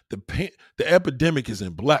races. The epidemic is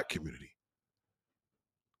in black community.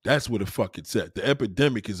 That's where the fuck it's at. The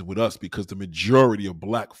epidemic is with us because the majority of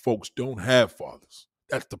black folks don't have fathers.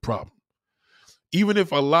 That's the problem. Even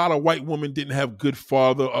if a lot of white women didn't have good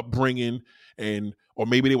father upbringing, or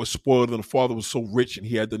maybe they were spoiled and the father was so rich and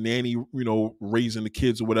he had the nanny, raising the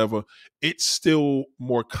kids or whatever, it's still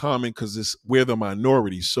more common because we're the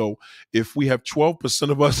minority. So if we have 12%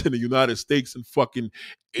 of us in the United States and fucking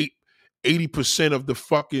 80% of the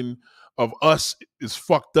fucking of us is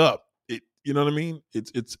fucked up, you know what I mean?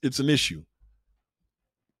 It's an issue.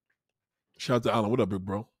 Shout out to Alan. What up, big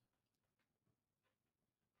bro?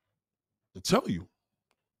 I tell you.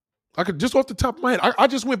 I could just off the top of my head, I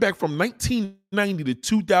just went back from 1990 to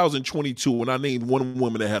 2022 when I named one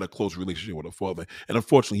woman that had a close relationship with her father, and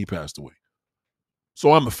unfortunately he passed away.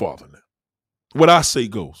 So I'm the father now. What I say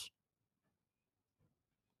goes.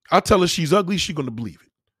 I tell her she's ugly, she's gonna believe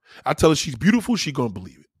it. I tell her she's beautiful, she's gonna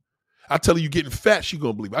believe it. I tell her you getting fat, she's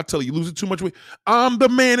gonna believe it. I tell her you losing too much weight. I'm the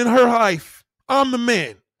man in her life. I'm the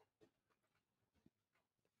man.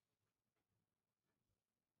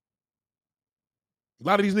 A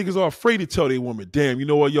lot of these niggas are afraid to tell their woman, damn, you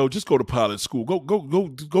know what, yo, just go to pilot school.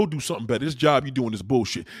 Go do something better. This job you doing is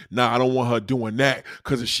bullshit. Nah, I don't want her doing that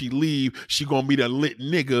because if she leave, she gonna be that lit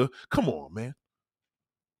nigga. Come on, man.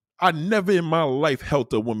 I never in my life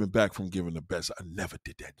held a woman back from giving the best. I never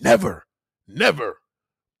did that. Never.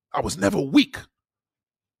 I was never weak.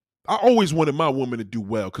 I always wanted my woman to do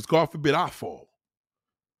well, because God forbid I fall.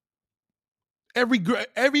 Every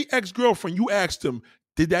ex-girlfriend, you asked them,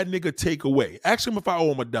 did that nigga take away? Ask him if I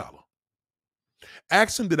owe him $1.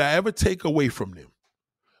 Ask him, did I ever take away from them?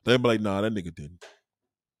 They'll be like, nah, that nigga didn't.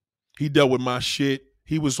 He dealt with my shit.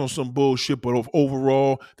 He was on some bullshit, but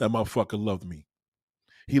overall, that motherfucker loved me.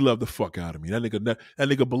 He loved the fuck out of me. That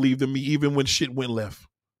nigga believed in me even when shit went left.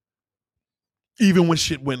 Even when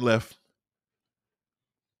shit went left.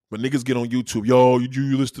 But niggas get on YouTube, yo,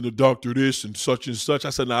 you listen to Dr. This and such. I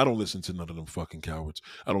said, nah, I don't listen to none of them fucking cowards.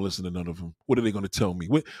 I don't listen to none of them. What are they going to tell me?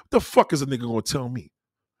 What the fuck is a nigga going to tell me?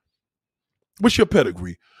 What's your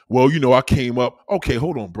pedigree? Well, I came up. Okay,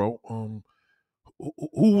 hold on, bro.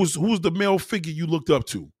 Who was the male figure you looked up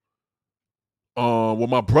to? Well,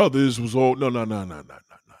 my brothers was all, no.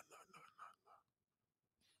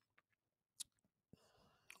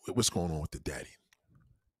 What's going on with the daddy?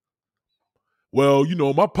 Well,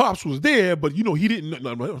 my pops was there, but he didn't.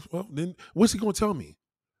 Well, then what's he gonna tell me?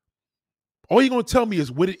 All he gonna tell me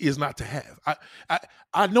is what it is not to have.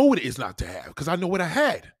 I know what it is not to have because I know what I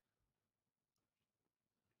had.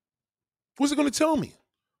 What's it gonna tell me?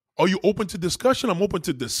 Are you open to discussion? I'm open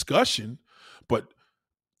to discussion, but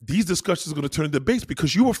these discussions are going to turn into debates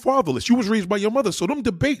because you were fatherless. You was raised by your mother. So those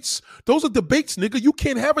are debates, nigga. You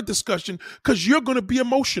can't have a discussion because you're going to be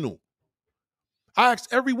emotional. I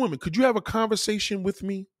asked every woman, could you have a conversation with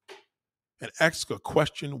me and ask a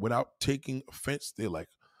question without taking offense? They're like,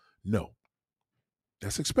 no.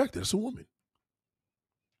 That's expected. That's a woman.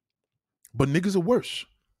 But niggas are worse.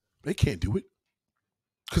 They can't do it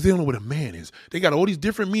because they don't know what a man is. They got all these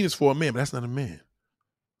different meanings for a man, but that's not a man.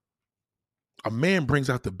 A man brings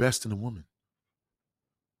out the best in a woman.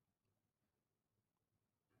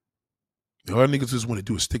 All niggas just want to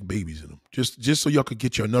do is stick babies in them. Just so y'all could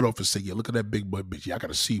get your nut off and say, yeah, look at that big butt bitch. Yeah, I got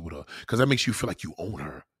to see with her. Because that makes you feel like you own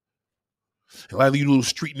her. And a lot of you little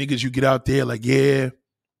street niggas, you get out there like, yeah.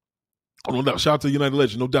 Oh, no doubt. Shout out to United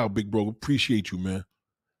Legend. No doubt, big bro. Appreciate you, man.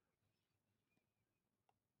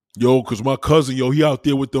 Yo, because my cousin, he out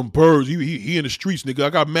there with them birds. He in the streets, nigga. I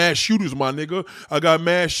got mass shooters, my nigga. I got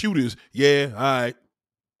mass shooters. Yeah, all right.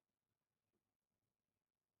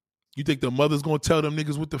 You think the mother's going to tell them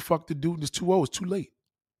niggas what the fuck to do? It's too old. It's too late.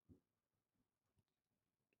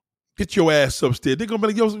 Get your ass upstairs. They're going to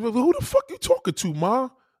be like, yo, who the fuck you talking to, ma?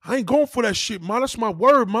 I ain't going for that shit, ma. That's my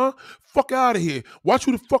word, ma. Fuck out of here. Watch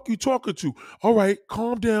who the fuck you talking to. All right,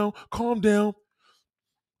 calm down.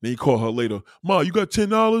 Then you call her later. Ma, you got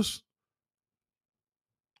 $10?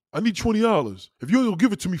 I need $20. If you ain't gonna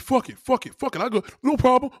give it to me, fuck it. I go, no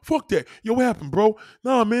problem. Fuck that. Yo, what happened, bro?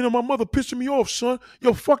 Nah, man, my mother pissing me off, son.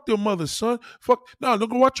 Yo, fuck your mother, son. Fuck. Nah, don't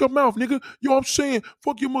go watch your mouth, nigga. Yo, I'm saying,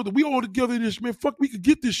 fuck your mother. We all together in this, man. Fuck, we could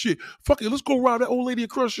get this shit. Fuck it. Let's go rob that old lady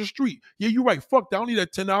across the street. Yeah, you right. Fuck that. I don't need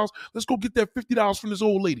that $10. Let's go get that $50 from this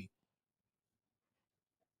old lady.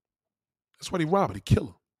 That's why they rob her. They kill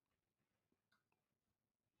her.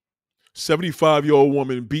 75-year-old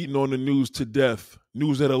woman beaten on the news to death.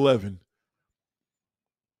 News at 11.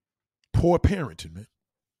 Poor parenting, man.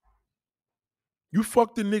 You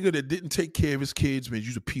fucked the nigga that didn't take care of his kids, man.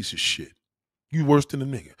 You's a piece of shit. You worse than the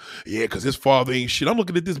nigga. Yeah, because his father ain't shit. I'm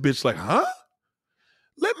looking at this bitch like, huh?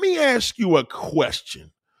 Let me ask you a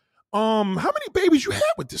question. How many babies you had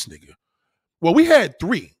with this nigga? Well, we had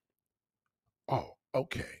 3. Oh,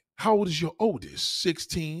 okay. How old is your oldest?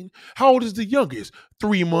 16. How old is the youngest?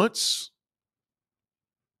 3 months.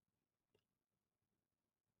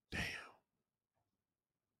 Damn.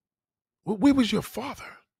 Where was your father?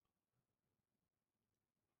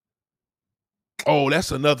 Oh,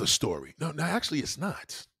 that's another story. No, actually, it's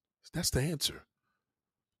not. That's the answer.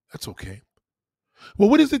 That's okay. Well,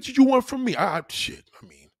 what is it that you want from me? Shit. I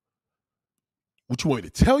mean, what you want me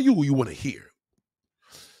to tell you or you want to hear?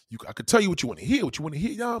 I could tell you what you want to hear. What you want to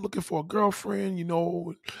hear? Yeah, I'm looking for a girlfriend.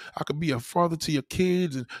 I could be a father to your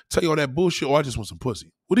kids and tell you all that bullshit. Or I just want some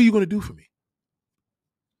pussy. What are you going to do for me?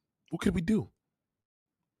 What could we do?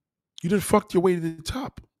 You done fucked your way to the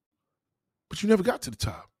top, but you never got to the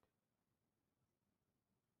top.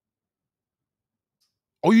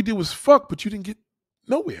 All you did was fuck, but you didn't get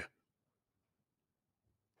nowhere.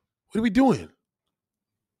 What are we doing?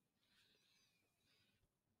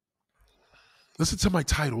 Listen to my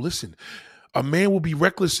title. Listen, a man will be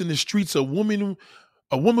reckless in the streets. A woman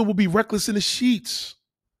will be reckless in the sheets.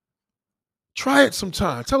 Try it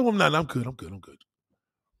sometime. Tell a woman, nah, I'm good.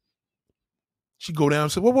 She go down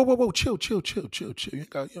and say, whoa, chill. You ain't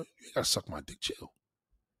got to suck my dick, chill.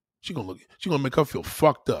 She gonna make her feel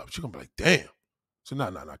fucked up. She gonna be like, damn. So nah,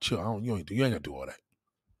 chill. You ain't gotta do all that.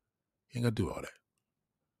 You ain't gotta do all that.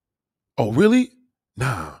 Oh, really?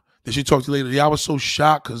 Nah, Then she talked to you later. Yeah, I was so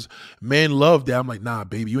shocked because men love that. I'm like, nah,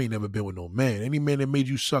 baby, you ain't never been with no man. Any man that made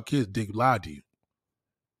you suck his dick lied to you.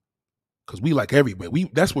 Because we like everybody.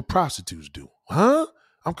 That's what prostitutes do. Huh?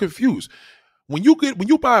 I'm confused. When you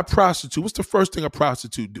buy a prostitute, what's the first thing a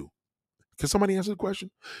prostitute do? Can somebody answer the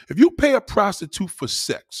question? If you pay a prostitute for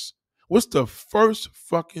sex, what's the first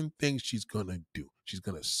fucking thing she's gonna do? She's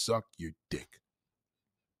gonna suck your dick.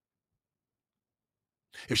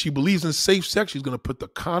 If she believes in safe sex, she's gonna put the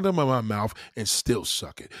condom in my mouth and still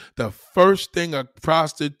suck it. The first thing a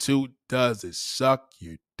prostitute does is suck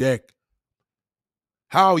your dick.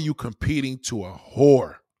 How are you competing to a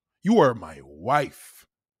whore? You are my wife.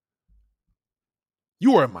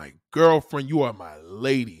 You are my girlfriend. You are my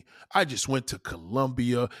lady. I just went to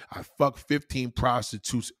Colombia. I fucked 15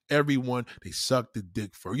 prostitutes. Everyone, they sucked the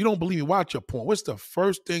dick for. You don't believe me? Watch your porn. What's the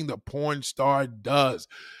first thing the porn star does?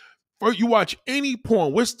 First, you watch any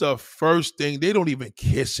porn. What's the first thing? They don't even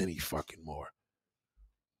kiss any fucking more.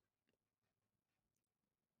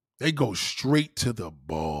 They go straight to the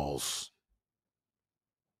balls.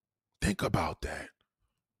 Think about that.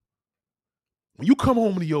 When you come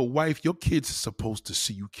home to your wife, your kids are supposed to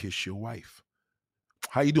see you kiss your wife.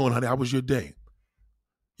 How you doing, honey? How was your day?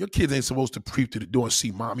 Your kids ain't supposed to creep to the door and see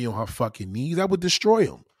mommy on her fucking knees. That would destroy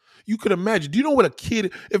them. You could imagine. Do you know what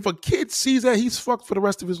if a kid sees that, he's fucked for the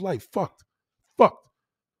rest of his life. Fucked. Fucked.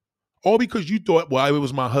 All because you thought, well, it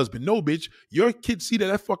was my husband. No, bitch. Your kids see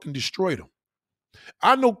that fucking destroyed them.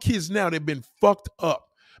 I know kids now that have been fucked up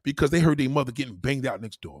because they heard their mother getting banged out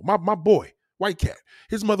next door. My boy, White Cat,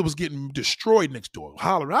 his mother was getting destroyed next door,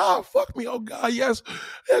 hollering, fuck me, oh God, yes,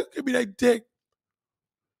 give me that dick.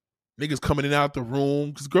 Niggas coming in and out the room,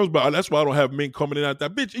 because girls, that's why I don't have men coming in and out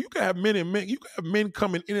that bitch. You can have men and men, you can have men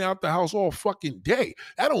coming in and out the house all fucking day.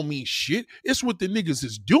 That don't mean shit. It's what the niggas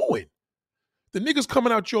is doing. The niggas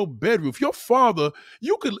coming out your bedroom. If your father's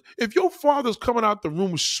coming out the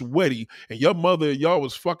room sweaty and your mother, y'all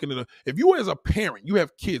was fucking if you as a parent, you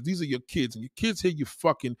have kids, these are your kids, and your kids hear you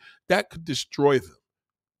fucking, that could destroy them.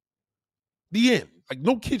 The end. Like,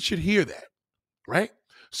 no kid should hear that, right?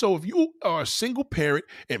 So if you are a single parent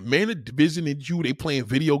and men are visiting you, they playing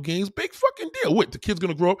video games, big fucking deal. What, the kid's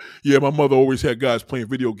gonna grow up? Yeah, my mother always had guys playing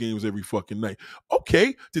video games every fucking night.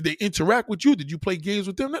 Okay, did they interact with you? Did you play games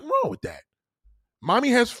with them? Nothing wrong with that. Mommy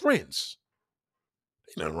has friends.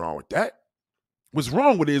 Ain't nothing wrong with that. What's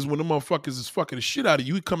wrong with it is when the motherfuckers is fucking the shit out of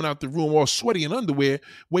you, coming out the room all sweaty in underwear,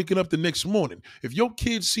 waking up the next morning. If your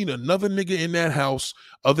kid seen another nigga in that house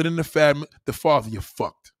other than the father, you're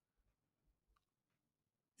fucked.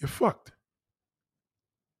 You're fucked.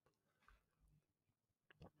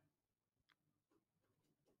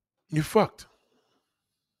 You're fucked.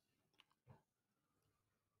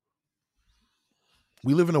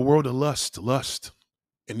 We live in a world of lust,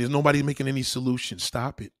 and there's nobody making any solutions.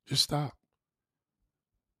 Stop it. Just stop.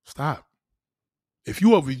 Stop. If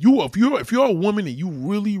you're a woman and you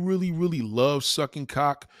really, really, really love sucking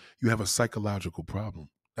cock, you have a psychological problem.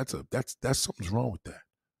 That's something's wrong with that.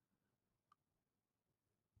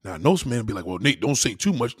 Now, most men be like, well, Nate, don't say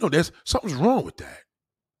too much. No, something's wrong with that.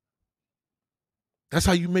 That's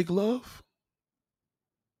how you make love?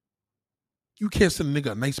 You can't send a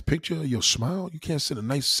nigga a nice picture of your smile. You can't send a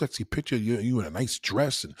nice, sexy picture of you in a nice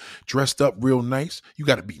dress and dressed up real nice. You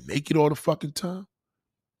got to be naked all the fucking time.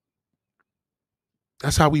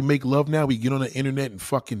 That's how we make love now. We get on the internet and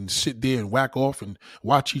fucking sit there and whack off and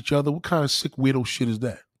watch each other. What kind of sick, weirdo shit is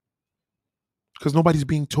that? Because nobody's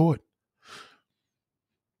being taught.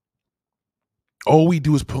 All we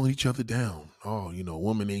do is pulling each other down. Oh,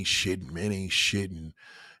 woman ain't shit, and men ain't shit, and,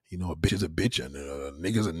 a bitch is a bitch, and a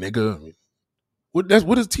nigga's a nigga. I mean,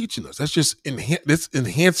 what is teaching us? That's just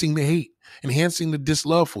enhancing the hate, enhancing the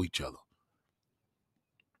dislove for each other.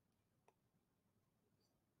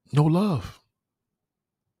 No love.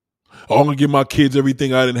 Oh, I'm gonna give my kids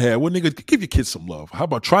everything I didn't have. Well, nigga, give your kids some love. How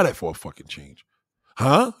about try that for a fucking change?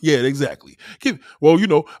 Huh? Yeah, exactly.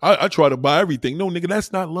 I try to buy everything. No, nigga,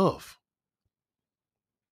 that's not love.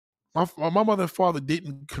 My mother and father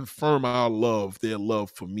didn't confirm their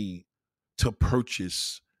love for me to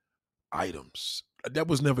purchase items. That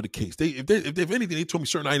was never the case. If anything, they told me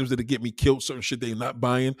certain items that'll get me killed, certain shit they're not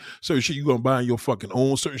buying, certain shit you're gonna buy on your fucking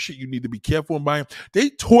own, certain shit you need to be careful in buying. They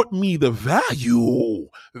taught me the value.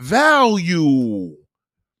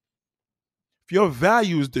 If your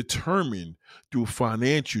value is determined through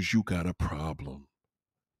financials, you got a problem.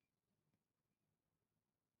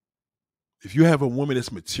 If you have a woman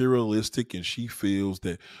that's materialistic and she feels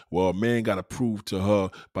that, well, a man got to prove to her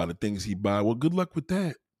by the things he buy, well, good luck with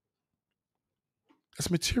that. That's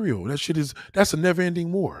material. That's a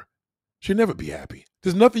never-ending war. She'll never be happy.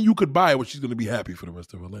 There's nothing you could buy where she's going to be happy for the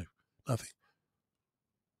rest of her life. Nothing.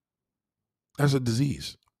 That's a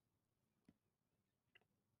disease.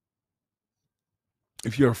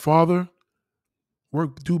 If you're a father,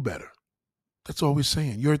 do better. That's all we're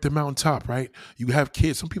saying. You're at the mountaintop, right? You have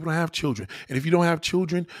kids. Some people don't have children. And if you don't have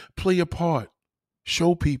children, play your part.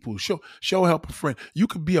 Show people. Show help a friend. You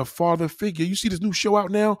could be a father figure. You see this new show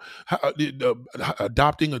out now,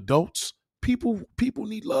 Adopting Adults. People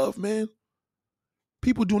need love, man.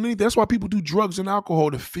 People doing anything. That's why people do drugs and alcohol,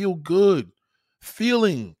 to feel good.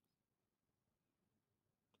 Feeling.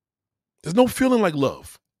 There's no feeling like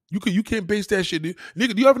love. You can't base that shit.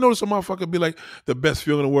 Nigga, do you ever notice a motherfucker be like, the best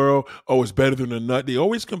feeling in the world? Oh, it's better than a nut. They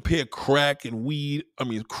always compare crack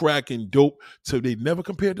and dope. So they never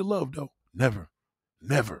compare to love, though. Never.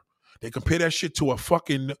 They compare that shit to a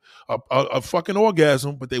fucking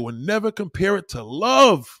orgasm, but they will never compare it to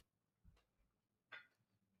love.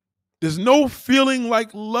 There's no feeling like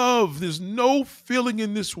love. There's no feeling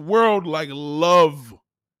in this world like love.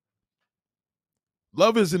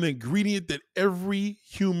 Love is an ingredient that every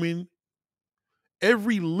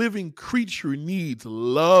living creature needs.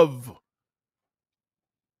 Love.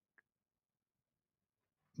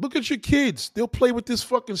 Look at your kids. They'll play with this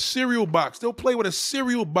fucking cereal box. They'll play with a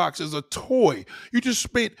cereal box as a toy. You just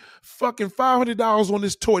spent fucking $500 on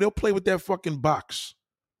this toy. They'll play with that fucking box.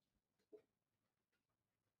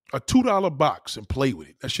 A $2 box and play with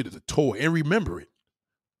it. That shit is a toy. And remember it.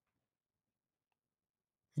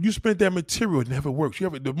 You spent that material, it never works.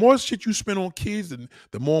 The more shit you spend on kids,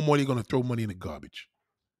 the more money you're going to throw money in the garbage.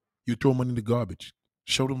 You throw money in the garbage.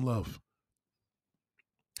 Show them love.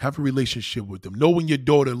 Have a relationship with them. Know when your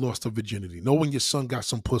daughter lost her virginity. Know when your son got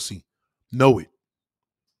some pussy. Know it.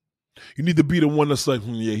 You need to be the one that's like,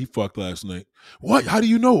 yeah, he fucked last night. What? How do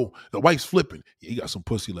you know? The wife's flipping. Yeah, he got some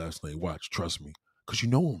pussy last night. Watch. Trust me. Because you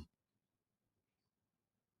know him.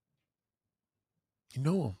 You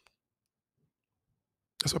know him.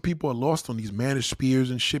 That's why people are lost on these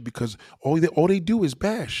manospheres and shit, because all they do is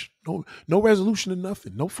bash. No resolution to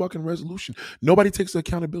nothing. No fucking resolution. Nobody takes the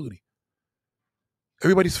accountability.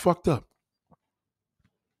 Everybody's fucked up.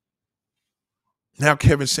 Now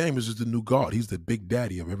Kevin Samuels is the new God. He's the big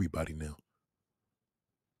daddy of everybody now.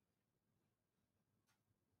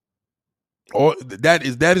 That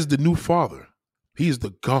is the new father. He's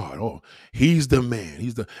the God. Oh, he's the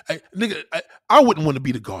man. I wouldn't want to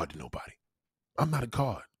be the God to nobody. I'm not a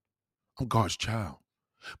God. I'm God's child.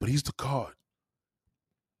 But he's the God.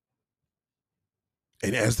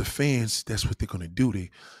 And as the fans, that's what they're going to do.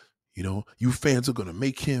 You fans are going to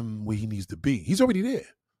make him where he needs to be. He's already there.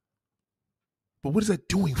 But what is that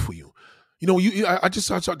doing for you? I just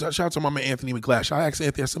shout out to my man Anthony McGlash. I asked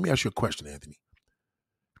Anthony, let me ask you a question, Anthony.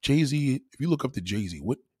 Jay-Z, if you look up to Jay-Z,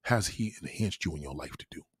 what has he enhanced you in your life to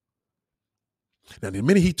do? Now, the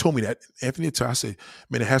minute he told me that, Anthony, I said,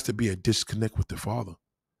 man, it has to be a disconnect with the father.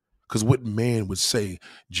 Because what man would say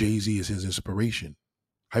Jay-Z is his inspiration?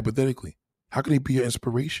 Hypothetically. How can he be your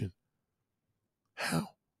inspiration? How?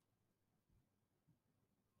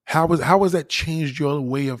 How has that changed your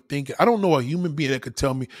way of thinking? I don't know a human being that could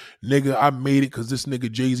tell me, nigga, I made it because this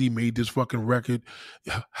nigga Jay-Z made this fucking record.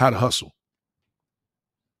 How to hustle.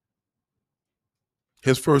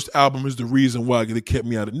 His first album is the reason why it kept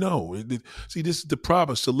me out of. No. See, this is the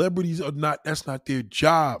problem. Celebrities are not, that's not their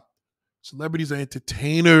job. Celebrities are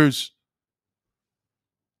entertainers.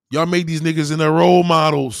 Y'all made these niggas into role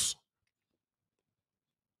models.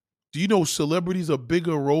 Do you know celebrities are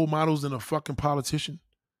bigger role models than a fucking politician?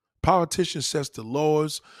 Politician sets the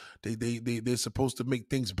laws. They're supposed to make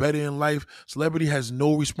things better in life. Celebrity has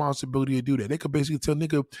no responsibility to do that. They could basically tell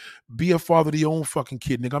nigga, be a father to your own fucking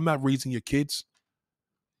kid. Nigga, I'm not raising your kids.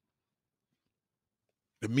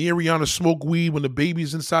 If me and Rihanna smoke weed when the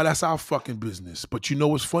baby's inside, that's our fucking business. But you know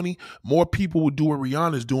what's funny? More people would do what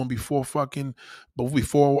Rihanna's doing before the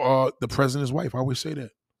president's wife. I always say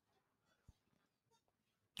that.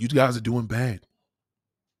 You guys are doing bad.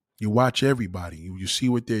 You watch everybody. You see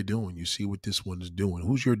what they're doing. You see what this one is doing.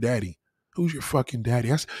 Who's your daddy? Who's your fucking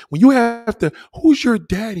daddy? When you have to, who's your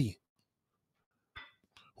daddy?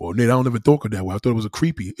 Well, Nate, I don't ever thought of that way. I thought it was a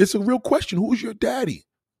creepy. It's a real question. Who's your daddy?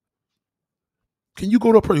 Can you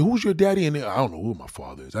go to a person, who's your daddy? And I don't know who my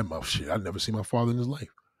father is. I've never seen my father in his life.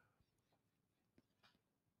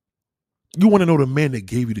 You want to know the man that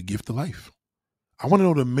gave you the gift of life. I want to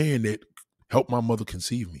know the man that helped my mother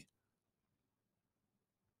conceive me.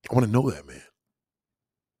 I want to know that man.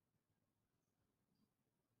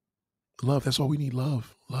 Love, that's all we need.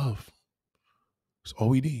 Love. That's all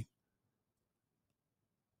we need.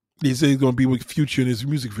 They say he's going to be with Future in his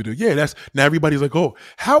music video. Yeah, now everybody's like, oh,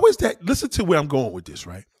 how is that? Listen to where I'm going with this,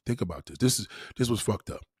 right? Think about this. This was fucked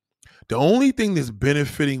up. The only thing that's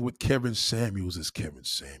benefiting with Kevin Samuels is Kevin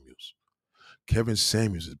Samuels. Kevin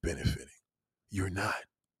Samuels is benefiting. You're not.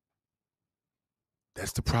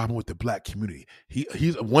 That's the problem with the black community.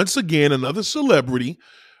 He's once again another celebrity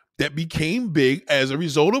that became big as a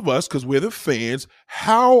result of us because we're the fans.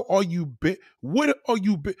 How are you? What are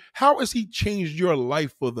you? How has he changed your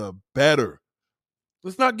life for the better?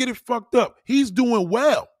 Let's not get it fucked up. He's doing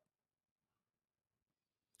well.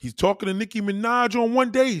 He's talking to Nicki Minaj on one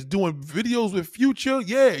day. He's doing videos with Future.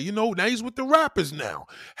 Yeah, now he's with the rappers now.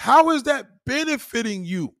 How is that benefiting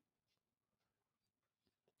you?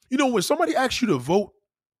 When somebody asks you to vote,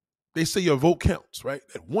 they say your vote counts, right?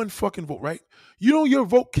 That one fucking vote, right? Your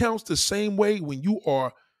vote counts the same way when you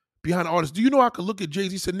are behind an artist. Do you know I could look at Jay-Z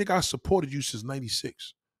and say, nigga, I supported you since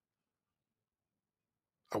 96.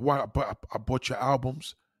 I bought your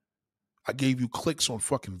albums. I gave you clicks on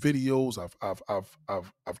fucking videos.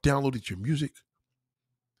 I've downloaded your music.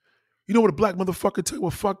 You know what a black motherfucker tell you?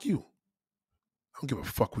 Well, fuck you. I don't give a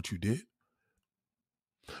fuck what you did.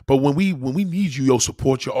 But when we need you,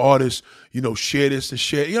 support your artists, share this and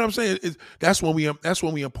share. You know what I'm saying? That's when we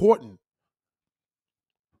important.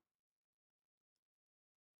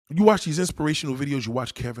 You watch these inspirational videos, you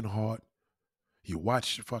watch Kevin Hart, you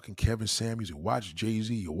watch fucking Kevin Samuels, you watch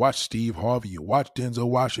Jay-Z, you watch Steve Harvey, you watch Denzel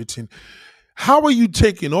Washington. How are you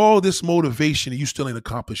taking all this motivation and you still ain't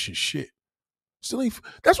accomplishing shit?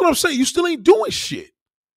 That's what I'm saying. You still ain't doing shit.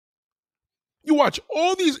 You watch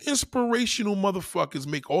all these inspirational motherfuckers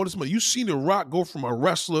make all this money. You seen The Rock go from a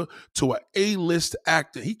wrestler to an A-list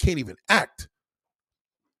actor. He can't even act.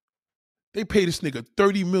 They pay this nigga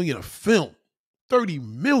 $30 million a film. $30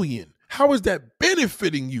 million. How is that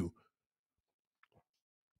benefiting you?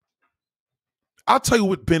 I'll tell you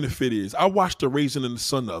what benefit is. I watched The Raisin in the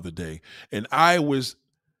Sun the other day, and let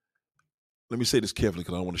me say this carefully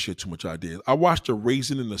because I don't want to share too much ideas. I watched The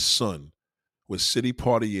Raisin in the Sun with Sidney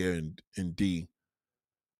Poitier and D,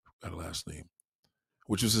 that last name,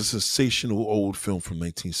 which was a sensational old film from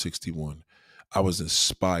 1961. I was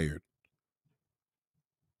inspired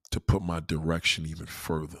to put my direction even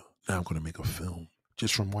further. Now I'm going to make a film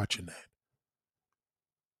just from watching that.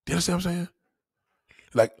 Do you understand what I'm saying?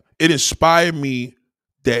 Like, it inspired me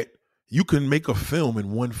that you can make a film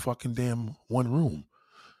in one room.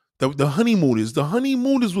 The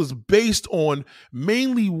Honeymooners was based on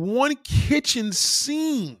mainly one kitchen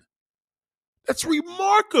scene. That's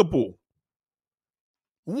remarkable.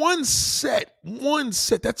 One set.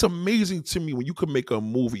 That's amazing to me when you can make a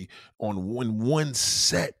movie on one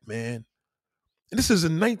set, man. And this is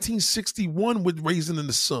in 1961 with Raisin in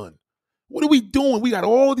the Sun. What are we doing? We got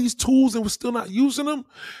all these tools and we're still not using them?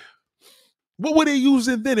 What were they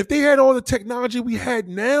using then? If they had all the technology we had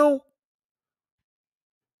now,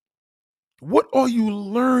 what are you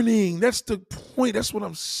learning? That's the point. That's what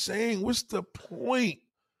I'm saying. What's the point?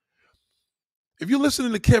 If you're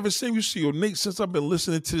listening to Kevin Samuels, see, Nate, since I've been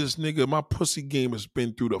listening to this nigga, my pussy game has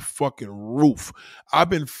been through the fucking roof. I've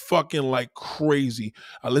been fucking like crazy.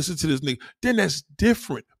 I listen to this nigga. Then that's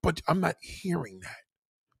different, but I'm not hearing that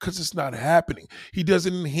because it's not happening. He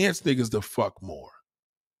doesn't enhance niggas to fuck more.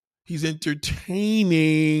 He's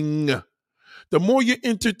entertaining. The more you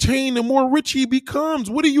entertain, the more rich he becomes.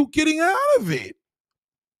 What are you getting out of it?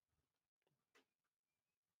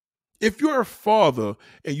 If you're a father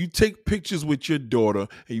and you take pictures with your daughter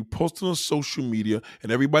and you post it on social media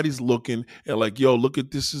and everybody's looking and like, yo, look at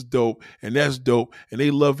this is dope and that's dope and they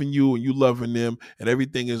loving you and you loving them and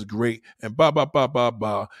everything is great and blah, blah, blah, blah,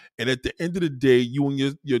 blah. And at the end of the day, you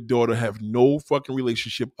and your daughter have no fucking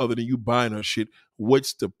relationship other than you buying her shit.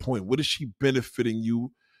 What's the point? What is she benefiting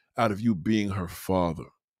you out of you being her father?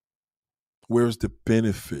 Where's the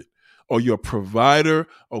benefit? Or you're a provider,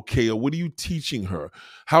 okay, or what are you teaching her?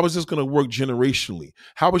 How is this going to work generationally?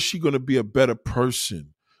 How is she going to be a better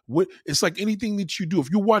person? It's like anything that you do.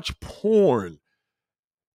 If you watch porn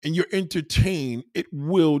and you're entertained, it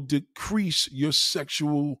will decrease your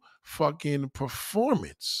sexual fucking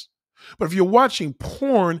performance. But if you're watching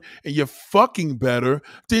porn and you're fucking better,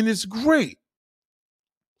 then it's great.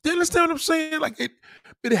 Do you understand what I'm saying? Like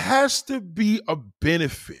it has to be a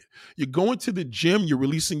benefit. You're going to the gym, you're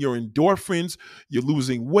releasing your endorphins, you're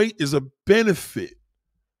losing weight is a benefit.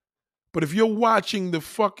 But if you're watching the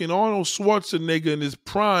fucking Arnold Schwarzenegger in his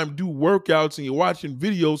prime do workouts and you're watching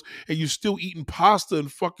videos and you're still eating pasta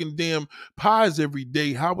and fucking damn pies every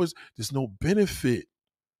day, there's no benefit.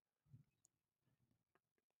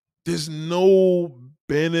 There's no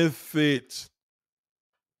benefit.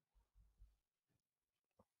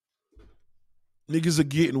 Niggas are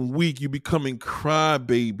getting weak. You becoming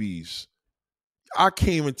crybabies. I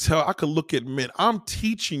can't even tell. I could look at men. I'm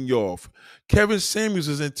teaching y'all. Kevin Samuels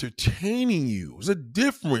is entertaining you. There's a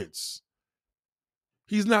difference.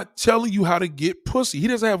 He's not telling you how to get pussy. He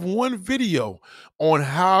doesn't have one video on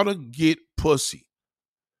how to get pussy.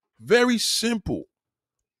 Very simple.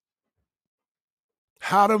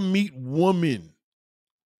 How to meet women.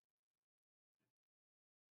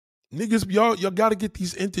 Niggas, y'all got to get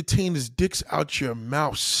these entertainers' dicks out your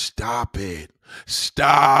mouth. Stop it.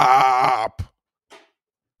 Stop.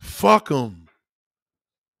 Fuck them.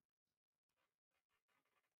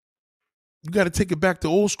 You got to take it back to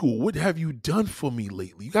old school. What have you done for me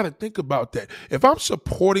lately? You got to think about that. If I'm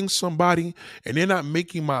supporting somebody and they're not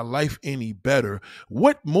making my life any better,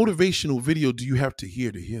 what motivational video do you have to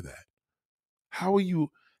hear that? How are you?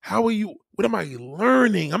 What am I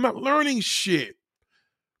learning? I'm not learning shit.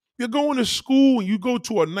 You're going to school and you go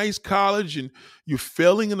to a nice college and you're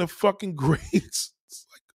failing in the fucking grades.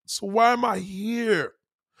 So why am I here?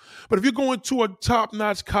 But if you're going to a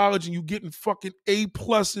top-notch college and you're getting fucking A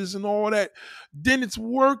pluses and all that, then it's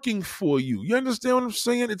working for you. You understand what I'm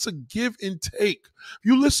saying? It's a give and take. If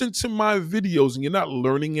you listen to my videos and you're not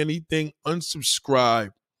learning anything,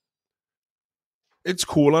 unsubscribe. It's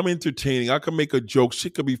cool. I'm entertaining. I can make a joke.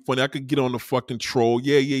 Shit could be funny. I could get on the fucking troll.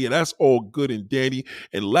 Yeah. That's all good and dandy.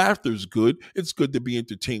 And laughter's good. It's good to be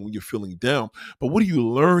entertained when you're feeling down. But what are you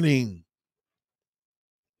learning?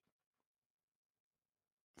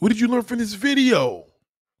 What did you learn from this video?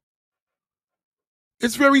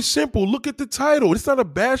 It's very simple. Look at the title. It's not a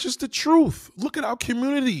bash. It's the truth. Look at our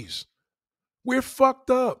communities. We're fucked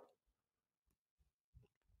up.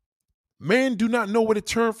 Men do not know where to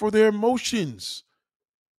turn for their emotions.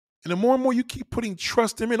 And the more and more you keep putting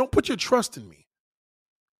trust in me, don't put your trust in me.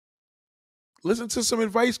 Listen to some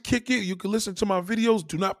advice, kick it. You can listen to my videos.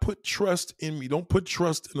 Do not put trust in me. Don't put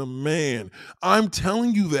trust in a man. I'm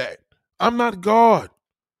telling you that. I'm not God.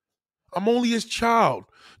 I'm only his child.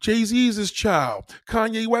 Jay-Z is his child.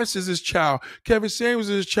 Kanye West is his child. Kevin Samuels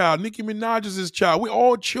is his child. Nicki Minaj is his child. We're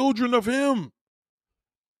all children of him.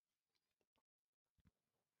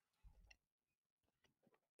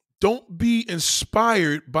 Don't be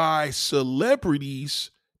inspired by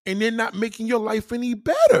celebrities and they're not making your life any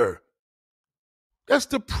better. That's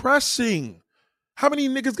depressing. How many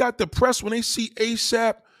niggas got depressed when they see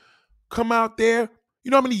ASAP come out there? You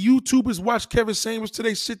know how many YouTubers watch Kevin Samuels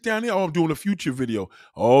today sit down there? Oh, I'm doing a Future video.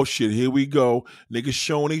 Oh, shit, here we go. Niggas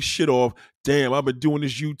showing they shit off. Damn, I've been doing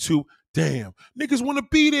this YouTube. Damn, niggas want to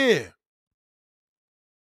be there.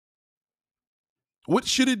 What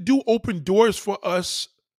should it do? Open doors for us,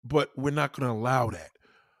 but we're not going to allow that.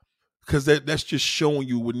 Because that's just showing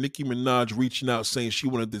you with Nicki Minaj reaching out saying she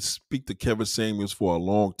wanted to speak to Kevin Samuels for a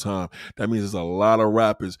long time. That means there's a lot of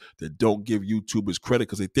rappers that don't give YouTubers credit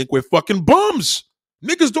because they think we're fucking bums.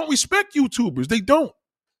 Niggas don't respect YouTubers. They don't.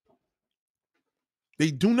 They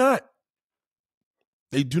do not.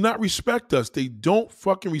 They do not respect us. They don't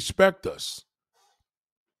fucking respect us.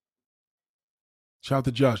 Shout out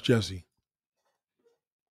to Josh Jesse.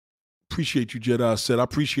 Appreciate you, Jedi said. I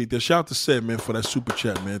appreciate that. Shout out to Seth, man, for that super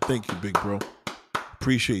chat, man. Thank you, big bro.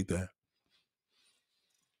 Appreciate that.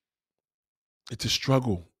 It's a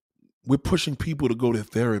struggle. We're pushing people to go to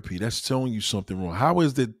therapy. That's telling you something wrong. How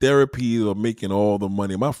is the therapy of making all the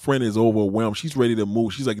money? My friend is overwhelmed. She's ready to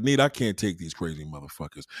move. She's like, Nate, I can't take these crazy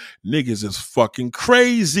motherfuckers. Niggas is fucking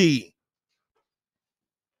crazy.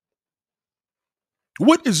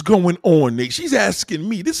 What is going on, Nate? She's asking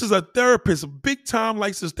me. This is a therapist, a big-time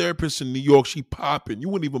licensed therapist in New York. She popping. You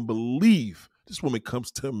wouldn't even believe. This woman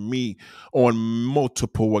comes to me on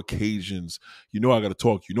multiple occasions. You know I got to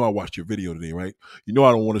talk. You know I watched your video today, right? You know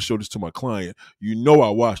I don't want to show this to my client. You know I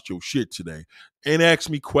watched your shit today. And ask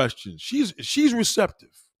me questions. She's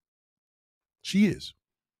receptive. She is.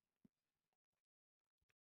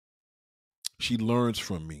 She learns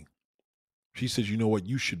from me. She says, you know what?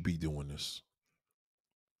 You should be doing this.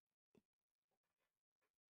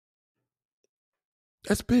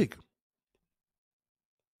 That's big.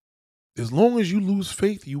 As long as you lose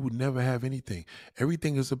faith, you would never have anything.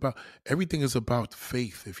 Everything is about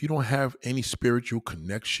faith. If you don't have any spiritual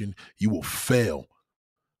connection, you will fail.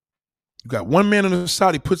 You got one man on the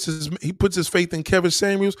side, he puts his faith in Kevin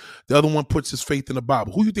Samuels, the other one puts his faith in the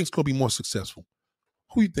Bible. Who you think's going to be more successful?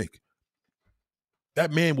 Who you think?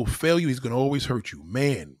 That man will fail you. He's going to always hurt you.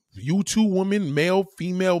 Man, you two women, male,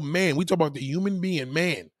 female, man. We talk about the human being,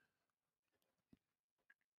 man.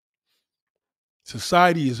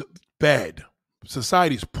 Society is bad.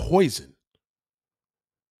 Society is poison.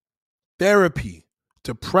 Therapy,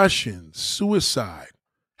 depression, suicide.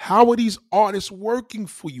 How are these artists working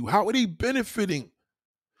for you? How are they benefiting?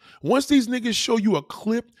 Once these niggas show you a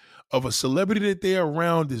clip of a celebrity that they're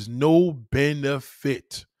around is no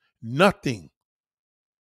benefit. Nothing.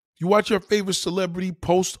 You watch your favorite celebrity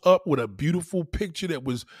post up with a beautiful picture that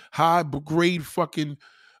was high grade fucking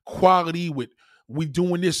quality with we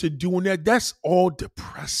doing this and doing that. That's all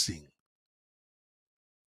depressing.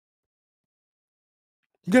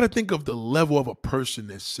 You got to think of the level of a person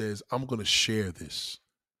that says, I'm going to share this.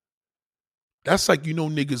 That's like,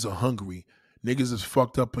 niggas are hungry. Niggas is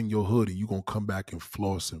fucked up in your hood and you going to come back and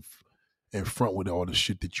floss and front with all the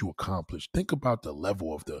shit that you accomplished. Think about the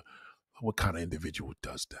level of what kind of individual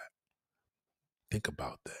does that. Think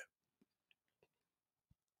about that.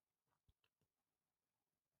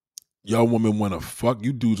 Y'all women want to fuck.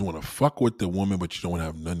 You dudes want to fuck with the woman, but you don't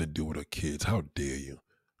have nothing to do with her kids. How dare you?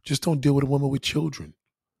 Just don't deal with a woman with children.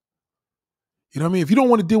 You know what I mean? If you don't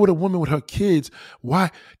want to deal with a woman with her kids, why?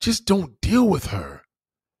 Just don't deal with her.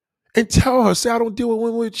 And tell her, say, I don't deal with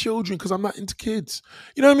women with children because I'm not into kids.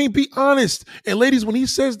 You know what I mean? Be honest. And ladies, when he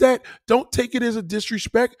says that, don't take it as a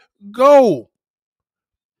disrespect. Go.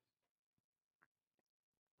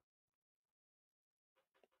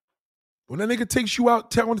 When that nigga takes you out,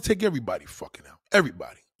 tell him to take everybody fucking out.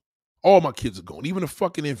 Everybody. All my kids are going. Even a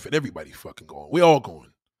fucking infant. Everybody fucking going. We all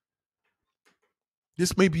going.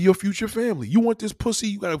 This may be your future family. You want this pussy,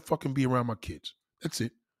 you gotta fucking be around my kids. That's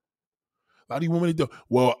it. A lot of you women do.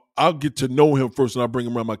 Well, I'll get to know him first and I'll bring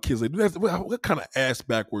him around my kids. Like, what kind of ass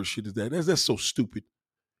backwards shit is that? That's so stupid.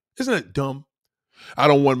 Isn't that dumb? I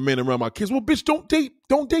don't want men around my kids. Well, bitch, don't date.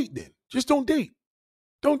 Don't date then. Just don't date.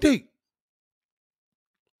 Don't date.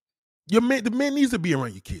 The man needs to be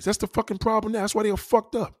around your kids. That's the fucking problem now. That's why they're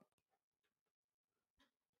fucked up.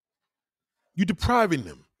 You're depriving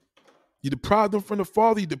them. You deprive them from the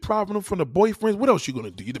father. You deprive them from the boyfriends. What else you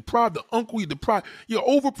gonna do? You deprive the uncle. You're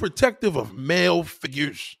overprotective of male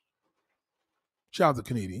figures. Shout out to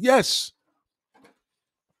Canadian. Yes.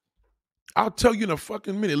 I'll tell you in a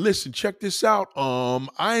fucking minute. Listen, check this out.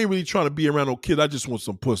 I ain't really trying to be around no kid. I just want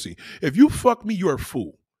some pussy. If you fuck me, you're a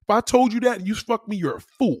fool. If I told you that and you fuck me, you're a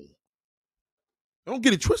fool. Don't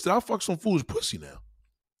get it twisted. I'll fuck some fool's pussy now.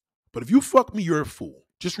 But if you fuck me, you're a fool.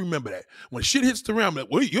 Just remember that. When shit hits the round, I'm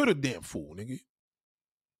like, well, you're the damn fool, nigga.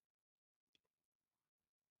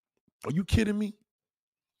 Are you kidding me?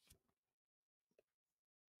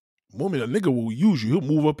 Woman, a nigga will use you. He'll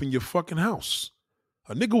move up in your fucking house.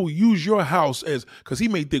 A nigga will use your house because he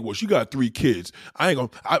may think, well, she got 3 kids. I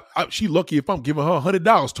ain't gonna, she lucky if I'm giving her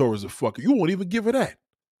 $100 towards a fucker. You won't even give her that.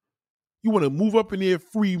 You want to move up in there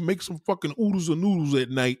free, make some fucking oodles or noodles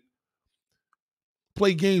at night,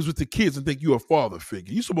 play games with the kids and think you're a father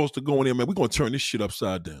figure. You're supposed to go in there, man, we're going to turn this shit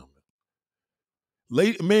upside down.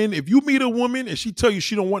 Man, if you meet a woman and she tell you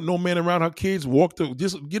she don't want no man around her kids,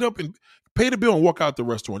 just get up and pay the bill and walk out the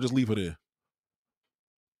restaurant. Just leave her there.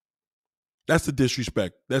 That's the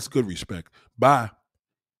disrespect. That's good respect. Bye.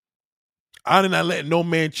 I did not let no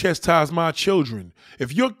man chastise my children.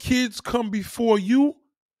 If your kids come before you,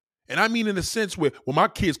 and I mean in the sense where, well, my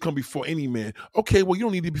kids come before any man. Okay, well, you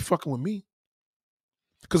don't need to be fucking with me.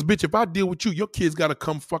 Because, bitch, if I deal with you, your kids got to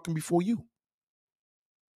come fucking before you.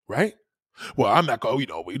 Right? Well, I'm not going,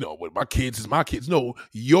 my kids is my kids. No,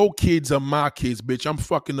 your kids are my kids, bitch. I'm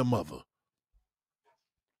fucking the mother.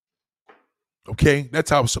 Okay? That's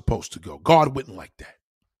how it's supposed to go. God wouldn't like that.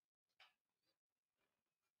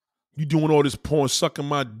 You doing all this porn, sucking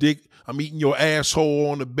my dick. I'm eating your asshole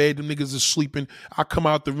on the bed. Them niggas is sleeping. I come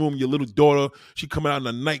out the room. Your little daughter, she come out in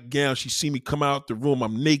a nightgown. She see me come out the room.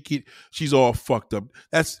 I'm naked. She's all fucked up.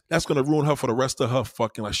 That's going to ruin her for the rest of her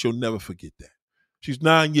fucking life. She'll never forget that. She's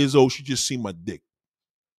 9 years old. She just seen my dick.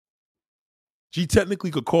 She technically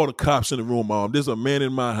could call the cops in the room. There's a man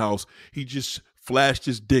in my house. He just flashed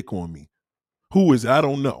his dick on me. Who is it? I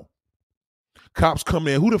don't know. Cops come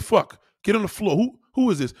in. Who the fuck? Get on the floor. Who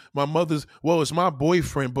is this? My mother's, well, it's my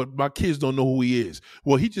boyfriend, but my kids don't know who he is.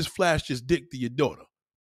 Well, he just flashed his dick to your daughter.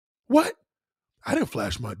 What? I didn't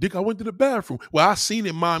flash my dick. I went to the bathroom. Well, I seen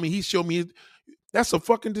it, mommy. He showed me it. That's a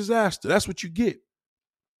fucking disaster. That's what you get.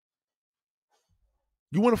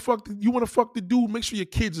 You want to fuck the dude? Make sure your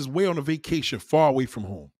kids is way on a vacation, far away from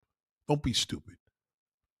home. Don't be stupid.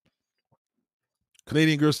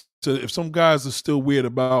 Canadian girls said, if some guys are still weird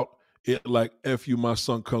about it, like F you, my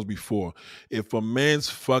son comes before. If a man's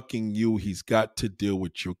fucking you, he's got to deal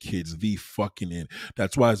with your kids, the fucking end.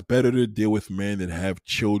 That's why it's better to deal with men that have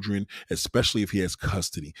children, especially if he has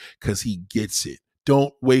custody, because he gets it.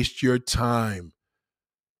 Don't waste your time.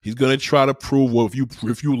 He's going to try to prove, well,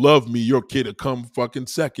 if you love me, your kid will come fucking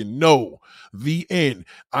second. No, the end.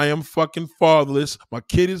 I am fucking fatherless. My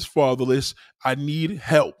kid is fatherless. I need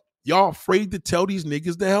help. Y'all afraid to tell these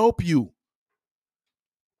niggas to help you.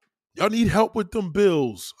 Y'all need help with them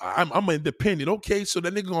bills. I'm independent. Okay, so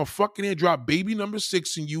that nigga gonna fucking and drop baby number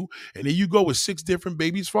 6 in you, and then you go with 6 different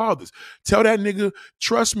babies' fathers. Tell that nigga,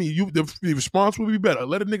 trust me, the response will be better.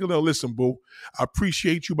 Let a nigga know, listen, boo, I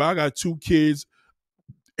appreciate you, but I got 2 kids.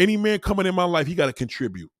 Any man coming in my life, he gotta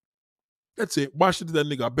contribute. That's it. Watch it to that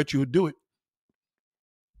nigga. I bet you he'll do it.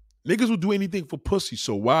 Niggas will do anything for pussy,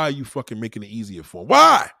 so why are you fucking making it easier for him?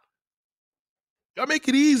 Why? Y'all make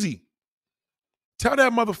it easy. Tell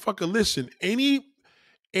that motherfucker, listen, any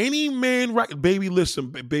man, right, baby,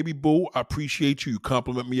 listen, baby boo, I appreciate you. You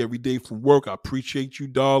compliment me every day from work. I appreciate you,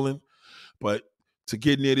 darling. But to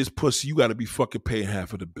get near this pussy, you got to be fucking paying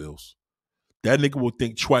half of the bills. That nigga will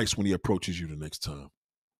think twice when he approaches you the next time.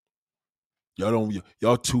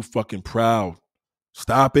 Y'all too fucking proud.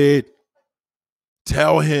 Stop it.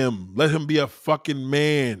 Tell him. Let him be a fucking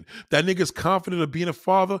man. That nigga's confident of being a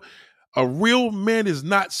father. A real man is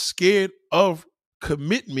not scared of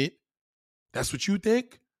commitment. That's what you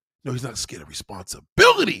think? No, he's not scared of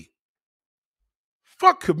responsibility.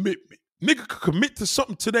 Fuck commitment. Nigga could commit to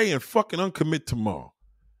something today and fucking uncommit tomorrow.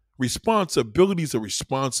 Responsibility is a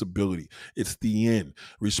responsibility. It's the end.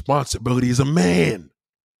 Responsibility is a man.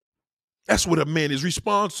 That's what a man is,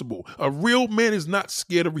 responsible. A real man is not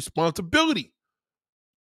scared of responsibility.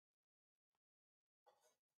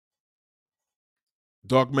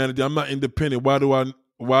 Dark manager, I'm not independent. Why do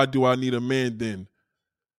I need a man then?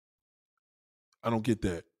 I don't get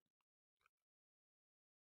that.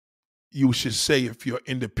 You should say, if you're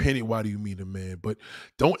independent, why do you need a man? But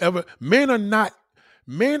don't ever, we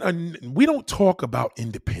don't talk about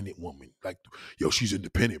independent women. Like, yo, she's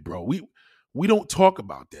independent, bro. We don't talk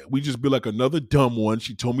about that. We just be like, another dumb one.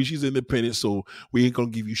 She told me she's independent, so we ain't gonna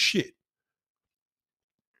give you shit.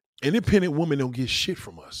 Independent women don't get shit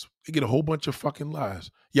from us. They get a whole bunch of fucking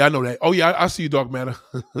lies. Yeah, I know that. Oh yeah, I see you, Dark Matter.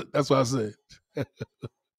 That's what I said.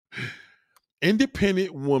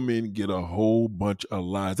 Independent women get a whole bunch of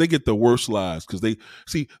lies. They get the worst lies because they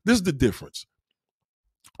see, this is the difference.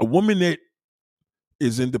 A woman that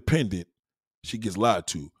is independent, she gets lied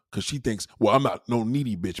to because she thinks, well, I'm not no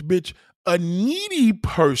needy bitch. Bitch, a needy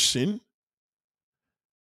person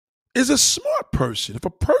is a smart person. If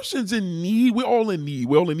a person's in need, we're all in need.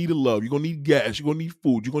 We're all in need of love. You're going to need gas. You're going to need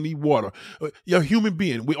food. You're going to need water. You're a human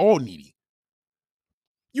being. We're all needy.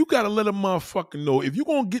 You got to let a motherfucker know, if you're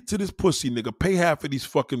going to get to this pussy, nigga, pay half of these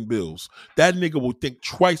fucking bills. That nigga will think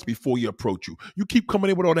twice before he approach you. You keep coming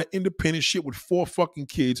in with all that independent shit with 4 fucking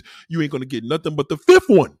kids, you ain't going to get nothing but the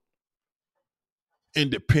 5th one.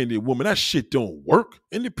 Independent woman, that shit don't work.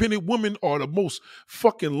 Independent women are the most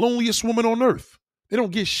fucking loneliest women on earth. They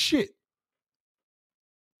don't get shit.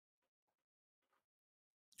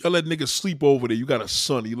 Y'all let niggas sleep over there. You got a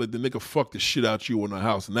son. You let the nigga fuck the shit out you in the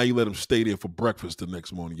house. And now you let him stay there for breakfast the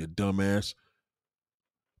next morning, you dumbass.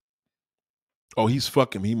 Oh, he's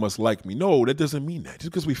fucking me. He must like me. No, that doesn't mean that.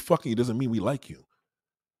 Just because we fucking, it doesn't mean we like you.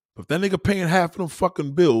 But if that nigga paying half of them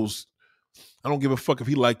fucking bills, I don't give a fuck if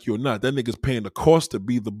he like you or not. That nigga's paying the cost to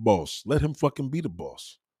be the boss. Let him fucking be the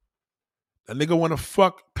boss. That nigga want to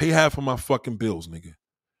fuck, pay half of my fucking bills, nigga.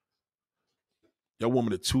 Y'all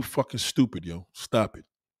women are too fucking stupid, yo. Stop it.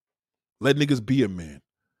 Let niggas be a man.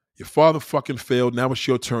 Your father fucking failed. Now it's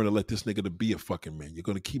your turn to let this nigga to be a fucking man. You're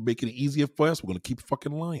going to keep making it easier for us. We're going to keep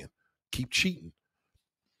fucking lying. Keep cheating.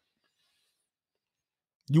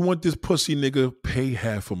 You want this pussy nigga, pay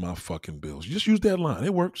half of my fucking bills. You just use that line.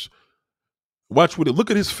 It works. Watch what it.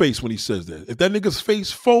 Look at his face when he says that. If that nigga's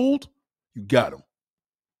face fold, you got him.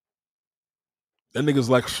 That nigga's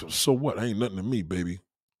like, so what? Ain't nothing to me, baby.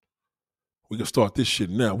 We can start this shit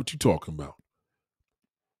now. What you talking about?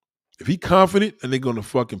 If he confident and they're gonna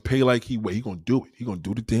fucking pay like he gonna do it. He gonna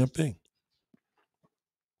do the damn thing.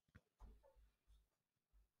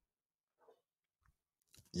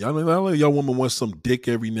 Y'all woman wants some dick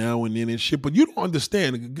every now and then and shit, but you don't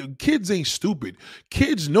understand. Kids ain't stupid.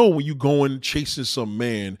 Kids know when you going chasing some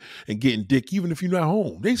man and getting dick, even if you're not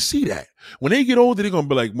home. They see that. When they get older, they're gonna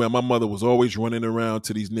be like, man, my mother was always running around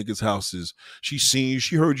to these niggas' houses. She seen you,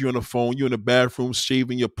 she heard you on the phone, you in the bathroom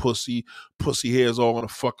shaving your pussy hairs all on the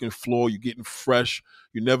fucking floor, you getting fresh.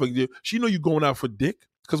 She know you going out for dick.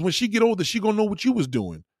 Cause when she get older, she gonna know what you was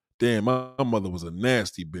doing. Damn, my mother was a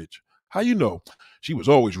nasty bitch. How you know? She was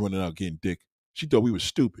always running out getting dick. She thought we was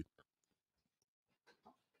stupid.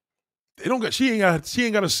 She ain't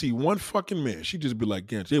got to see one fucking man. She just be like,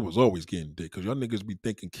 "Gantz, they was always getting dick," because y'all niggas be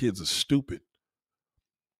thinking kids are stupid.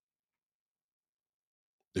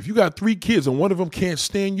 If you got 3 kids and one of them can't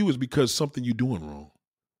stand you, it's because something you doing wrong.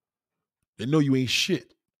 They know you ain't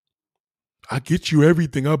shit. I get you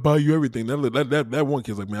everything. I'll buy you everything. That one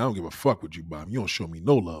kid's like, man, I don't give a fuck what you buy me. You don't show me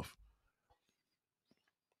no love.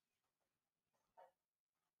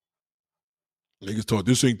 Niggas thought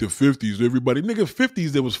this ain't the 50s. Everybody, nigga, 50s,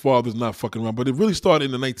 there was fathers not fucking around. But it really started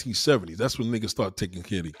in the 1970s. That's when niggas started taking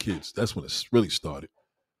care of their kids. That's when it really started.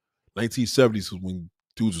 1970s was when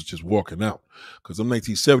dudes was just walking out. Because them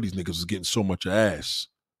 1970s niggas was getting so much ass.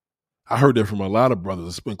 I heard that from a lot of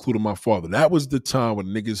brothers, including my father. That was the time when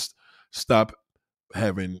niggas stopped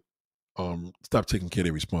having, stopped taking care of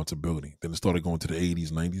their responsibility. Then it started going to the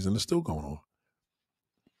 80s, 90s, and it's still going on.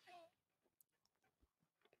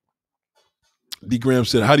 D. Graham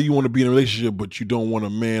said, how do you want to be in a relationship, but you don't want a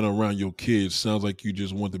man around your kids? Sounds like you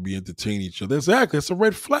just want to be entertaining each other. Exactly. That's a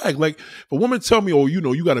red flag. Like, if a woman tell me, oh, you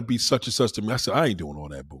know, you got to be such and such to me. I said, I ain't doing all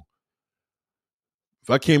that, boo. If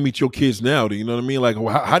I can't meet your kids now, do you know what I mean? Like,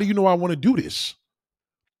 how do you know I want to do this?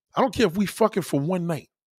 I don't care if we fucking for one night.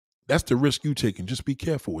 That's the risk you taking. Just be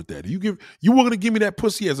careful with that. If you were gonna give me that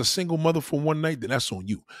pussy as a single mother for one night, then that's on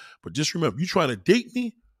you. But just remember, you trying to date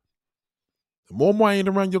me, the more I ain't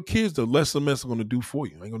around your kids, the less I'm gonna do for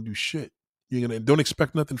you. I ain't gonna do shit. Don't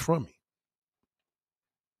expect nothing from me.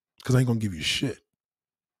 Because I ain't gonna give you shit.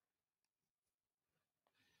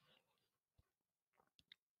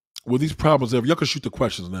 Will these problems ever, y'all can shoot the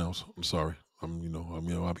questions now. So I'm sorry. I'll be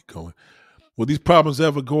going. Will these problems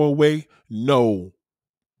ever go away? No.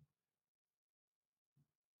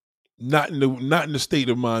 Not in the state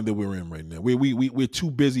of mind that we're in right now. We're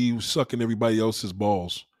too busy sucking everybody else's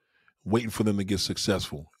balls, waiting for them to get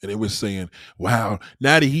successful. And they were saying, wow,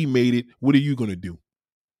 now that he made it, what are you gonna do?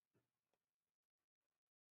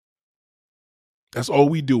 That's all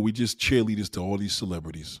we do. We just cheerleaders to all these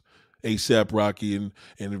celebrities. ASAP Rocky and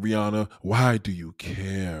Rihanna. Why do you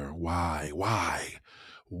care? Why?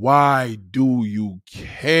 Why do you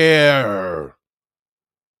care?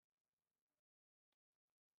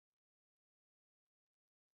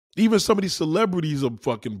 Even some of these celebrities are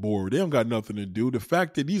fucking bored. They don't got nothing to do. The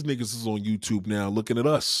fact that these niggas is on YouTube now looking at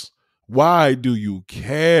us. Why do you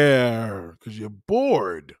care? Because you're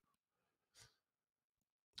bored.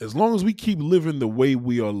 As long as we keep living the way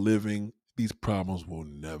we are living, these problems will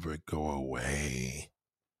never go away.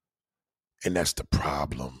 And that's the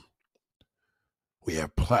problem. We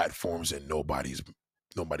have platforms and nobody's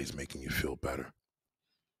making you feel better.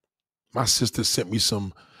 My sister sent me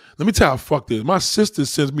some, let me tell you how fucked this. My sister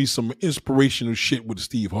sends me some inspirational shit with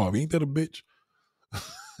Steve Harvey. Ain't that a bitch?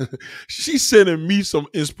 She's sending me some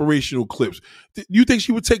inspirational clips. You think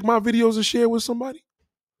she would take my videos and share with somebody?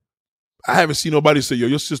 I haven't seen nobody say, yo,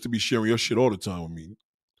 your sister be sharing your shit all the time with me.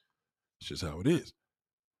 It's just how it is.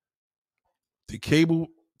 The cable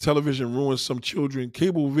television ruins some children.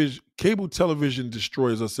 Cable television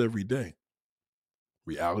destroys us every day.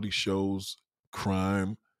 Reality shows,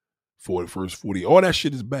 crime, for the first 40. All that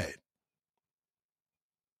shit is bad.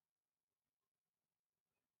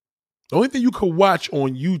 The only thing you can watch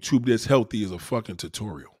on YouTube that's healthy is a fucking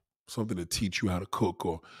tutorial. Something to teach you how to cook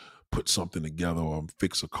or put something together or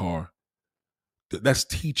fix a car. That's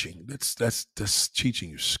teaching. That's teaching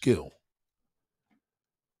you skill.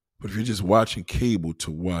 But if you're just watching cable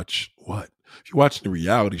to watch what? If you're watching the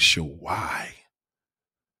reality show, why?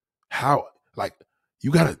 How? Like,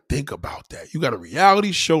 you got to think about that. You got a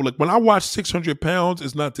reality show. Like, when I watch 600 Pounds,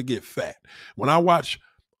 it's not to get fat. When I watch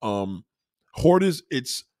Hoarders,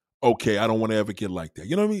 it's okay, I don't want to ever get like that.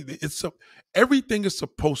 You know what I mean? Everything is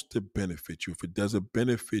supposed to benefit you. If it doesn't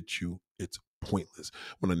benefit you, it's pointless.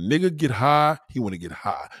 When a nigga get high, he want to get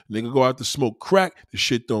high. Nigga go out to smoke crack, the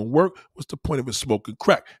shit don't work. What's the point of it smoking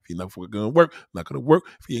crack? If he not fucking gonna work, not gonna work.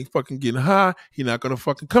 If he ain't fucking getting high, he not gonna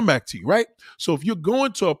fucking come back to you, right? So if you're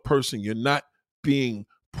going to a person, you're not being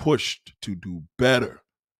pushed to do better.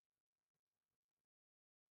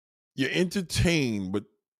 You're entertained, but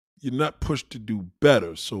you're not pushed to do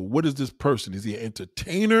better. So what is this person? Is he an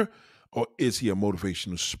entertainer or is he a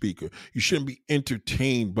motivational speaker? You shouldn't be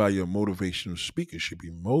entertained by your motivational speaker. You should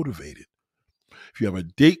be motivated. If you have a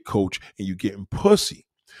date coach and you getting pussy,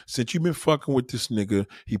 since you've been fucking with this nigga,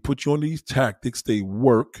 he put you on these tactics, they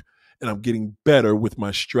work, and I'm getting better with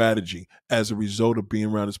my strategy as a result of being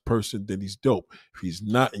around this person, then he's dope. If he's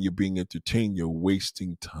not and you're being entertained, you're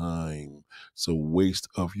wasting time. It's a waste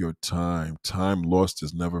of your time. Time lost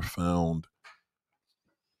is never found.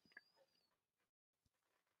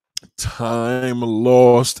 Time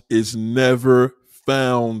lost is never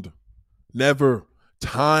found. Never.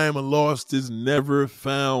 Time lost is never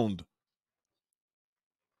found.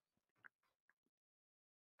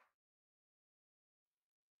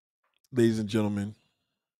 Ladies and gentlemen,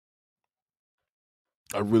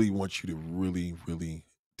 I really want you to really, really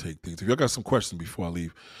take things. If y'all got some questions before I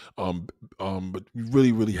leave, but we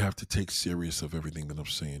really, really have to take serious of everything that I'm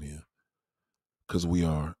saying here, because we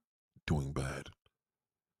are doing bad.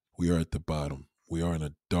 We are at the bottom. We are in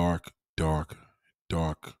a dark, dark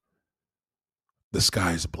dark, the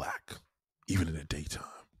sky is black, even in the daytime.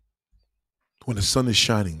 When the sun is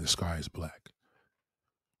shining, the sky is black.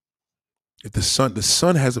 If the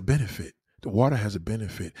sun has a benefit. The water has a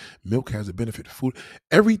benefit. Milk has a benefit. Food,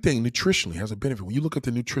 everything nutritionally has a benefit. When you look at the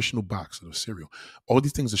nutritional box of the cereal, all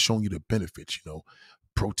these things are showing you the benefits,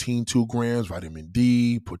 protein 2 grams, vitamin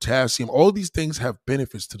D, potassium, all these things have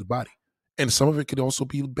benefits to the body. And some of it could also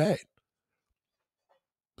be bad.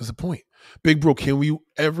 That's the point. Big bro, can we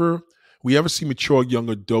ever see mature young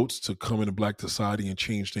adults to come into Black society and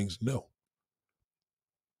change things? No.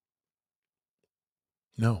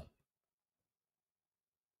 No.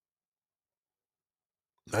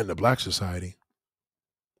 Not in the Black society.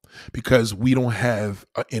 Because we don't have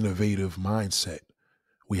an innovative mindset.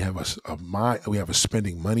 We have we have a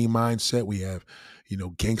spending money mindset. We have,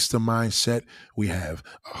 gangster mindset. We have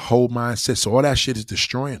a whole mindset. So all that shit is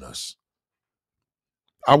destroying us.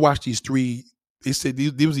 I watched these three. They said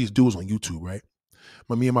there was these dudes on YouTube, right?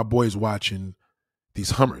 But me and my boys watching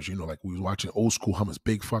these Hummers, like we was watching old school Hummers,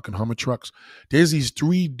 big fucking Hummer trucks. There's these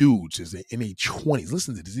three dudes in their 20s.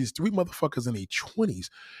 Listen to this. These three motherfuckers in their 20s.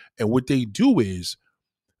 And what they do is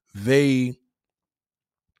they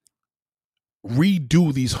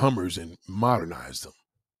redo these Hummers and modernize them.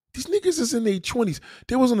 These niggas is in their 20s.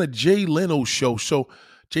 There was on a Jay Leno show,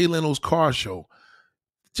 Jay Leno's car show.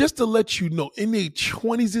 Just to let you know, in their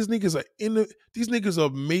 20s, these niggas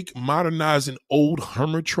are modernizing old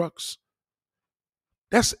Hummer trucks.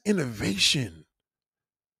 That's innovation.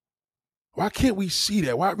 Why can't we see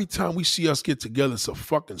that? Why every time we see us get together, it's a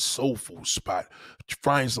fucking soul food spot,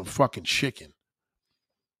 frying some fucking chicken?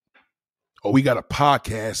 Or we got a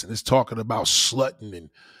podcast and it's talking about slutting and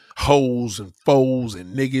hoes and foes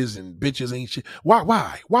and niggas and bitches ain't shit.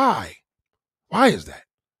 Why? Why is that?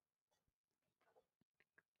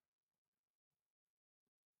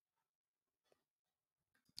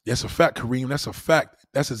 That's a fact, Kareem. That's a fact.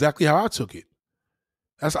 That's exactly how I took it.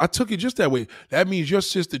 I took it just that way. That means your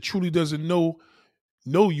sister truly doesn't know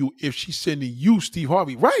you if she's sending you Steve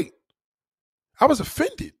Harvey. Right. I was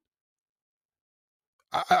offended.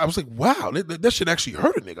 I was like, wow, that shit actually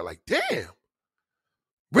hurt a nigga. Like, damn.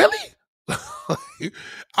 Really?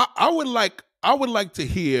 I would like to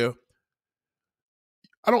hear.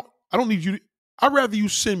 I don't need you. I'd rather you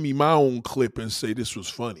send me my own clip and say this was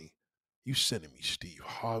funny. You sending me Steve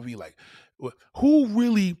Harvey? Like, who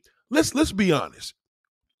really? Let's be honest.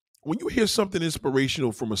 When you hear something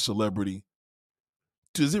inspirational from a celebrity,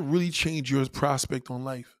 does it really change your prospect on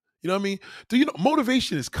life? You know what I mean?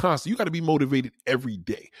 Motivation is constant. You got to be motivated every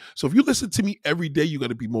day. So if you listen to me every day, you got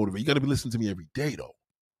to be motivated. You got to be listening to me every day, though.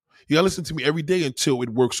 You got to listen to me every day until it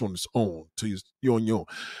works on its own, till you're on your own.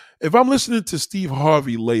 If I'm listening to Steve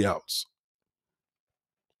Harvey layouts,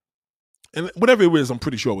 and whatever it is, I'm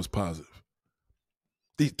pretty sure it was positive.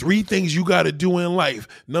 The 3 things you got to do in life.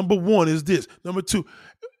 Number 1 is this. Number 2,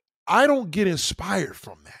 I don't get inspired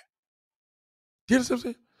from that. You understand what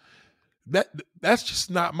I'm saying? That's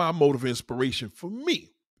just not my mode of inspiration for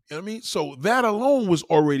me. You know what I mean? So that alone was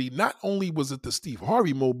already, not only was it the Steve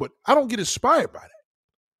Harvey mode, but I don't get inspired by that.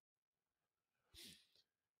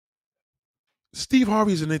 Steve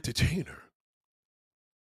Harvey's an entertainer.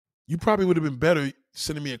 You probably would have been better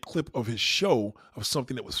sending me a clip of his show of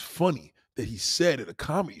something that was funny that he said at a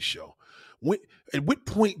comedy show. At what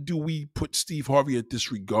point do we put Steve Harvey at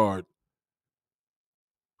disregard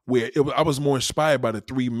where I was more inspired by the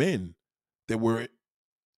 3 men that were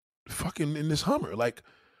fucking in this Hummer? Like,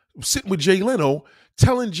 sitting with Jay Leno,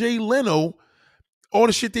 telling Jay Leno all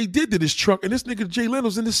the shit they did to this truck, and this nigga Jay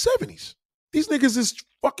Leno's in his 70s. These niggas is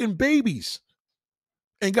fucking babies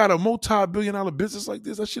and got a multi-billion-dollar business like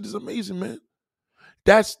this. That shit is amazing, man.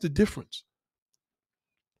 That's the difference.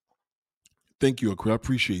 Thank you, Aquid. I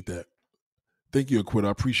appreciate that. Thank you, Aquid.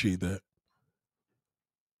 I appreciate that.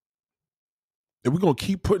 And we're going to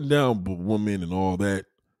keep putting down women and all that.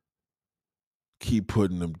 Keep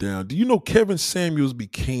putting them down. Do you know Kevin Samuels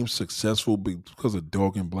became successful because of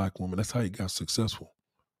dogging black women? That's how he got successful.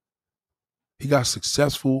 He got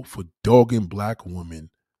successful for dogging black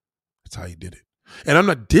women. That's how he did it. And I'm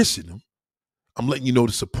not dissing him. I'm letting you know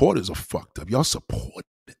the supporters are fucked up. Y'all supported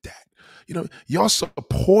that. Y'all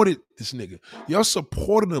supported this nigga. Y'all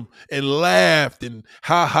supported him and laughed and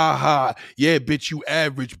ha, ha, ha. Yeah, bitch, you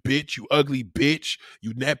average bitch. You ugly bitch.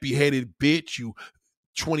 You nappy-headed bitch. You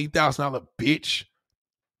 $20,000 bitch.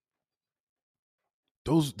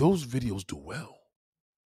 Those videos do well.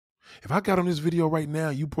 If I got on this video right now,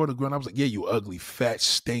 you brought a gun, I was like, yeah, you ugly, fat,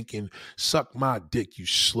 stinking, suck my dick, you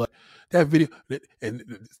slut. That video, and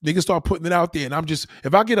niggas start putting it out there, and I'm just,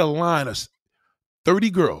 if I get a line of 30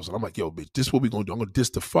 girls. And I'm like, yo, bitch, this is what we gonna do. I'm gonna diss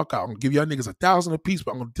the fuck out. I'm gonna give y'all niggas 1,000 apiece,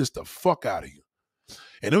 but I'm gonna diss the fuck out of you.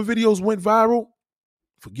 And them videos went viral.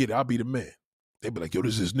 Forget it, I'll be the man. They be like, yo,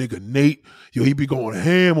 this is nigga Nate. Yo, he be going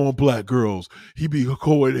ham on black girls. He be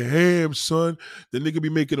going ham, son. The nigga be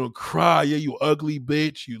making them cry. Yeah, you ugly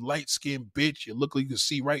bitch. You light-skinned bitch. You look like you can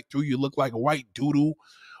see right through. You look like a white doodoo.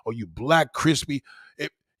 Or you black crispy.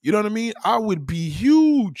 You know what I mean? I would be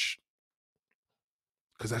huge.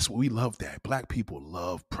 Because that's what we love that. Black people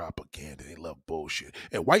love propaganda. They love bullshit.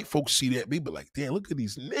 And white folks see that. They be like, damn, look at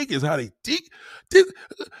these niggas, how they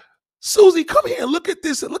Susie, come here and look at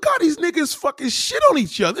this. Look how these niggas fucking shit on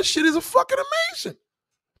each other. This shit is a fucking amazing.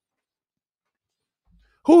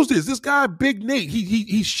 Who's this? This guy, Big Nate.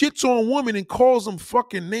 He shits on women and calls them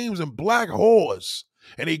fucking names and black whores.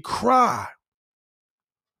 And they cry.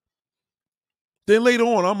 Then later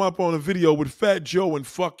on, I'm up on a video with Fat Joe and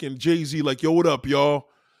fucking Jay-Z like, yo, what up, y'all?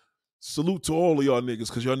 Salute to all of y'all niggas,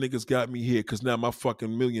 because y'all niggas got me here, because now my fucking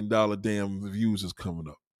 $1 million damn views is coming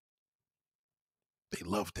up. They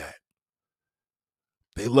love that.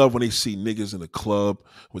 They love when they see niggas in the club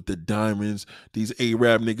with the diamonds. These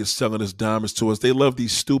Arab niggas selling us diamonds to us. They love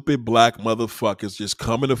these stupid black motherfuckers just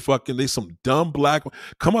coming to fucking, they some dumb black,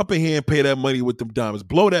 come up in here and pay that money with them diamonds.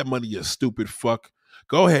 Blow that money, you stupid fuck.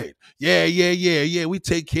 Go ahead. Yeah. We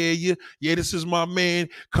take care of you. Yeah, this is my man.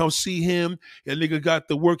 Come see him. That nigga got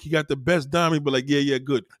the work. He got the best diamond. But like, yeah,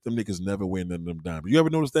 good. Them niggas never wear none of them diamonds. You ever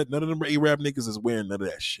notice that? None of them Arab niggas is wearing none of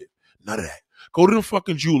that shit. None of that. Go to them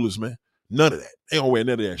fucking jewelers, man. None of that. They don't wear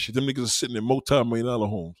none of that shit. Them niggas are sitting in multi-million-dollar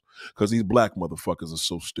homes because these black motherfuckers are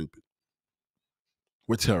so stupid.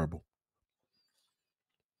 We're terrible.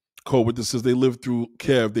 Cole Winter says they live through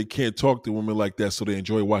Kev. They can't talk to women like that, so they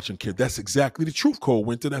enjoy watching Kev. That's exactly the truth, Cole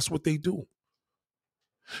Winter. That's what they do.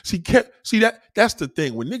 See, that's the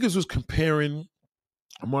thing. When niggas was comparing,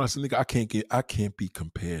 I'm honest, nigga, I can't be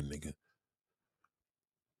compared, nigga.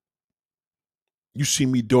 You see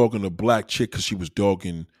me dogging a black chick because she was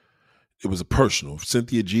dogging. It was a personal.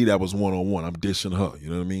 Cynthia G, that was one-on-one. I'm dissing her.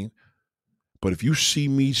 You know what I mean? But if you see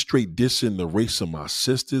me straight dissing the race of my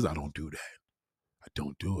sisters, I don't do that. I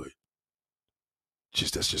don't do it.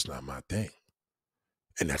 That's just not my thing.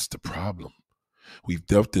 And that's the problem. We've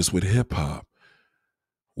dealt this with hip-hop.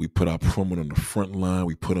 We put our women on the front line.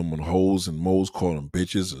 We put them on hoes and moles, call them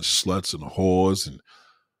bitches and sluts and whores. And,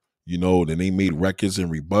 you know, then they made records and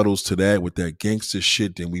rebuttals to that with that gangster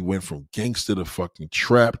shit. Then we went from gangster to fucking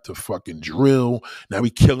trap to fucking drill. Now we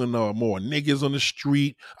killing more niggas on the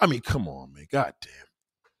street. I mean, come on, man. Goddamn.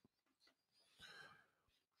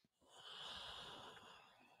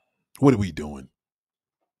 What are we doing?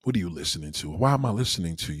 What are you listening to? Why am I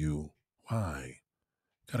listening to you? Why?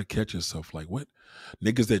 Gotta catch yourself. Like, what?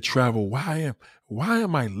 Niggas that travel, why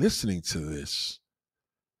am I listening to this?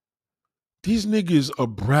 These niggas are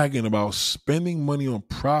bragging about spending money on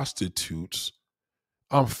prostitutes.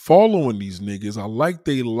 I'm following these niggas. I like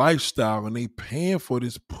their lifestyle and they paying for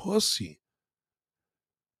this pussy.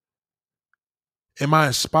 Am I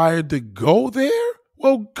inspired to go there?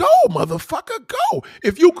 Well, go, motherfucker, go.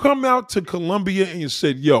 If you come out to Colombia and you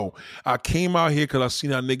said, yo, I came out here because I seen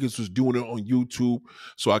how niggas was doing it on YouTube,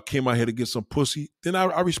 so I came out here to get some pussy, then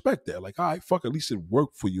I respect that. Like, all right, fuck, at least it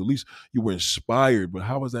worked for you. At least you were inspired. But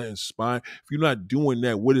how was that inspired? If you're not doing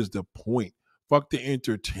that, what is the point? Fuck the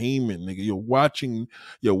entertainment, nigga.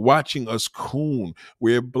 You're watching us coon.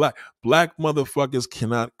 We're black motherfuckers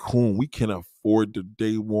cannot coon. We can afford the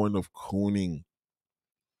day one of cooning.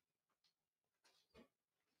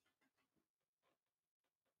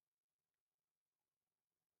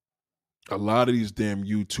 A lot of these damn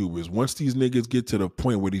YouTubers, once these niggas get to the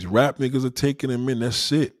point where these rap niggas are taking them in, that's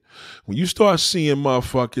it. When you start seeing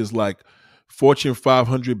motherfuckers like Fortune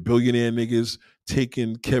 500 billionaire niggas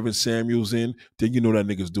taking Kevin Samuels in, then you know that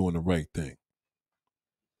nigga's doing the right thing.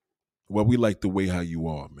 Well, we like the way how you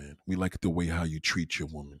are, man. We like the way how you treat your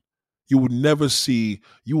woman. You will never see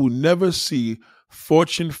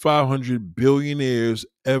Fortune 500 billionaires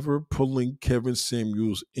ever pulling Kevin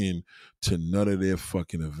Samuels in to none of their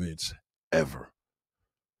fucking events. Ever.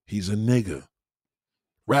 He's a nigga.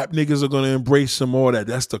 Rap niggas are going to embrace him, all that.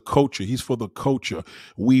 That's the culture. He's for the culture.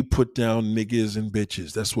 We put down niggas and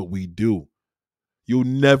bitches. That's what we do. You'll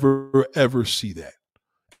never, ever see that.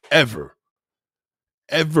 Ever.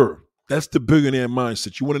 Ever. That's the billionaire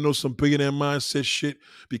mindset. You want to know some billionaire mindset shit?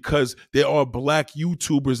 Because there are black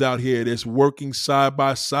YouTubers out here that's working side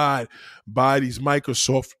by side by these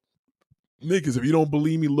Microsoft niggas. If you don't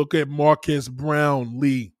believe me, look at Marques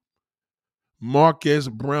Brownlee. Marques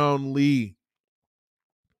Brownlee.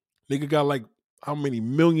 Nigga got like how many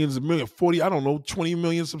millions, 40, I don't know, 20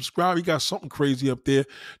 million subscribers. He got something crazy up there.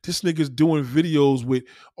 This nigga's doing videos with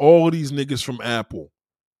all these niggas from Apple.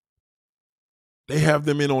 They have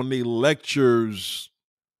them in on their lectures.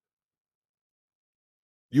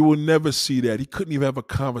 You will never see that. He couldn't even have a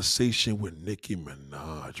conversation with Nicki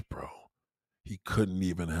Minaj, bro. He couldn't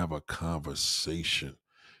even have a conversation.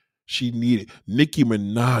 Nicki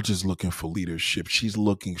Minaj is looking for leadership. She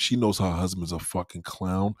knows her husband's a fucking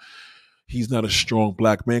clown. He's not a strong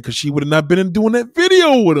black man because she would have not been in doing that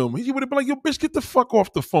video with him. He would have been like, yo, bitch, get the fuck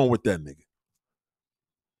off the phone with that nigga.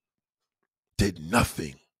 Did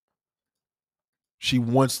nothing. She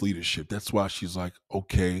wants leadership. That's why she's like,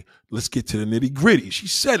 okay, let's get to the nitty gritty. She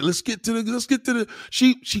said it. Let's get to the,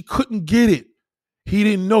 she couldn't get it. He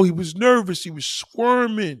didn't know. He was nervous. He was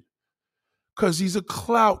squirming because he's a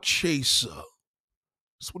clout chaser.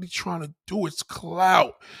 That's what he's trying to do. It's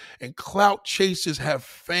clout. And clout chasers have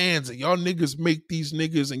fans. And y'all niggas make these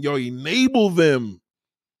niggas and y'all enable them.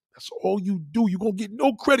 That's all you do. You're going to get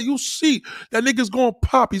no credit. You'll see that nigga's going to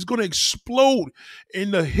pop. He's going to explode.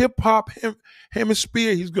 In the hip-hop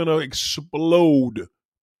hemisphere, he's going to explode.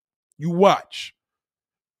 You watch.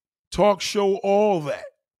 Talk show, all that.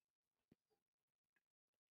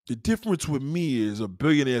 The difference with me is a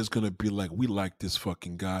billionaire is going to be like, we like this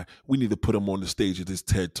fucking guy. We need to put him on the stage at this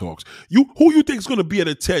TED Talks. Who you think is going to be at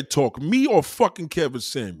a TED Talk? Me or fucking Kevin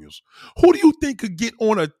Samuels? Who do you think could get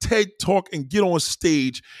on a TED Talk and get on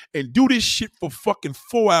stage and do this shit for fucking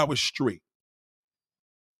 4 hours straight?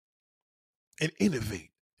 And innovate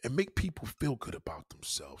and make people feel good about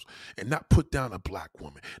themselves and not put down a black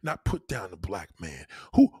woman, not put down a black man.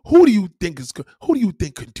 Who do you think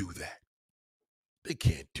can do that? They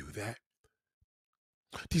can't do that.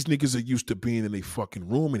 These niggas are used to being in a fucking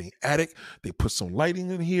room, in an attic. They put some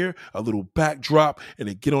lighting in here, a little backdrop, and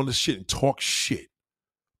they get on the shit and talk shit.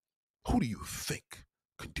 Who do you think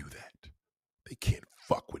can do that? They can't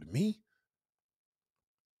fuck with me.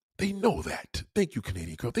 They know that. Thank you,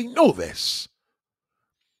 Canadian girl. They know this.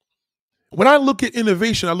 When I look at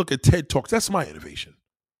innovation, I look at TED Talks. That's my innovation.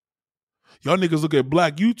 Y'all niggas look at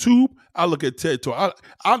black YouTube, I look at TED Talk.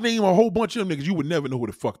 I'll name a whole bunch of them niggas. You would never know who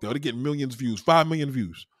the fuck they are. They get millions of views, 5 million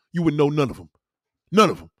views. You would know none of them. None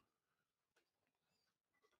of them.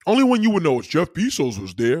 Only one you would know is Jeff Bezos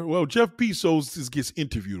was there. Well, Jeff Bezos just gets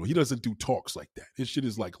interviewed. He doesn't do talks like that. His shit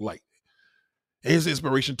is like light. His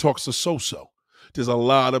inspiration talks are so-so. There's a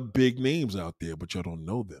lot of big names out there, but y'all don't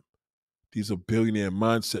know them. These are billionaire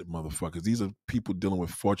mindset motherfuckers. These are people dealing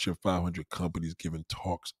with Fortune 500 companies giving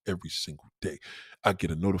talks every single day. I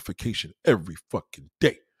get a notification every fucking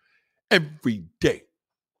day. Every day.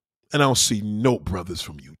 And I don't see no brothers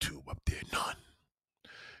from YouTube up there.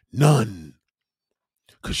 None.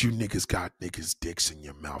 Because you niggas got niggas' dicks in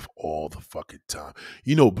your mouth all the fucking time.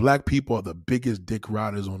 You know, black people are the biggest dick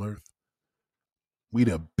riders on earth. We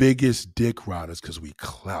the biggest dick riders because we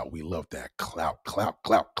clout. We love that clout.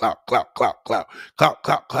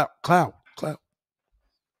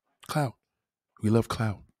 We love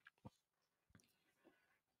clout.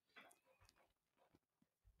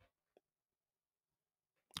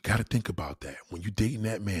 Got to think about that. When you dating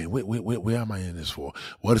that man, where am I in this for?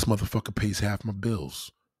 Well, this motherfucker pays half my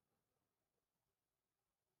bills.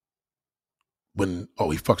 He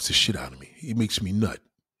fucks the shit out of me. He makes me nut.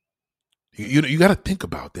 You got to think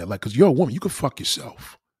about that. Like, because you're a woman, you can fuck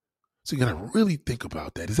yourself. So you got to really think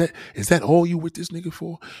about that. Is that all you with this nigga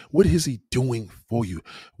for? What is he doing for you?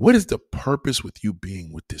 What is the purpose with you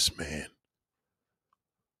being with this man?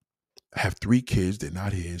 I have 3 kids. They're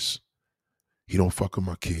not his. He don't fuck with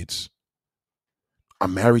my kids.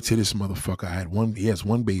 I'm married to this motherfucker. He has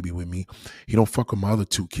 1 baby with me. He don't fuck with my other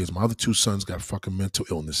 2 kids. My other 2 sons got fucking mental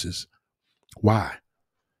illnesses. Why?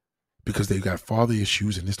 Because they got father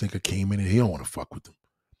issues and this nigga came in and he don't want to fuck with them.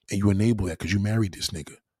 And you enable that because you married this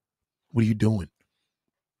nigga. What are you doing?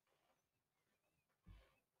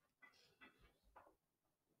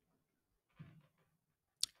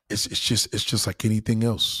 It's just like anything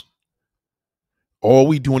else. All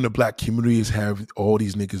we do in the black community is have all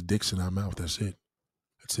these niggas' dicks in our mouth. That's it.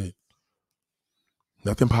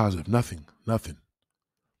 Nothing positive. Nothing.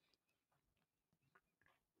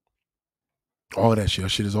 All that shit. That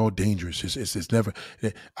shit is all dangerous. It's never.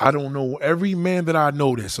 I don't know. Every man that I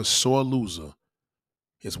know that's a sore loser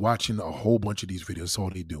is watching a whole bunch of these videos. That's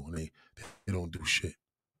all they do. And they don't do shit.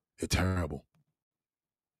 They're terrible.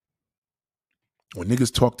 When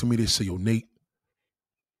niggas talk to me, they say, yo, Nate,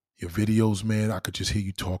 your videos, man, I could just hear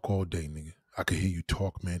you talk all day, nigga. I could hear you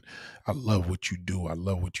talk, man. I love what you do. I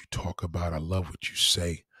love what you talk about. I love what you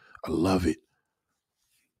say. I love it.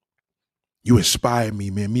 You inspire me,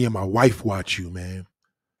 man. Me and my wife watch you, man.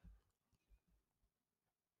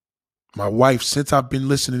 My wife, since I've been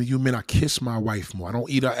listening to you, man, I kiss my wife more. I don't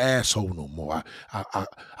eat her asshole no more.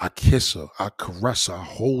 I kiss her. I caress her. I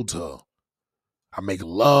hold her. I make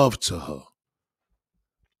love to her.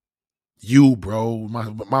 You, bro,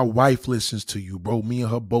 my wife listens to you, bro. Me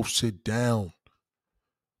and her both sit down.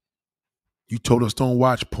 You told us don't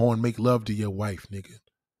watch porn, make love to your wife, nigga.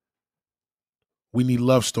 We need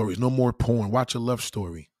love stories. No more porn. Watch a love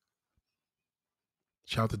story.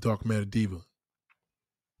 Shout out to Dark Matter Diva.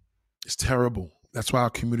 It's terrible. That's why our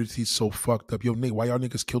community's so fucked up. Yo, nigga, why y'all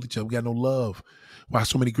niggas killed each other? We got no love. Why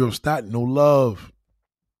so many girls died? No love.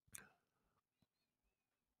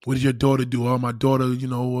 What did your daughter do? Oh, my daughter,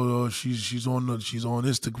 she's on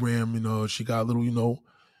Instagram. She got a little,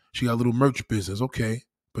 she got a little merch business. Okay,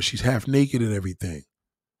 but she's half naked and everything.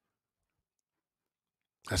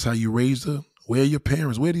 That's how you raised her. Where are your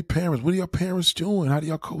parents? Where are the parents? What are your parents doing? How do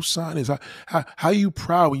y'all co-sign this? How are you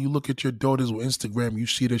proud when you look at your daughter's Instagram? You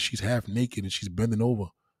see that she's half naked and she's bending over.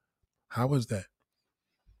 How is that?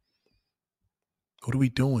 What are we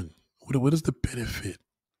doing? What is the benefit?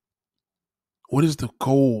 What is the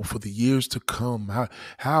goal for the years to come?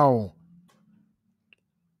 How?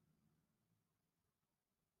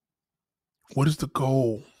 What is the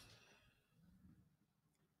goal?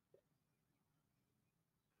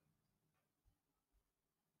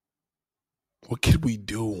 What can we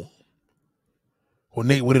do? Well,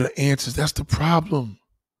 Nate, what are the answers? That's the problem.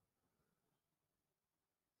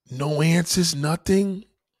 No answers, nothing.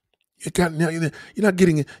 You're not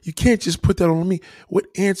getting it. You can't just put that on me. What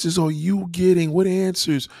answers are you getting? What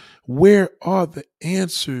answers? Where are the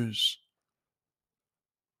answers?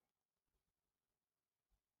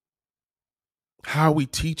 How are we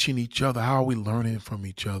teaching each other? How are we learning from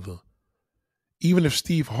each other? Even if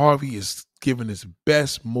Steve Harvey is giving his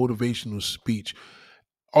best motivational speech,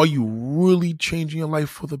 are you really changing your life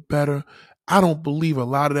for the better? I don't believe a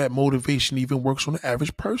lot of that motivation even works on the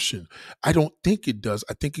average person. I don't think it does.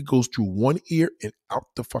 I think it goes through one ear and out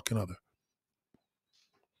the fucking other.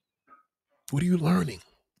 What are you learning?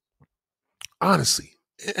 Honestly.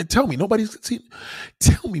 And tell me,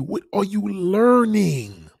 tell me, what are you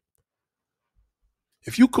learning?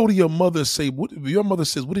 If you go to your mother and say, what if your mother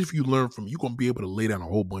says, what if you learn from me? You're going to be able to lay down a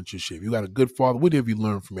whole bunch of shit. If you got a good father, what have you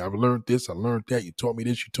learned from me? I've learned this, I learned that. You taught me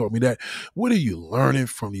this, you taught me that. What are you learning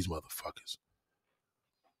from these motherfuckers?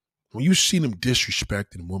 When you see them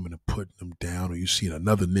disrespecting women and putting them down, or you see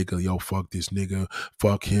another nigga, yo, fuck this nigga,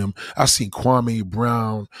 fuck him. I seen Kwame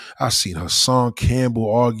Brown. I seen Hassan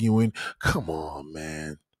Campbell arguing. Come on,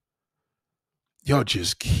 man. Y'all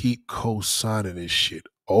just keep co-signing this shit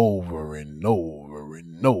over and over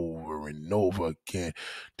and over and over again.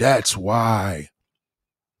 That's why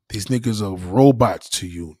these niggas are robots to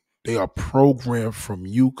you. They are programmed from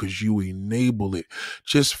you because you enable it.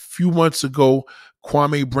 Just a few months ago,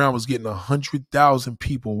 Kwame Brown was getting 100,000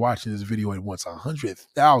 people watching this video at once.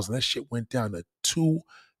 100,000. That shit went down to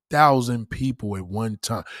 2,000 people at one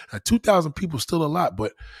time. Now, 2,000 people is still a lot,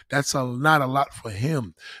 but that's not a lot for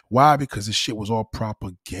him. Why? Because this shit was all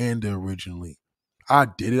propaganda originally. I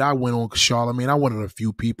did it. I went on Charlemagne. I wanted a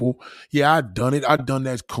few people. Yeah, I done it. I done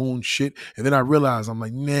that coon shit. And then I realized, I'm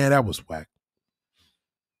like, nah, that was whack.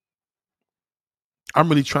 I'm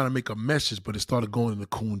really trying to make a message, but it started going in the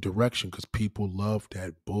coon direction because people love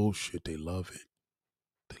that bullshit. They love it.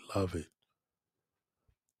 They love it.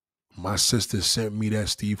 My sister sent me that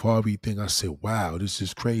Steve Harvey thing. I said, wow, this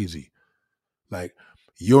is crazy. Like,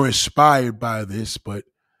 you're inspired by this, but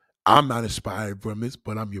I'm not inspired from this,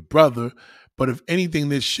 but I'm your brother. But if anything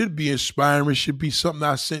that should be inspiring should be something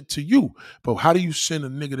I sent to you. But how do you send a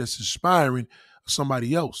nigga that's inspiring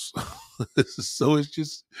somebody else? So it's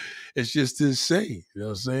just insane. You know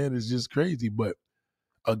what I'm saying? It's just crazy. But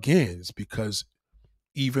again, it's because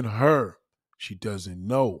even her, she doesn't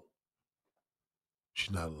know.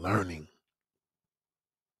 She's not learning.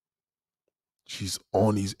 She's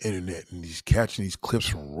on these internet and she's catching these clips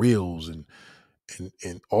from reels and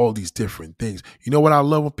all these different things. You know what I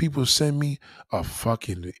love when people send me a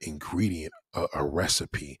fucking ingredient, a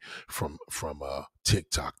recipe from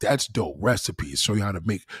TikTok. That's dope. Recipes show you how to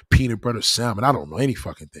make peanut butter salmon. I don't know any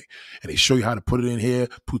fucking thing, and they show you how to put it in here.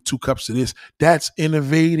 Put 2 cups of this. That's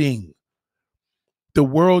innovating. The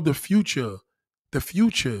world, the future,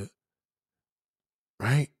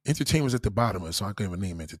 right? Entertainment's at the bottom of it, so I can't even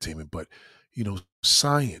name entertainment, but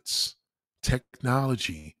science,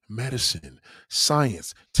 technology, medicine,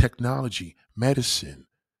 science, technology, medicine.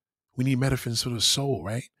 We need medicines for the soul,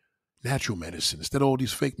 right? Natural medicine. Instead of all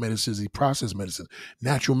these fake medicines, these processed medicine,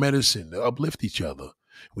 natural medicine to uplift each other.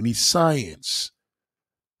 We need science.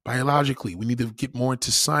 Biologically, we need to get more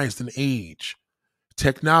into science than age.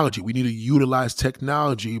 Technology. We need to utilize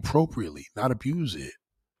technology appropriately, not abuse it.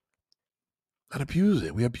 Not abuse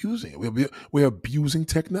it. We're abusing it. We're abusing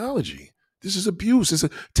technology. This is abuse. It's a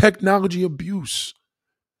technology abuse.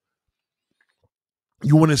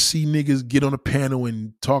 You want to see niggas get on a panel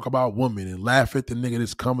and talk about women and laugh at the nigga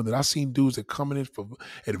that's coming. That I seen dudes that coming in for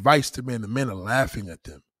advice to men. The men are laughing at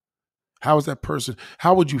them. How is that person?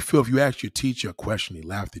 How would you feel if you asked your teacher a question, he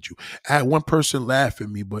laughed at you? I had one person laugh at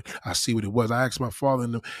me, but I see what it was. I asked my father,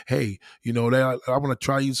 and hey, you know, I want to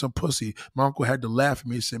try eating some pussy. My uncle had to laugh at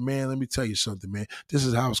me and said, man, let me tell you something, man. This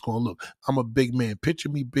is how it's going to look. I'm a big man. Picture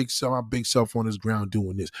me big self, my big self on this ground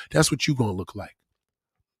doing this. That's what you're going to look like.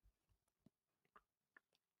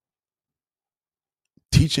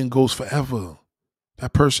 Teaching goes forever.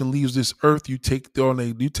 That person leaves this earth. You take along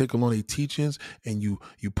their teachings and you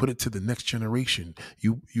put it to the next generation.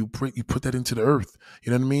 You put that into the earth.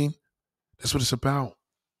 You know what I mean? That's what it's about.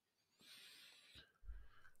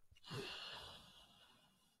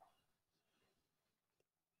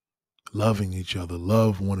 Loving each other,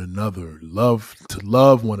 love one another, love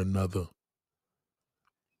one another.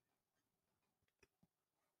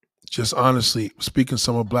 Just honestly speaking,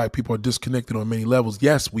 some of black people are disconnected on many levels.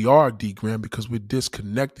 Yes, we are, D. Graham, because we're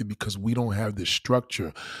disconnected because we don't have the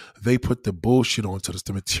structure. They put the bullshit onto us,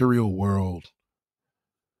 the material world.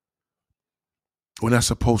 We're not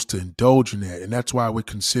supposed to indulge in that. And that's why we're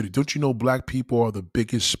considered. Don't you know black people are the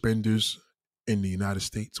biggest spenders in the United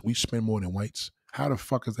States? We spend more than whites. How the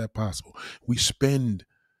fuck is that possible? We spend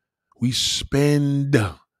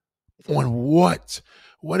on what?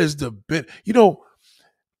 What is the bit? You know,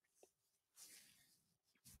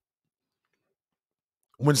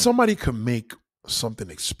 when somebody can make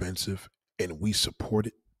something expensive and we support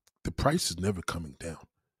it, the price is never coming down.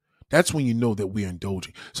 That's when you know that we're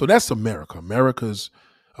indulging. So that's America. America's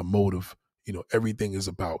a motive. You know, everything is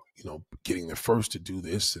about, you know, getting the first to do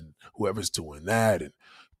this and whoever's doing that and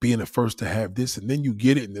being the first to have this. And then you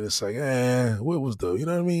get it and then it's like, what was the, you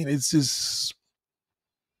know what I mean? It's just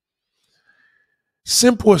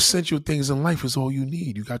simple, essential things in life is all you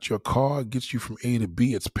need. You got your car, it gets you from A to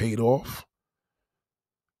B, it's paid off.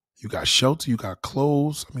 You got shelter, you got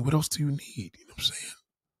clothes. I mean, what else do you need? You know what I'm saying?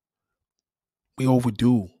 We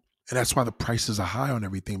overdo. And that's why the prices are high on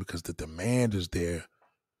everything, because the demand is there.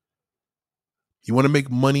 You want to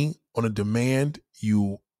make money on a demand,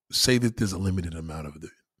 you say that there's a limited amount of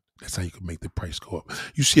it. That's how you can make the price go up.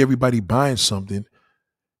 You see everybody buying something,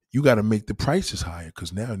 you got to make the prices higher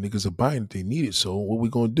because now niggas are buying it, they need it. So what we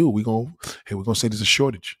going to do? We're going to say there's a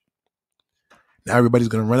shortage. Now everybody's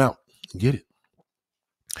going to run out and get it.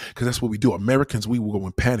 Because that's what we do. Americans, we will go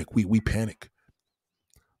in panic. We panic.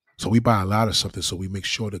 So we buy a lot of something so we make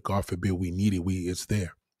sure that, God forbid, we need it, it's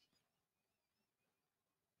there.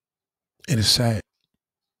 And it's sad.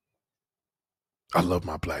 I love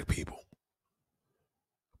my black people.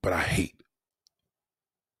 But I hate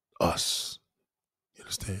us. You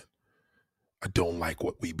understand? I don't like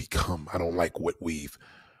what we become. I don't like what we've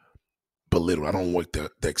belittled. I don't like the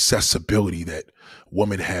accessibility that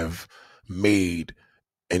women have made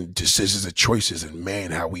and decisions and choices. And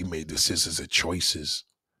man, how we made decisions and choices.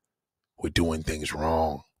 We're doing things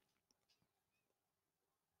wrong.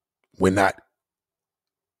 We're not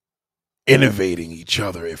innovating each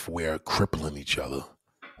other if we're crippling each other.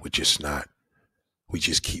 We're just not. We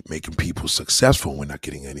just keep making people successful. We're not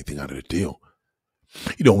getting anything out of the deal.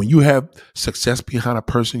 You know, when you have success behind a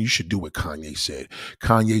person, you should do what Kanye said.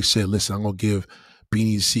 Kanye said, listen, I'm going to give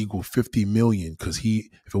Beanie Siegel $50 million because if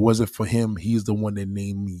it wasn't for him, he's the one that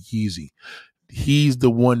named me Yeezy. He's the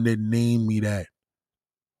one that named me that.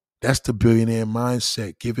 That's the billionaire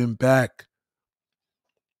mindset. Give him back.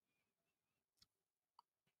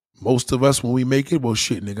 Most of us, when we make it, well,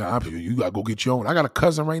 shit, nigga, you got to go get your own. I got a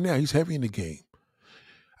cousin right now. He's heavy in the game.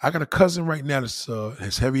 I got a cousin right now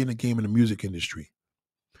that's heavy in the game in the music industry.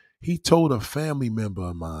 He told a family member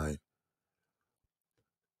of mine,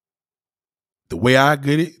 the way I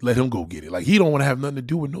get it, let him go get it. Like, he don't want to have nothing to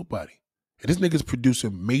do with nobody. And this nigga's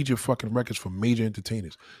producing major fucking records for major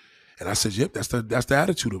entertainers. And I said, yep, that's the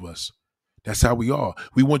attitude of us. That's how we are.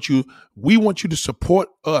 We want you to support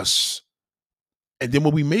us. And then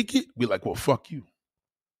when we make it, we're like, well, fuck you.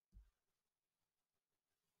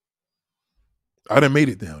 I done made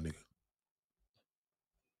it now, nigga.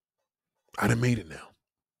 I done made it now.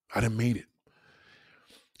 I done made it.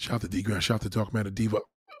 Shout out to D Grant. Shout out to Dark Matter Diva.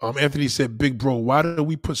 Anthony said, big bro, why do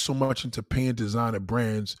we put so much into paying designer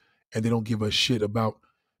brands and they don't give us shit about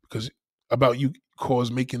you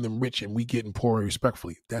cause making them rich and we getting poor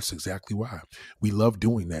respectfully? That's exactly why. We love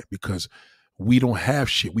doing that because we don't have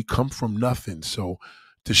shit. We come from nothing. So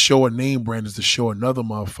to show a name brand is to show another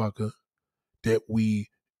motherfucker that we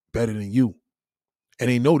better than you. And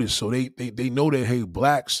they know this. So they know that, hey,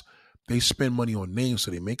 blacks, they spend money on names.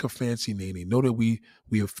 So they make a fancy name. They know that we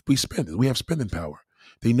spend it. We have spending power.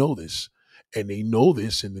 They know this. And they know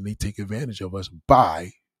this, and then they take advantage of us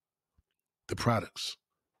by the products,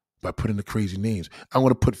 by putting the crazy names. I'm going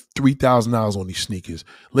to put $3,000 on these sneakers.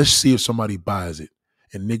 Let's see if somebody buys it.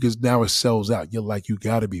 And niggas, now it sells out. You're like, you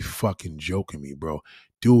got to be fucking joking me, bro.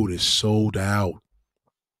 Dude, it's sold out.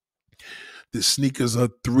 The sneakers are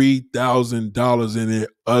 $3,000 and they're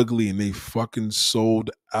ugly and they fucking sold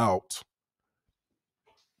out.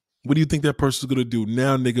 What do you think that person's going to do?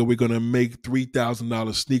 Now, nigga, we're going to make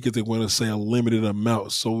 $3,000 sneakers. They're going to say a limited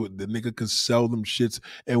amount so the nigga can sell them shits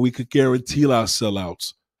and we could guarantee our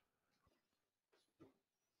sellouts.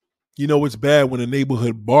 You know, it's bad when a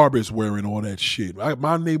neighborhood barber's wearing all that shit.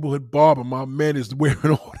 My neighborhood barber, my man, is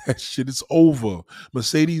wearing all that shit. It's over.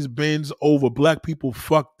 Mercedes-Benz over. Black people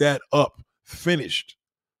fucked that up. Finished.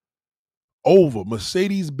 Over.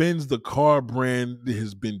 Mercedes-Benz, the car brand,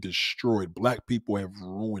 has been destroyed. Black people have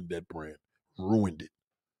ruined that brand. Ruined it.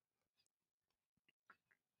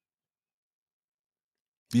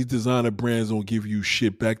 These designer brands don't give you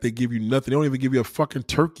shit back. They give you nothing. They don't even give you a fucking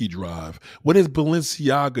turkey drive. What has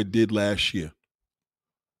Balenciaga did last year?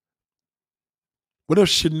 What else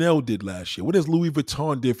Chanel did last year? What has Louis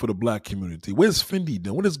Vuitton did for the black community? What has Fendi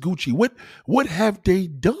done? What has Gucci? What have they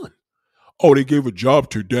done? Oh, they gave a job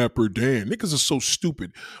to Dapper Dan. Niggas are so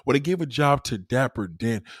stupid. Well, they gave a job to Dapper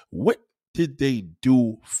Dan. What did they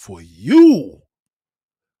do for you?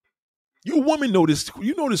 You woman know this.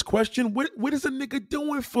 You know this question. What is a nigga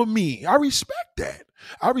doing for me? I respect that.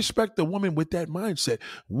 I respect the woman with that mindset.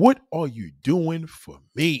 What are you doing for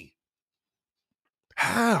me?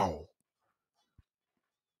 How?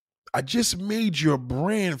 I just made your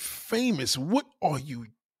brand famous. What are you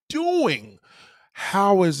doing?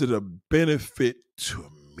 How is it a benefit to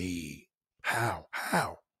me? How?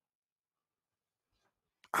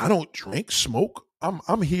 I don't drink, smoke.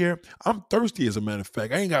 I'm here. I'm thirsty, as a matter of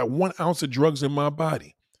fact. I ain't got 1 ounce of drugs in my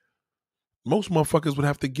body. Most motherfuckers would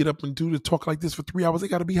have to get up and do the talk like this for 3 hours. They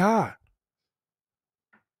got to be high.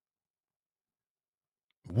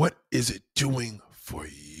 What is it doing for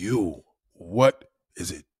you? What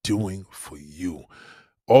is it doing for you?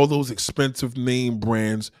 All those expensive name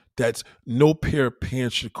brands, that's no pair of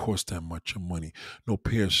pants should cost that much of money. No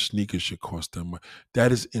pair of sneakers should cost that much.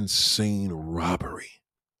 That is insane robbery.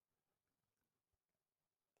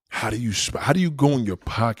 How do you go in your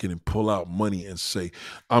pocket and pull out money and say,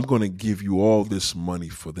 I'm going to give you all this money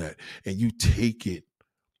for that, and you take it?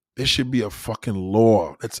 There should be a fucking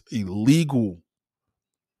law. That's illegal.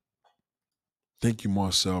 Thank you,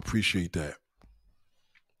 Marcel. Appreciate that.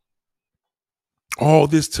 All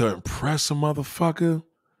this to impress a motherfucker.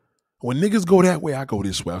 When niggas go that way, I go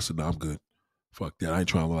this way. I said, no, I'm good. Fuck that. I ain't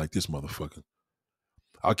trying to look like this motherfucker.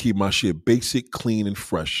 I'll keep my shit basic, clean, and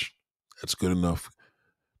fresh. That's good enough.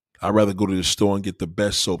 I'd rather go to the store and get the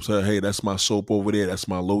best soaps. Hey, that's my soap over there. That's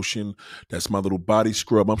my lotion. That's my little body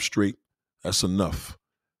scrub. I'm straight. That's enough.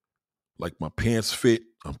 Like, my pants fit.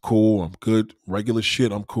 I'm cool. I'm good. Regular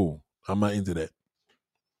shit, I'm cool. I'm not into that.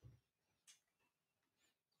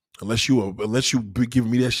 Unless you be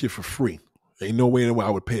giving me that shit for free. Ain't no way in the way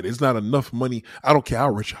I would pay it. It's not enough money. I don't care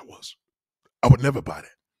how rich I was. I would never buy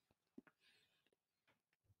that.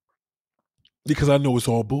 Because I know it's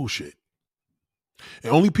all bullshit.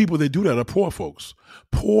 And only people that do that are poor folks.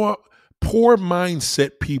 Poor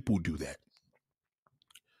mindset people do that.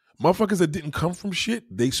 Motherfuckers that didn't come from shit,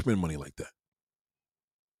 they spend money like that.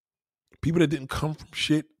 People that didn't come from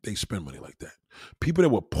shit, they spend money like that. People that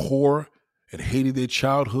were poor and hated their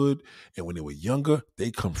childhood, and when they were younger,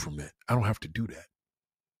 they come from that. I don't have to do that.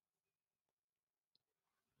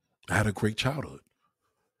 I had a great childhood.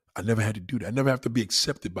 I never had to do that. I never have to be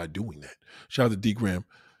accepted by doing that. Shout out to D Graham.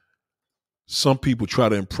 Some people try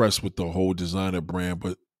to impress with the whole designer brand,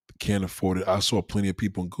 but can't afford it. I saw plenty of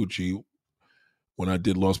people in Gucci when I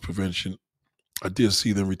did loss prevention. I did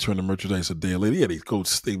see them return the merchandise a day later. Yeah,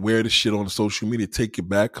 they wear the shit on social media, take it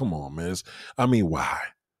back. Come on, man. Why?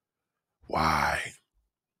 Why?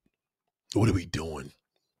 What are we doing?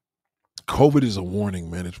 COVID is a warning,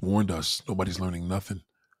 man. It's warned us. Nobody's learning nothing.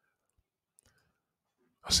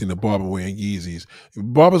 I seen the barber wearing Yeezys.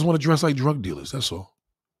 Barbers want to dress like drug dealers. That's all.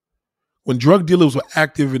 When drug dealers were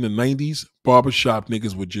active in the 90s, barbershop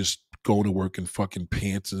niggas would just go to work in fucking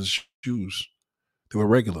pants and shoes. They were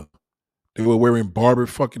regular. They were wearing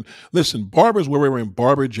barbers were wearing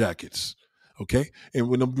barber jackets. Okay? And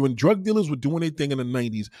when drug dealers were doing their thing in the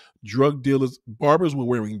 90s, barbers were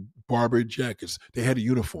wearing barber jackets. They had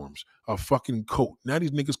uniforms, a fucking coat. Now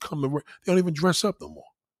these niggas come to work, they don't even dress up no more.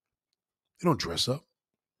 They don't dress up.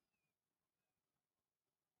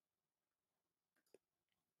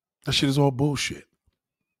 That shit is all bullshit.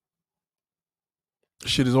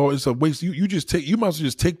 Shit is all, it's a waste. You might as well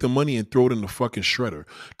just take the money and throw it in the fucking shredder.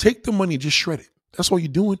 Take the money and just shred it. That's all you're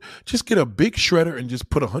doing. Just get a big shredder and just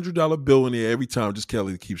put $100 bill in there every time. Just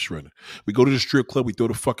Kelly to keep shredding. We go to the strip club, we throw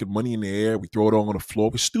the fucking money in the air, we throw it all on the floor.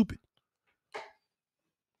 We're stupid.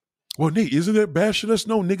 Well, Nate, isn't that bashing us?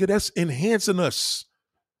 No, nigga, that's enhancing us.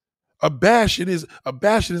 A bashing is a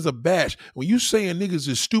bash. When you saying niggas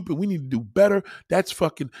is stupid, we need to do better. That's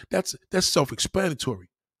self-explanatory.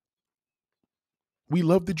 We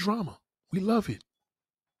love the drama. We love it.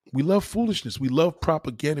 We love foolishness. We love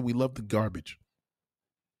propaganda. We love the garbage.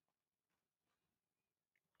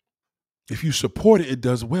 If you support it, it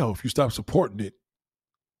does well. If you stop supporting it,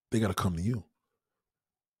 they got to come to you.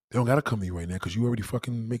 They don't got to come to you right now because you already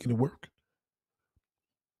fucking making it work.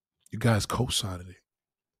 You guys co-signing it.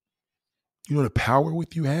 You know the power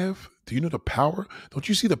with you have? Do you know the power? Don't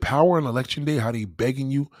you see the power on election day, how they begging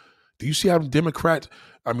you? Do you see how the Democrats,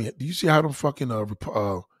 do you see how them fucking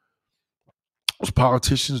those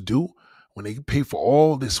politicians do when they pay for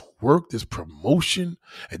all this work, this promotion,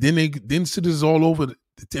 and then citizens all over,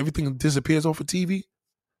 everything disappears off of TV?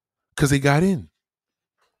 Because they got in.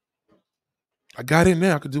 I got in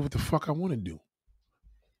now. I could do what the fuck I want to do.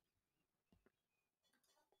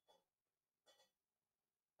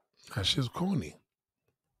 That shit's corny.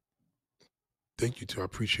 Thank you, too. I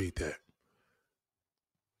appreciate that.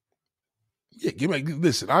 Yeah,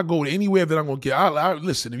 listen, I'll go anywhere that I'm going to get.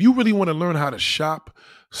 Listen, if you really want to learn how to shop,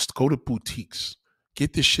 go to boutiques.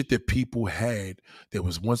 Get the shit that people had that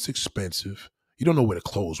was once expensive. You don't know where the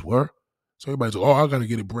clothes were. So everybody's like, I got to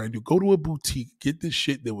get it brand new. Go to a boutique, get this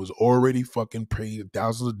shit that was already fucking paid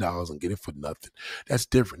thousands of dollars and get it for nothing. That's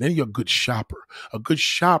different. Then you're a good shopper. A good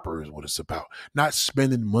shopper is what it's about. Not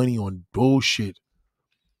spending money on bullshit.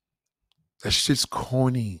 That shit's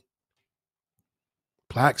corny.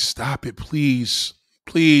 Black, stop it, please.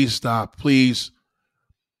 Please stop, please.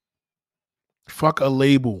 Fuck a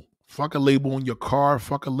label. Fuck a label on your car.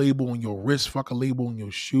 Fuck a label on your wrist. Fuck a label on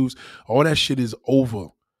your shoes. All that shit is over.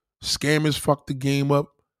 Scammers fuck the game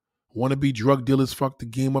up. Wannabe drug dealers fuck the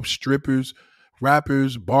game up. Strippers,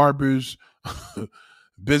 rappers, barbers,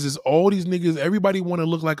 business. All these niggas, everybody want to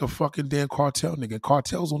look like a fucking damn cartel nigga.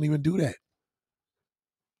 Cartels don't even do that.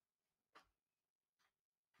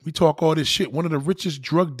 We talk all this shit. One of the richest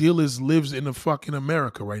drug dealers lives in the fucking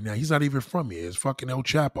America right now. He's not even from here. It's fucking El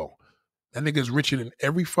Chapo. That nigga's richer than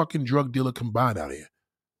every fucking drug dealer combined out here.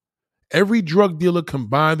 Every drug dealer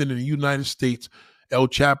combined in the United States, El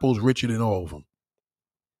Chapo's richer than all of them.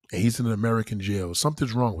 And he's in an American jail.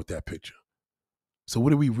 Something's wrong with that picture. So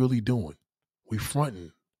what are we really doing? We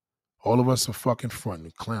fronting. All of us are fucking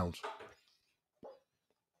fronting. Clowns.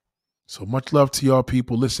 So much love to y'all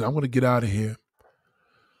people. Listen, I'm going to get out of here.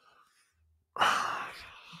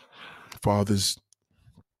 Fathers,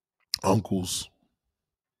 uncles,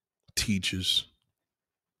 teachers,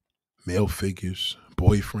 male figures,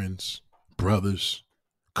 boyfriends, brothers,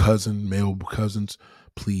 male cousins,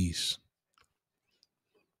 please,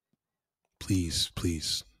 please,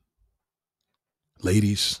 please.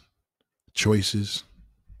 Ladies, choices.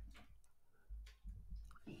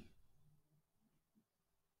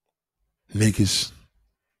 Niggas,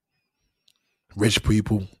 rich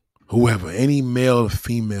people, whoever, any male or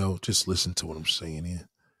female, just listen to what I'm saying here.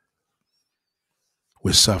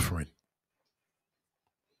 We're suffering.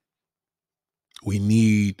 We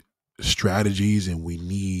need strategies and we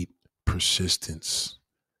need persistence.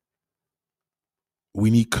 We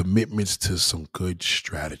need commitments to some good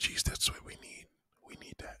strategies. That's what we need. We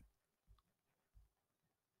need that.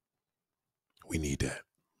 We need that.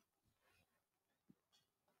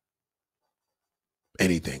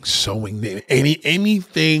 Anything, sewing,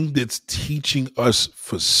 anything that's teaching us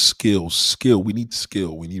for skill. We need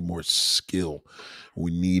skill. We need more skill. We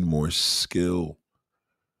need more skill.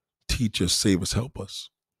 Teach us, save us, help us.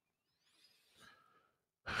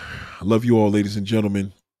 I love you all, ladies and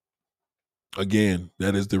gentlemen. Again,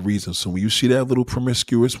 that is the reason. So when you see that little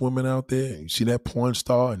promiscuous woman out there, and you see that porn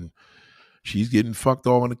star, and she's getting fucked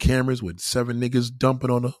all on the cameras with 7 niggas dumping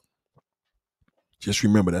on her, just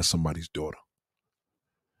remember that's somebody's daughter.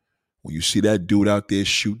 When you see that dude out there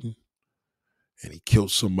shooting and he killed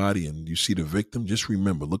somebody and you see the victim, just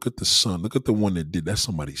remember, look at the son. Look at the one that did. That's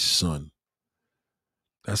somebody's son.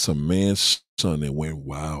 That's a man's son that went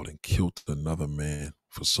wild and killed another man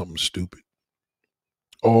for something stupid.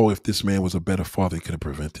 Oh, if this man was a better father, he could have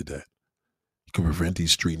prevented that. You can prevent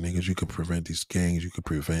these street niggas. You can prevent these gangs. You can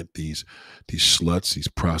prevent these sluts, these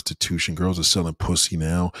prostitution. Girls are selling pussy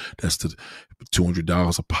now. That's the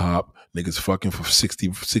 $200 a pop. Niggas fucking for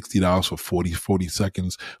 $60 for 40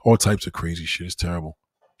 seconds. All types of crazy shit. It's terrible.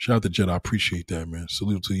 Shout out to Jedi. I appreciate that, man.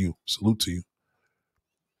 Salute to you. Salute to you.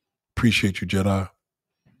 Appreciate you, Jedi.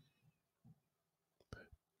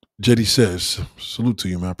 Jetty says, salute to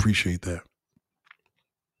you, man. I appreciate that.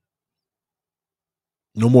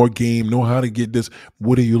 No more game. Know how to get this.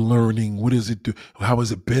 What are you learning? What does it do? How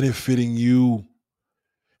is it benefiting you?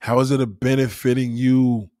 How is it benefiting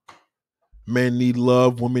you? Men need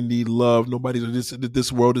love. Women need love.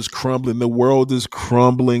 This world is crumbling. The world is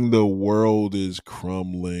crumbling. The world is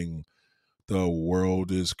crumbling. The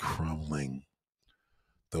world is crumbling.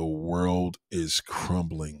 The world is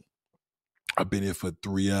crumbling. I've been here for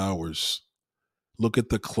 3 hours. Look at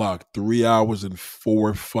the clock. 3 hours and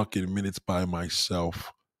 4 fucking minutes by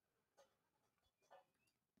myself.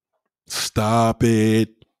 Stop it.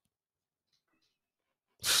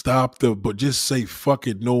 Stop but just say fuck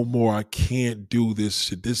it no more. I can't do this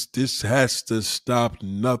shit. This has to stop.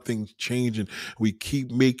 Nothing's changing. We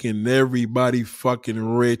keep making everybody fucking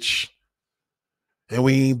rich. And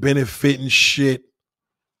we ain't benefiting shit.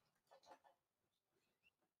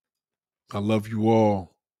 I love you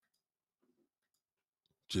all.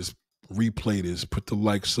 Just replay this. Put the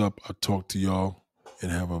likes up. I'll talk to y'all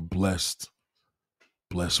and have a blessed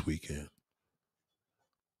weekend.